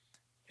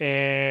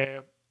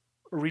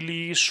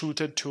 really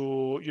suited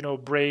to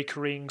break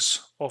rings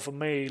of a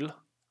mail.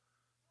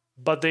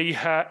 But they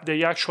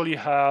actually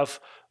have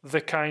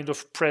the kind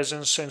of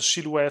presence and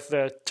silhouette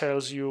that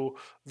tells you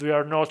they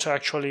are not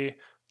actually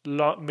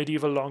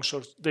medieval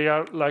longswords. They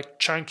are like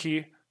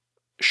chunky,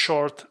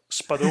 short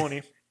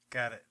spadoni.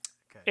 Got it.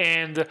 Okay.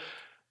 And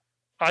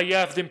I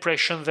have the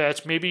impression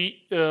that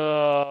maybe,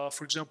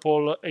 for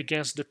example,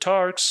 against the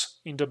Turks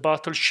in the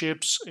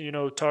battleships,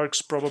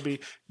 Turks probably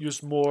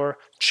use more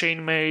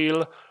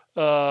chainmail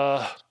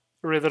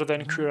rather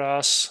than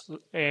cuirass,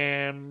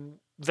 and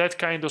that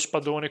kind of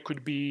spadone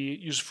could be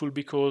useful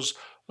because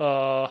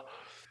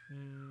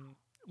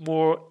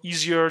more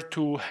easier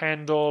to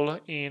handle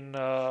in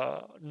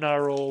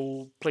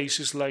narrow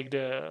places like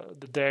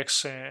the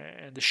decks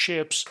and the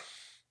ships.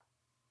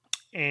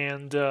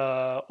 And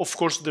of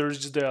course, there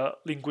is the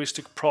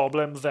linguistic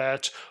problem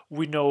that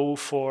we know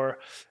for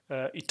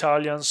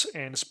Italians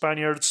and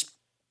Spaniards.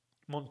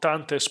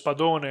 Montante,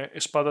 spadone,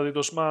 espada de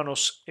dos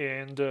manos,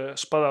 and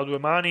spada a due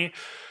mani,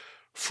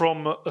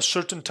 from a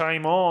certain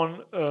time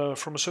on,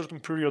 from a certain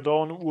period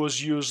on,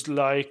 was used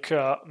like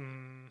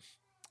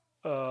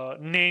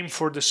name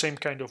for the same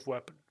kind of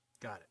weapon.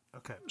 Got it.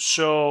 Okay.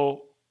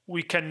 So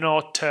we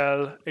cannot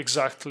tell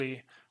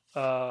exactly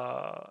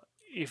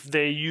if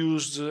they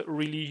used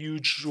really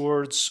huge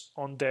words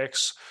on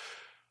decks.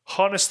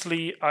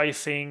 Honestly, I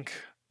think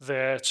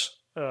that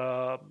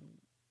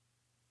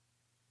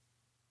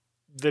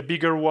the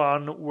bigger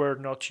one were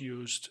not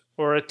used,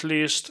 or at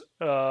least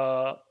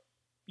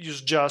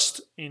used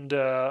just in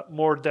the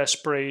more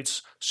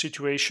desperate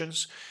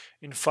situations.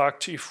 In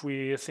fact, if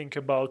we think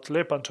about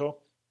Lepanto,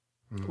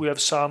 we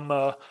have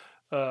some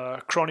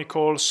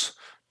chronicles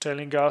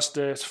telling us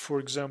that, for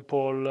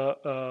example,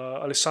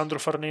 Alessandro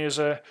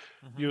Farnese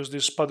used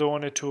this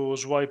spadone to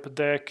swipe a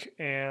deck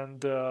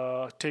and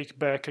take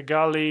back a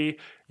galley,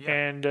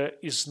 and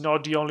is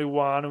not the only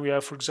one. We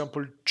have, for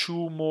example,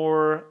 two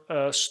more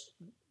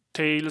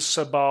tales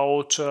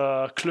about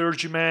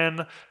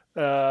clergymen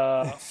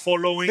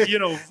following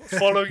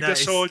Nice. the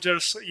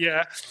soldiers.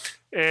 Yeah.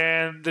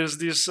 And there's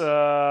this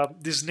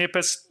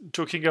snippets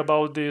talking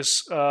about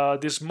this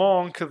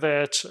monk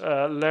that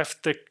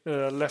left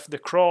the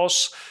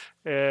cross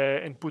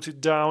and put it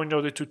down in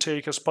order to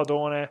take a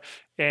spadone,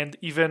 and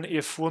even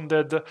if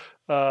wounded,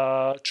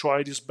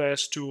 tried his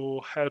best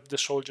to help the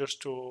soldiers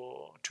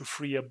to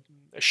free a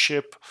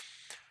ship.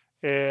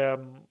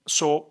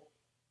 So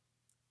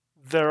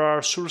there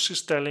are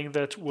sources telling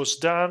that was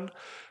done.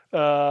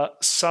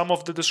 Some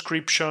of the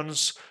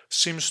descriptions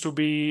seems to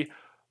be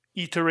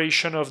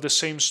iteration of the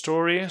same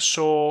story.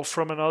 So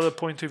from another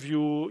point of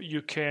view,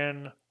 you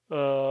can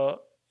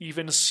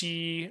even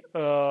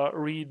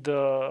read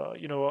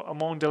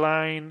among the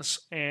lines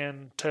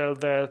and tell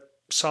that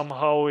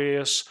somehow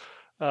is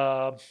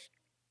not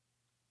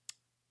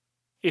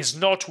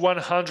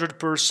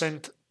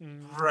 100%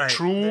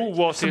 true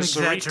what Some is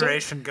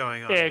exaggeration written.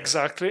 going on.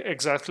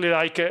 Exactly,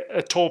 like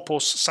a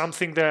topos,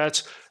 something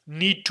that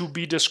need to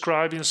be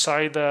described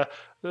inside the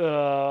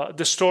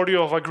story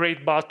of a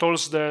great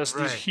battles. There's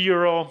this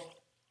hero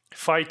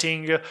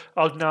fighting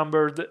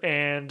outnumbered,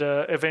 and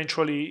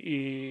eventually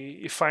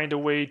he find a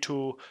way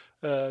to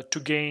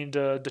gain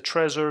the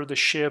treasure, the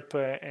ship,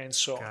 and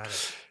so on. Got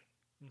it.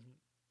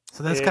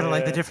 So that's kind of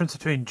like the difference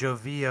between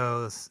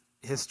Jovio's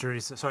history.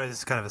 Sorry, this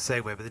is kind of a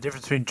segue, but the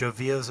difference between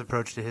Jovio's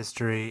approach to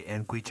history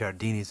and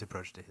Guicciardini's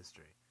approach to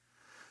history.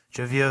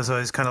 Jovio's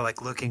always kind of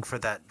like looking for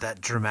that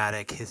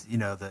dramatic,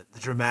 the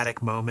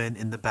dramatic moment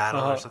in the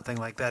battle or something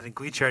like that. And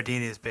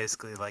Guicciardini is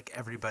basically like,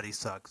 everybody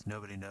sucks,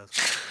 nobody knows.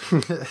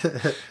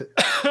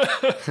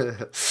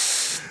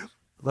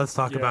 Let's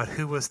talk about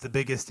who was the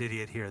biggest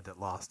idiot here that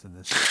lost in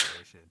this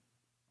situation.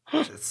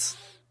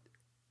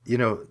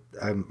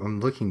 I'm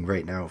looking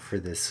right now for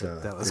this.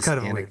 That was this kind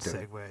of anecdote. a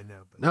weird segue, I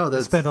know. But No,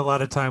 I spent a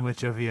lot of time with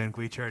Jovio and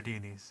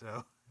Guicciardini,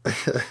 so.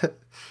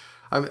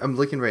 I'm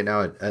looking right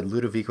now at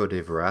Ludovico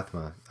de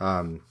Varatma,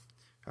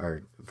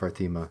 or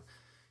Varthema.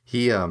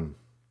 He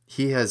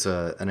has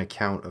an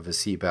account of a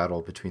sea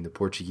battle between the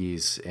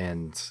Portuguese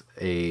and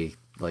a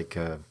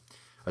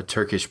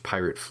Turkish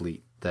pirate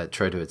fleet that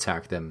tried to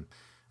attack them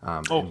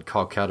in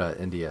Calcutta,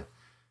 India.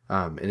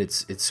 And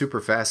it's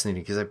super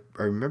fascinating because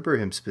I remember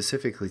him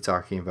specifically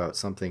talking about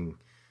something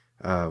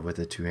with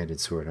a two-handed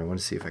sword. I want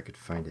to see if I could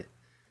find it.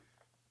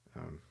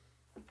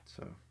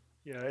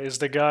 Is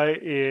the guy.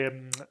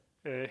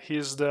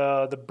 He's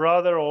the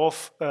brother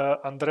of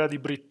Andrea di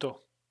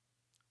Brito,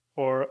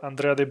 or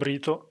Andrea de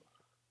Brito,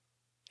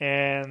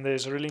 and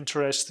it's really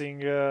interesting.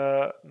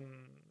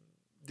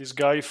 This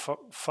guy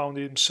found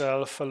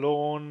himself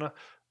alone,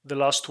 the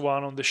last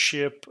one on the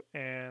ship,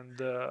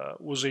 and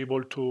was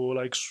able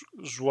to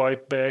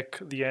swipe back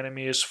the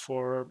enemies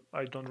for,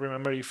 I don't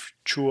remember if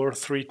 2 or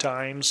 3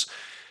 times.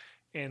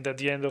 And at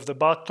the end of the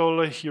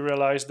battle, he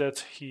realized that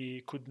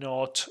he could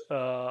not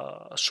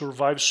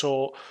survive.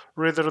 So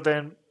rather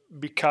than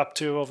be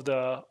captive of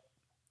the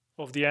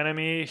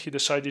enemy, he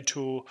decided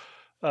to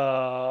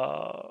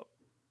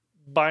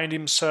bind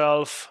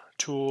himself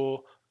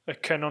to a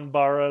cannon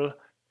barrel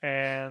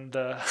and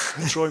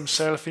throw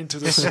himself into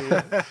the sea.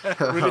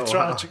 Really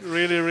tragic,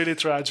 really, really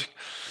tragic.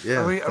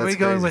 Yeah, Are we that's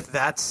going crazy. with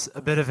that's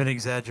a bit of an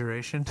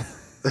exaggeration?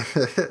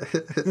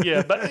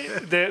 Yeah, but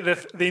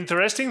the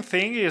interesting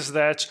thing is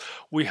that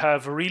we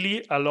have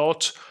really a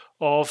lot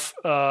of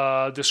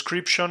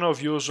description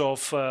of use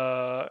of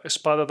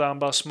Espada de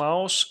ambas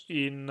mãos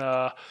in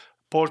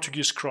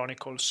Portuguese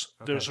chronicles.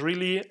 Okay. There's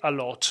really a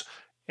lot,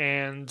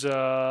 and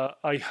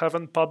I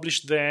haven't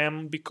published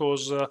them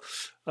because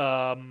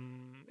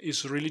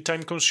it's really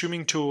time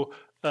consuming to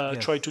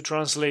Yes. try to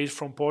translate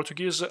from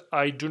Portuguese.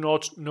 I do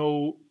not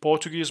know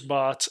Portuguese,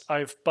 but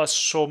I've passed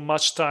so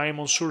much time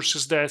on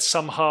sources that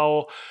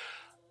somehow,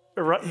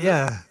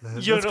 Yeah,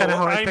 that's you kind know, of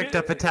how I I'm picked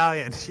up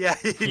Italian. Yeah,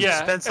 you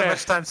Yeah, spend so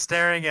much time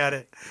staring at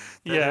it.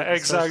 that yeah,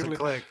 it starts to exactly.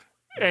 click.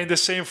 And the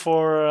same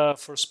for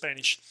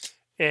Spanish.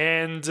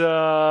 And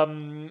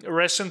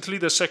recently,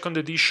 the second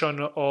edition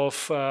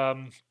of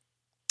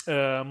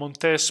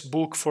Montes'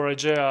 book for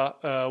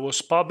Egea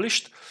was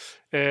published.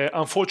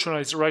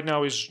 Unfortunately, right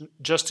now is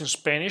just in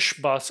Spanish,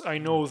 but I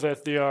know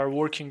that they are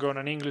working on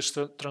an English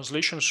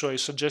translation. So I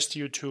suggest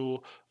you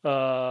to,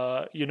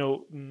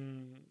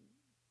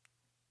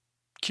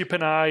 keep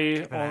an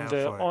eye Keep an eye on out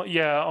the for it.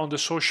 on the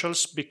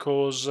socials,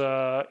 because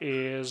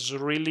is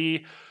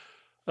really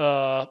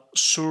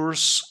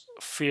source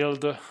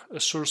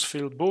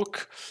filled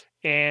book,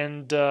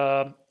 and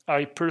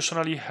I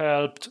personally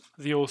helped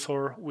the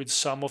author with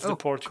some of the Oh,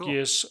 cool.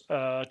 Portuguese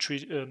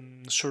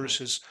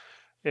sources.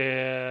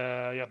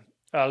 Yeah,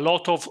 a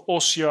lot of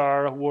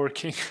OCR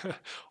working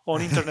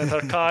on Internet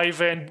Archive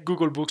and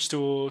Google Books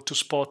to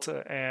spot.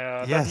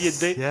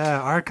 Yes,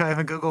 yeah, Archive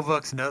and Google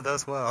Books know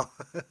those well.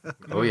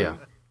 Oh yeah.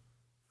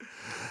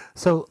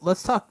 So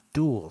let's talk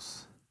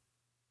duels.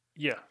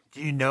 Yeah.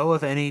 Do you know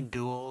of any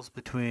duels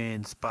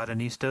between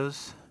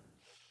Spadonistas?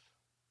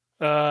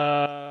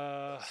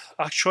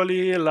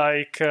 Actually,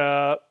 like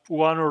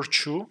one or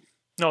two.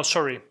 No,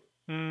 sorry.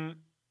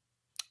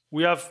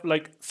 We have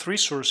like three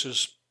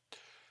sources.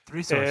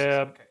 Three sources.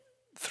 Okay.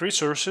 Three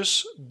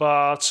sources,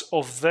 but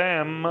of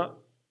them,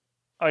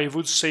 I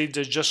would say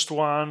that just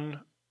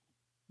one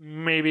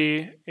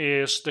maybe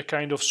is the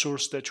kind of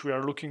source that we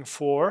are looking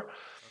for,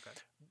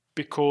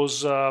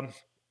 because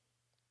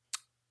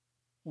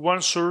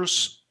one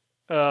source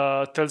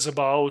tells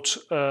about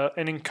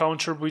an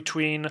encounter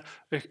between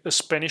a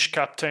Spanish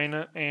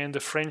captain and a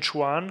French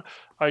one.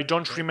 I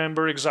don't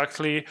remember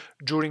exactly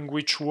during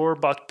which war,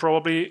 but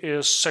probably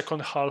is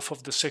second half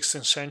of the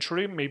 16th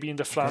century, maybe in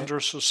the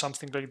Flanders or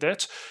something like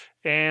that.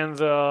 And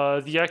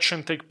the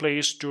action take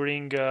place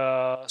during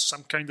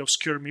some kind of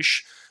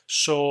skirmish.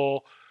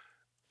 So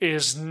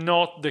is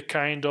not the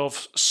kind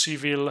of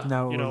civil,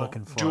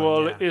 looking for,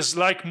 duel. yeah. Is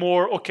like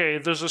more, okay,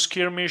 there's a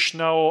skirmish,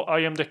 now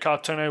I am the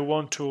captain, I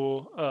want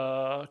to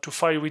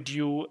fight with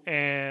you,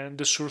 and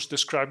the source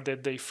described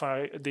that they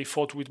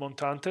fought with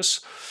Montantes,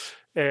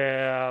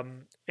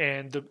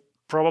 and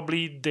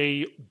probably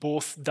they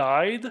both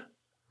died.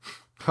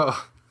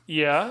 Oh.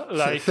 Yeah,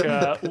 like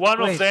one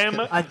Wait, of them.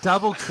 a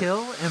double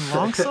kill in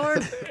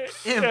longsword?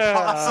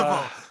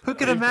 Impossible. Who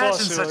could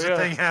imagine such a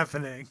thing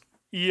happening?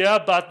 Yeah,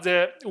 but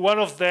one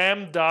of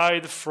them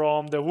died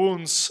from the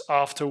wounds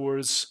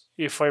afterwards,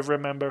 if I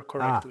remember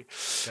correctly.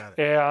 Got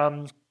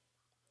it.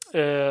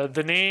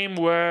 The name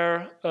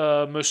were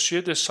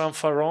Monsieur de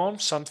Saint-Faron,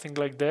 something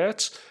like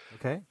that.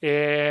 Okay.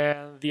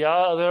 And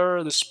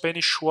the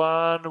Spanish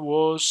one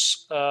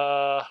was...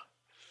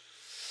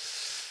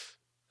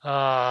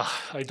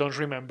 I don't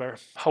remember.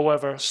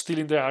 However, still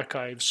in the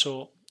archive,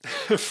 so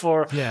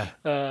for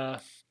the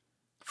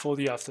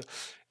after.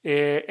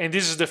 And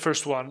this is the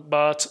first one,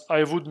 but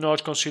I would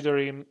not consider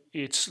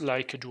it's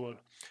like a duel,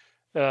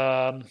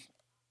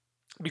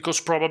 because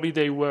probably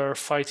they were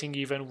fighting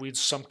even with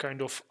some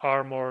kind of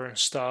armor and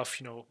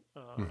stuff,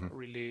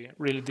 really,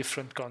 really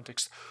different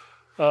context.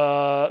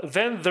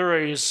 Then there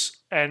is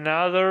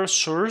another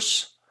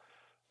source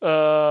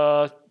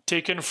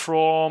taken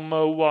from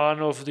one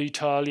of the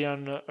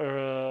Italian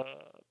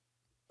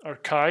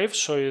archives,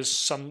 so it's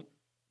some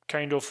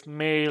kind of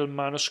mail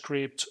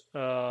manuscript.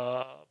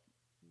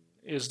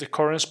 Is the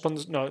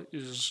correspondence? No,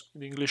 is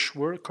the English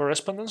word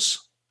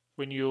correspondence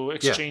when you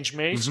exchange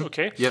mails? Mm-hmm.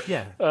 Okay. Yep.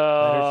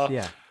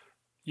 Yeah.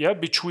 Yeah,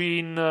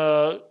 between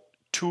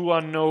two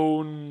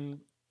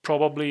unknown,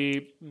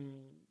 probably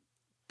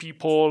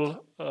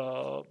people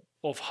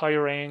of high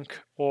rank,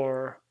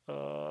 or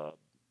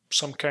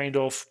some kind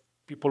of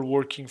people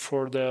working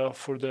for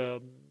the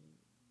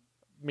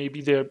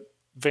maybe the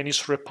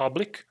Venice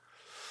Republic.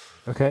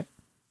 Okay.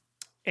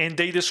 And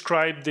they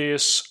describe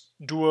this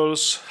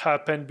duels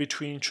happened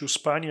between two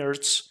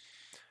Spaniards,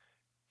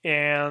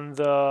 and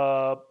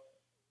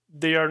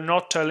they are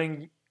not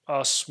telling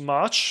us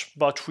much,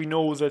 but we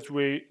know that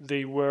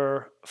they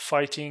were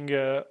fighting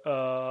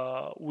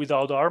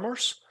without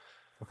armors.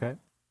 Okay.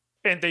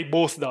 And they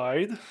both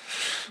died.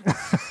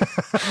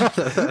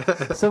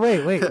 So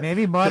wait,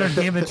 maybe modern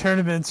human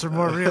tournaments are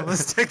more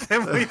realistic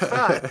than we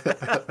thought.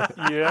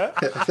 Yeah.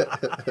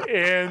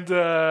 And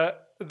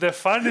the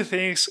funny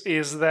thing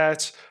is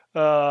that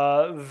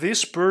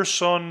this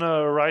person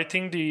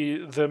writing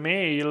the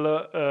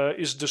mail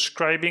is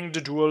describing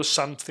the duel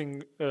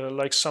something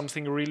like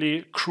something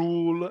really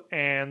cruel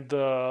and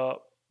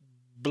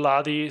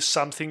bloody,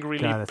 something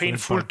really Got it, something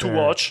painful to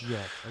barbaric. watch.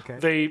 Yeah,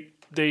 okay.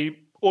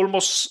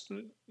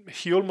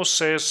 He almost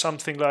says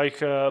something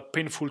like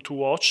painful to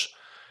watch,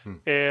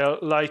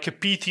 like a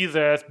pity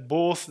that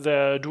both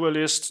the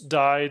duelists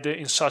died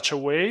in such a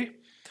way,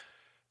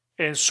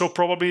 and so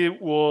probably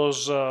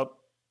was a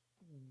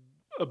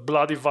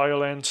bloody,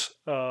 violent,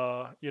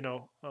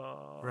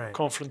 Right.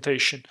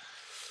 confrontation.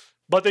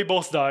 But they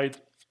both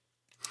died.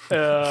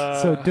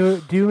 So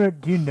do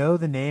you know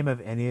the name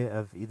of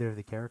either of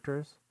the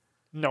characters?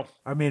 No.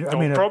 I mean,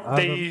 No,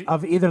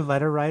 of either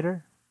letter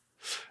writer.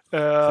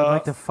 I'd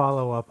like to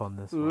follow up on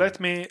this one. Let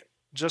me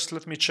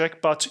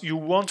check, but you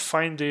won't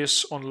find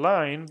this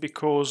online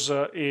because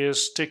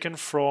it's taken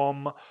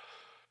from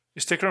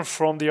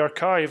the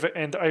archive,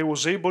 and I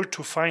was able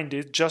to find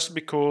it just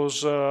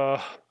because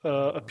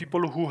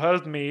people who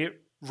helped me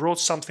wrote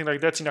something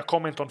like that in a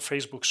comment on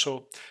Facebook.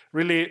 So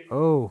really,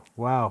 Oh,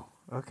 wow.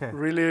 Okay.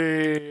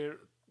 really,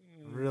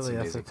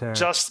 esoteric.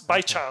 just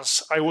by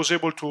chance, I was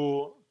able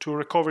to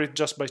recover it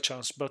just by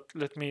chance. But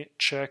let me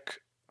check.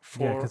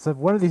 Yeah, because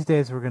one of these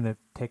days we're going to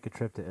take a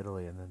trip to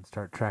Italy and then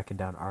start tracking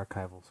down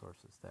archival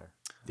sources there.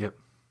 Yep.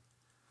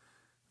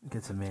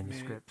 Get some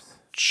manuscripts.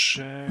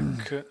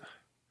 Check. 2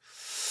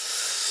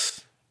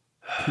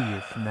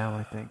 years from now,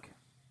 I think.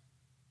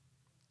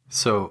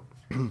 So,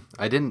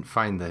 I didn't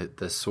find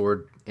the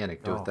sword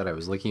anecdote that I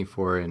was looking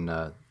for in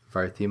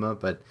Varthema,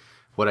 but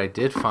what I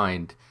did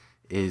find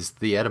is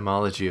the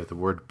etymology of the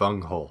word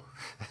bunghole.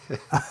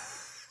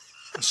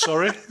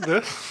 Sorry?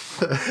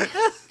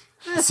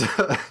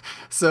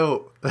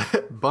 So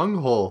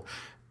bunghole,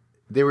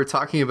 they were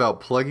talking about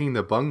plugging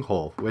the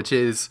bunghole, which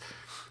is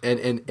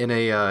in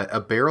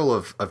a barrel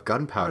of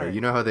gunpowder. Right.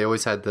 You know how they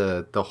always had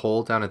the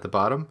hole down at the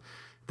bottom?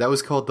 That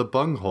was called the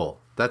bunghole.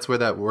 That's where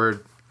that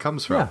word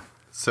comes from. Yeah.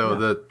 So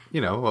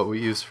what we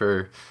use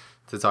to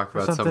talk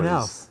about something somebody's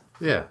else.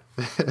 Yeah.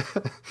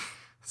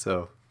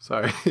 So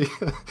sorry.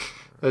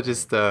 That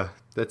just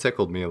that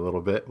tickled me a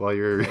little bit while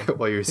you're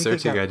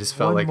searching. I just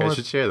felt like I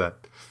should share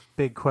that.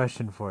 Big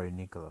question for you,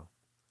 Niccolò.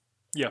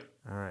 Yeah.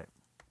 All right.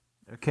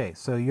 Okay,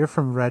 so you're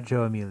from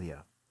Reggio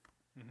Emilia.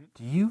 Mm-hmm.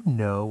 Do you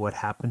know what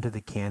happened to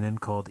the cannon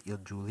called Il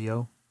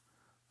Giulio?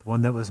 The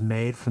one that was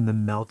made from the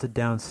melted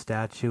down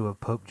statue of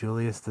Pope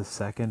Julius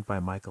II by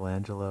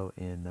Michelangelo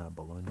in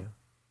Bologna.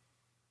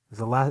 It's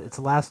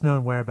the last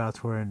known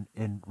whereabouts were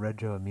in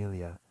Reggio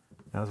Emilia.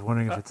 And I was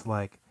wondering if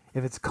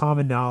it's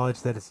common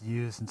knowledge that it's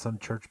used in some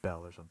church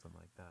bell or something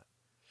like that.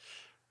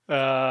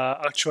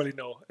 Actually,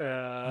 no.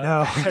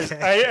 No.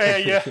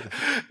 Okay.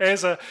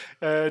 As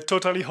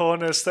totally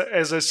honest,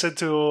 as I said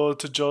to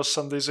Josh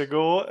some days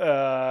ago,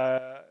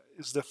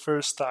 it's the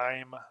first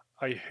time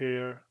I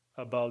hear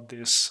about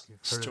this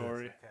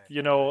story. Okay.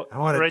 You know, I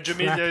want to Reggio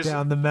Emilia track is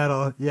down the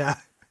metal. Yeah.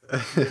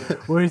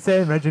 What were you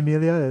saying? Reggio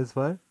Emilia is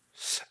what?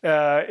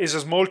 is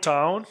a small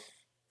town.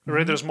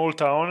 Rather small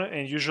town,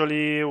 and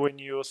usually when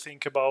you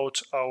think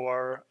about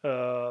our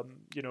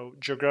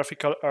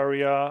geographical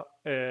area,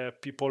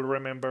 people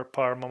remember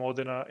Parma,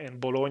 Modena,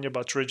 and Bologna,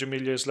 but Reggio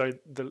Emilia is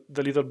like the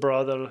little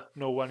brother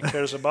no one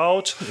cares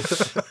about.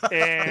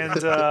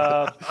 And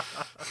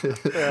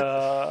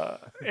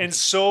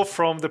so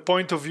from the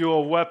point of view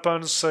of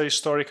weapons,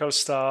 historical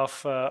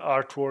stuff,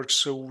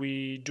 artworks,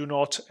 we do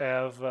not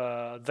have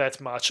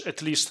that much,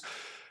 at least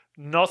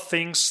not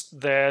things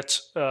that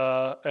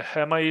a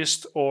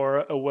Hemaist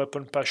or a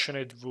weapon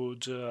passionate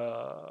would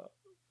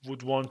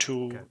want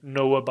to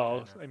know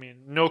about. I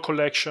mean, no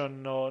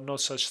collection, no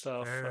such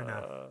stuff.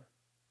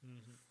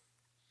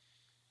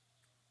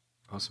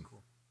 Awesome.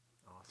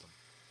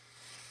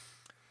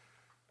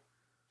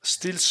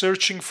 Still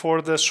searching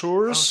for the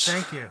source. Oh,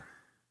 thank you.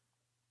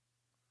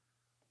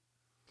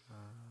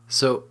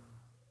 So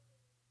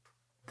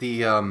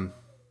the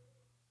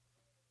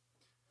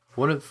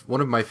one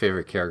of my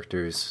favorite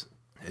characters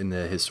in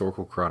the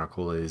historical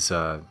chronicle is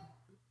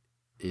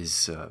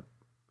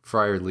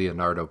Friar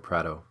Leonardo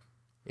Prato,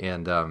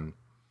 and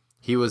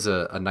he was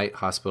a knight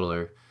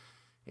hospitaller,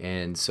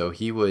 and so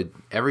he would,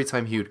 every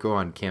time he would go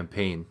on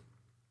campaign,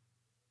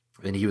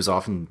 and he was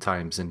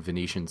oftentimes in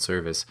Venetian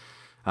service,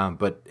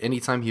 but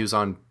anytime he was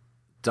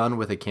done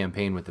with a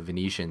campaign with the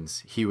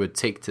Venetians, he would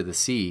take to the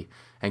sea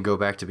and go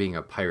back to being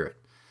a pirate.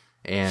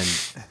 And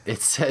it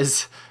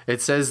says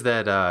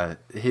that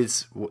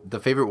the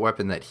favorite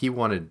weapon that he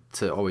wanted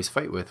to always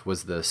fight with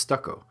was the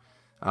stucco.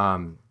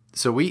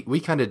 So we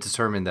kind of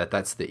determined that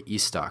that's the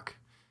e-stock.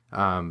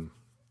 Are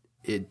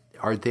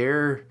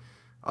there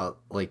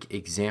like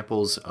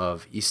examples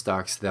of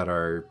e-stocks that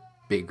are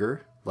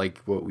bigger, like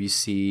what we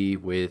see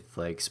with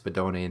like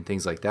Spadone and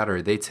things like that? Or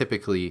are they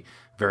typically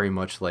very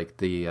much like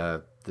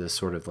the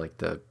sort of like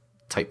the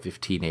Type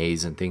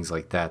 15As and things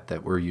like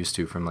that we're used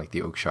to from like the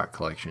Oakshott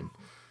collection?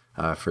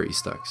 For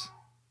e-stocks.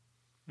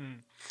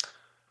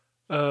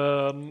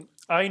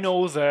 I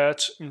know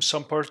that in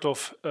some part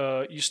of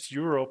East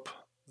Europe,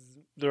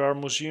 there are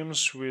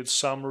museums with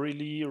some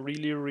really,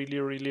 really, really,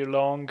 really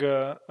long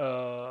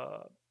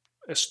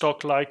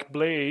stock-like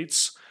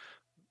blades,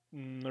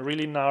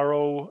 really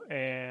narrow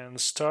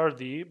and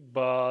sturdy,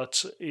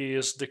 but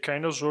is the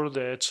kind of sword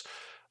that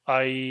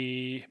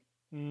I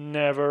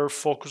never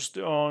focused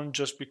on,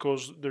 just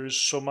because there is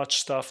so much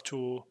stuff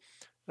to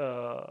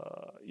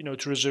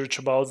to research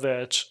about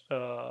that.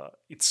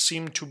 It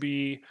seemed to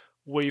be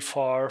way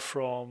far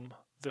from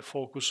the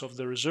focus of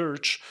the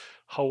research.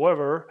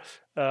 However,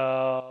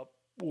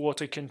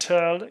 what I can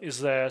tell is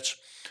that,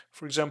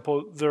 for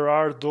example, there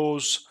are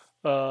those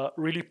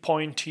really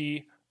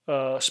pointy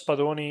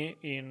Spadoni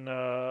in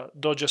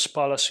Doge's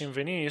Palace in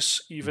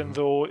Venice, even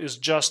though it's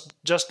just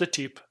the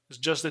tip. It's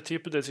just the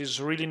tip that is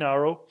really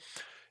narrow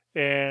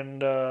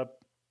and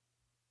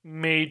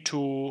made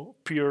to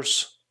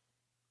pierce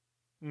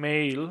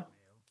mail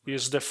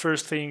is the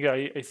first thing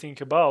I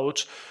think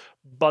about.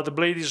 But the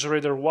blade is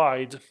rather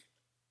wide,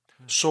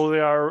 so they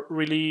are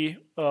really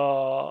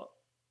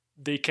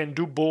they can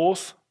do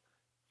both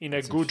in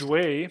a good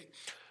way.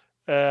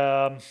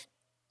 And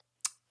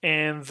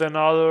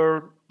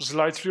another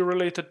slightly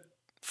related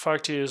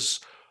fact is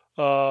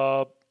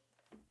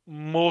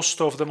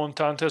most of the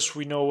Montantes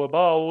we know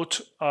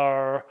about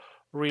are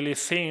really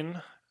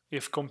thin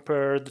if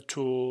compared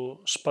to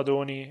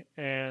Spadoni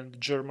and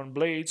German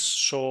blades,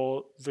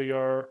 so they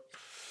are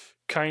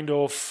kind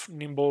of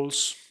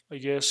nimbles, I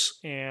guess,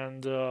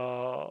 and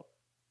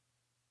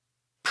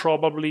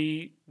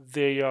probably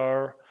they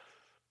are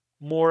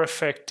more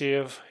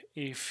effective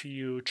if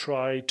you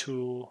try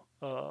to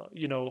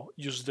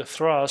use the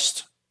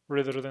thrust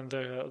rather than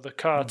the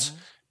cut.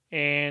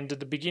 And at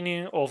the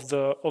beginning of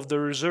the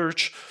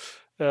research,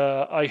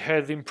 I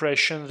had the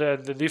impression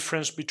that the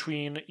difference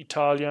between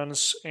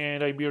Italians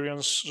and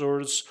Iberian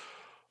swords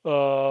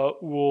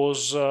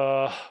was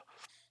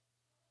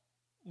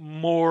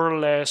more or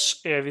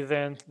less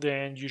evident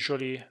than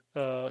usually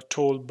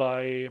told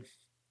by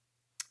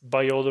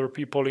other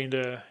people in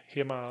the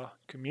HEMA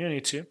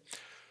community.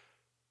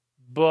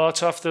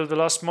 But after the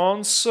last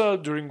months,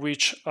 during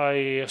which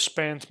I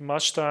spent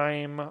much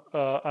time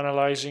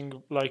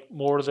analyzing like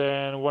more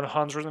than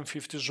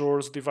 150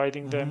 swords,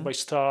 dividing them by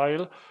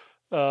style,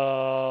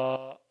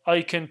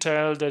 I can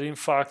tell that in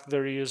fact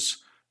there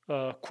is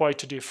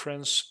quite a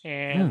difference,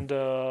 and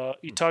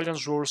Italian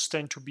swords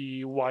tend to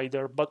be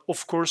wider. But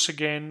of course,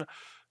 again,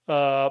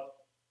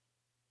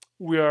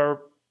 we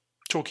are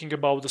talking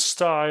about the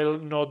style,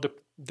 not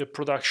the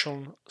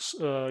production.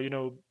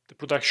 The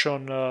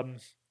production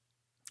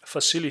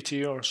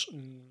facility or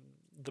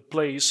the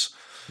place,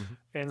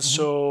 and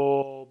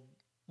so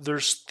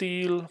there's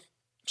still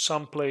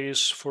some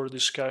place for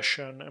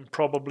discussion, and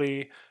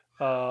probably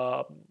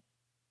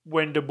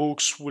when the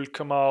books will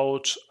come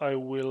out, I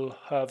will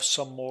have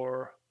some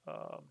more,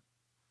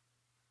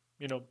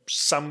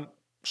 some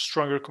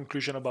stronger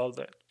conclusion about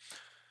that.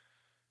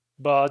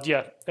 But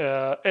yeah,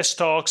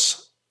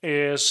 S-Talks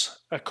is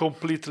a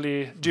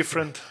completely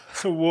different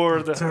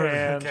word,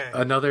 and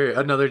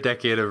another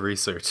decade of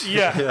research.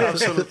 Yeah,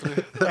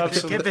 absolutely.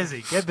 Get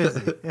busy.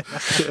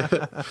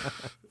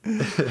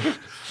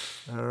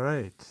 All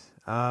right.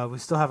 We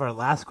still have our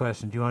last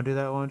question. Do you want to do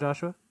that one,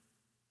 Joshua?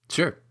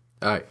 Sure.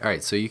 All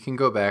right. So you can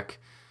go back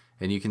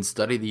and you can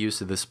study the use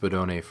of the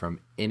Spadone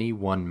from any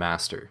one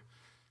master.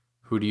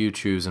 Who do you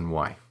choose and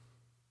why?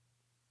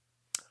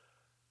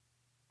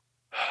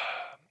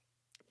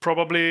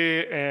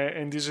 Probably,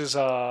 and this is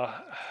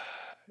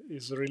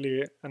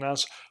really an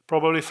answer.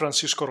 Probably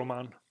Francisco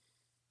Roman.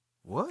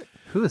 What?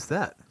 Who is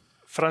that?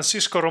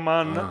 Francisco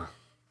Roman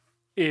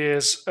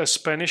is a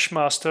Spanish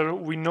master.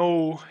 We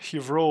know he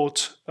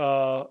wrote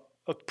a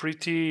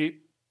pretty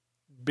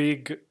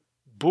big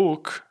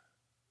book,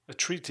 a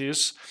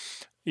treatise,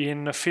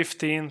 in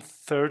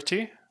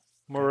 1530,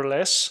 more or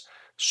less.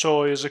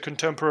 So he's a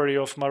contemporary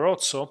of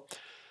Marozzo,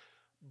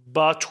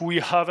 but we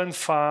haven't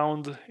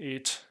found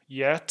it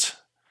yet.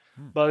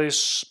 But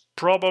it's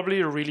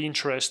probably really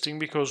interesting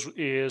because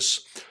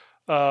it's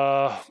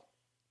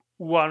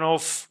one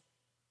of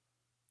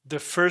the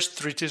first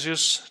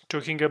treatises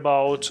talking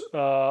about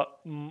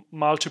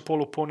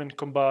multiple opponent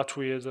combat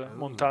with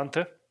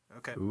Montante.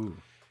 Okay. Ooh.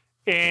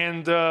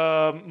 And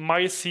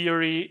my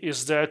theory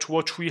is that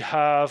what we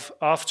have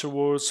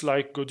afterwards,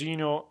 like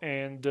Godino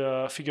and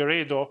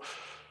Figueredo,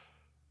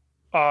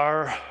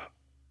 are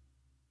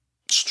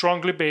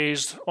strongly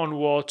based on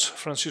what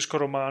Francisco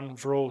Roman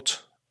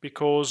wrote.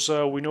 Because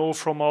we know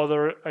from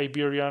other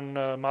Iberian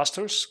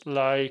masters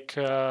like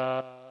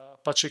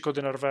Pacheco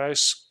de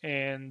Narvaez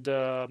and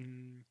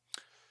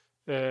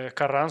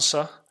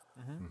Carranza,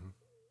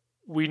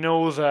 we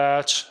know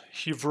that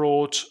he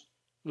wrote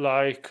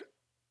like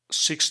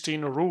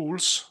 16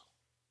 rules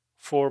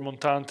for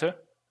Montante.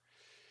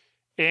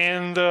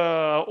 And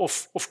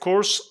of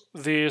course,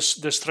 the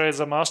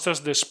Strezza masters,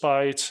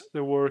 despite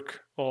the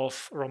work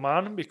of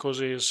Roman, because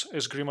he's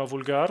Esgrima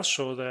Vulgar,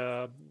 so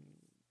the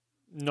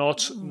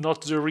not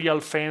the real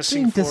fancy.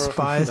 Being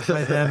despised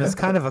by them is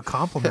kind of a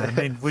compliment.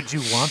 I mean, would you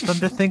want them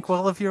to think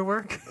well of your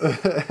work?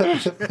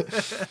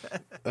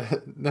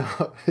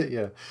 No,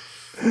 yeah.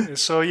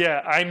 So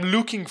yeah, I'm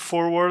looking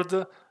forward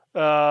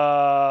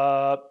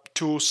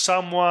to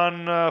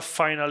someone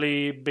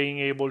finally being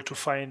able to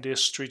find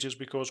this treatise,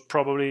 because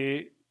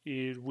probably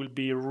it will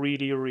be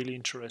really, really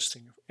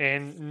interesting.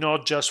 And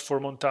not just for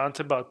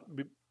Montante, but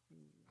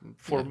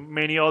for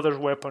many other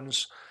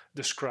weapons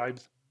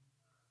described.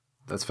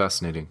 That's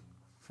fascinating.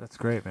 That's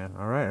great, man.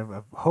 All right.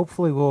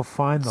 Hopefully we'll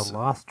find the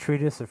lost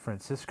treatise of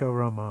Francisco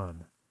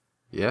Roman.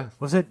 Yeah.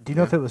 Was it? Do you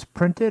know if it was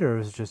printed or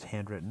was it just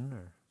handwritten?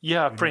 Or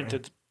Yeah,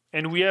 printed.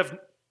 And we have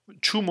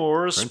two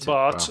more,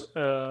 but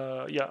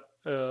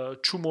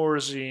two more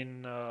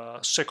in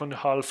second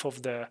half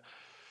of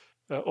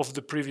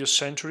the previous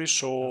century.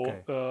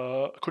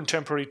 So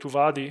contemporary to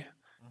Vadi,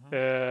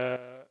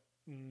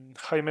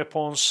 Jaime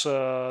Pons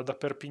da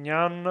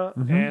Perpignan,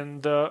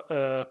 and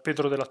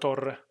Pedro della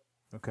Torre.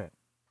 Okay.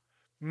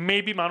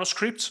 Maybe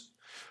manuscripts,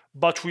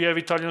 but we have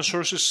Italian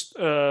sources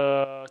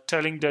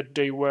telling that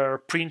they were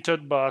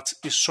printed, but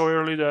it's so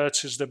early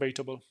that it's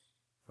debatable.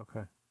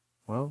 Okay.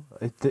 Well,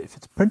 if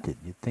it's printed,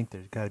 you'd think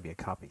there's got to be a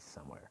copy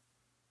somewhere.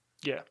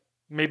 Yeah.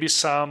 Maybe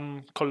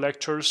some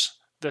collectors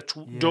that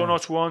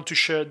doesn't want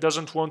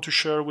to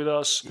share with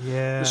us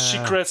the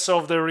secrets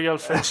of the real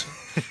face.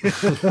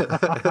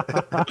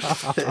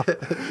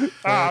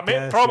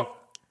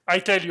 I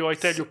tell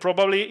you,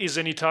 probably is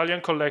an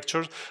Italian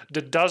collector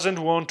that doesn't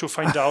want to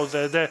find out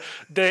that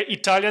the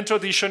Italian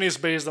tradition is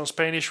based on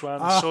Spanish one.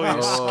 So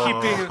he's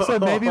keeping. So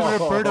maybe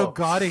Roberto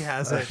Gotti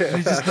has it.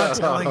 He's just not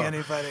telling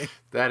anybody.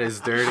 That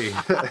is dirty.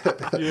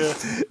 Yeah.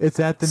 It's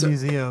at the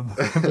museum,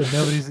 but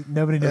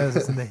nobody knows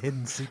it's in the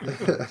hidden secret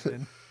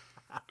collection.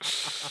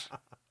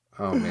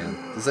 Oh man,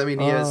 does that mean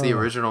he has the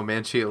original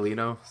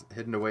Manciolino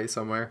hidden away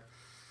somewhere?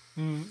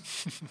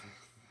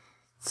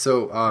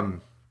 So,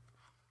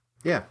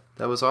 yeah,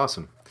 that was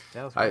awesome.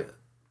 That was great.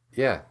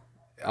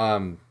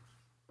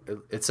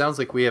 It sounds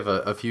like we have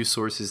a few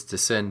sources to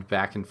send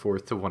back and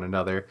forth to one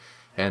another,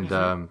 and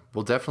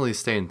we'll definitely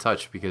stay in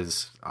touch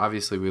because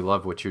obviously we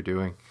love what you're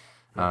doing,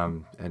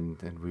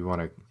 and we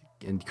want to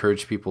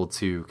encourage people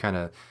to kind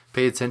of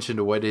pay attention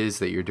to what it is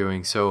that you're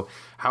doing. So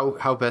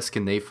how best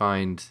can they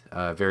find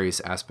various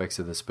aspects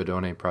of the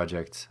Spadone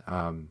project,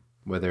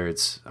 whether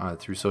it's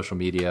through social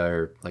media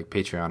or like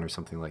Patreon or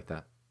something like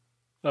that?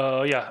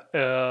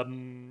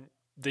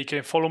 They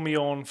can follow me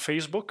on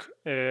Facebook.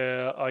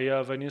 I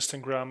have an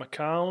Instagram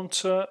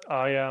account.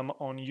 I am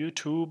on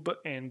YouTube,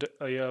 and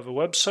I have a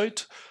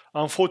website.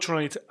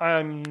 Unfortunately,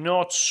 I'm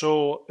not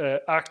so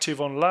active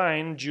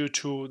online due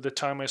to the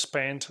time I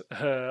spent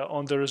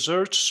on the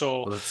research.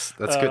 So that's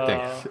a good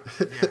thing.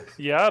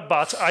 Yeah,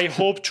 but I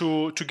hope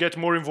to get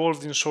more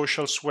involved in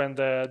socials when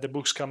the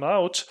books come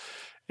out.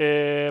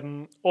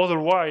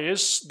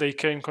 Otherwise, they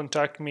can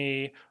contact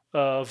me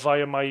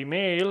via my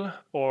email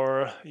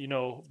or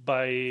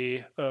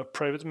by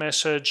private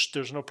message.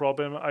 There's no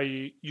problem.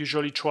 I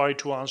usually try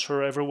to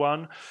answer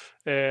everyone.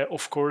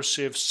 Of course,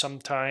 if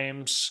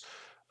sometimes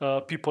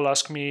people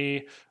ask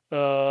me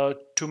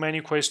too many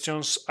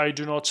questions, I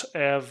do not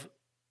have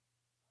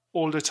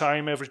all the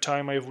time, every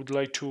time I would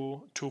like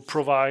to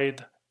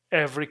provide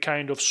every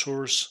kind of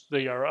source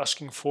they are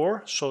asking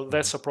for. So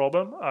that's a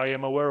problem. I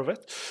am aware of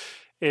it.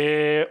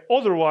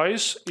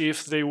 Otherwise,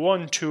 if they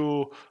want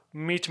to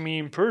meet me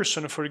in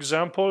person, for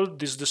example,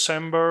 this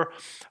December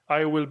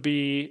I will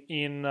be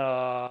in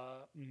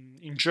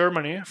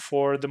Germany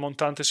for the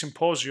Montante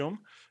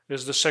Symposium.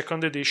 It's the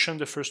second edition.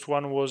 The first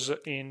one was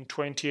in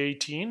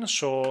 2018,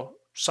 so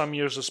some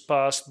years has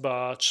passed,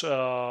 but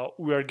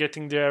we are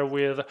getting there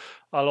with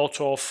a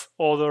lot of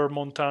other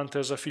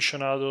Montantes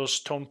aficionados.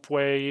 Tom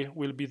Puey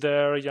will be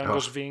there,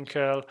 Jangos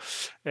Winkel,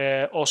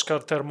 Oscar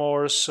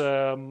Termors,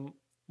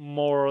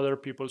 more other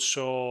people.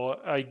 So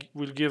I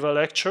will give a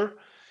lecture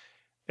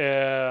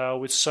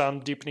with some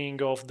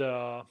deepening of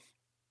the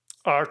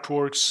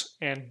artworks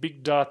and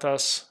big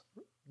data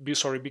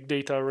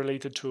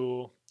related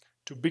to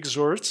big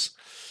swords.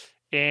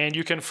 And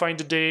you can find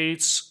the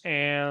dates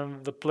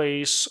and the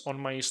place on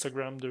my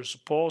Instagram. There's a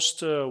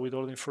post with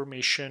all the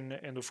information,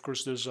 and of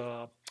course there's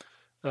an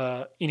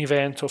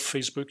event of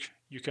Facebook.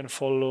 You can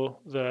follow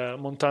the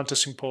Montante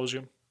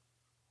Symposium.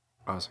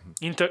 Awesome.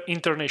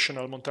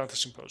 International Montante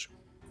Symposium.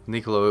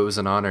 Niccolò, it was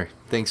an honor.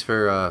 Thanks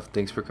for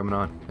coming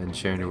on and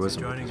sharing your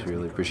wisdom. Joining us.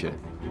 Really appreciate it.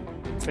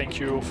 Thank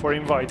you for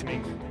inviting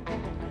me.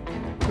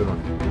 Good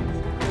one.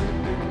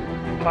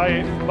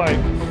 Bye.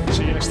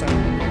 See you next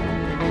time.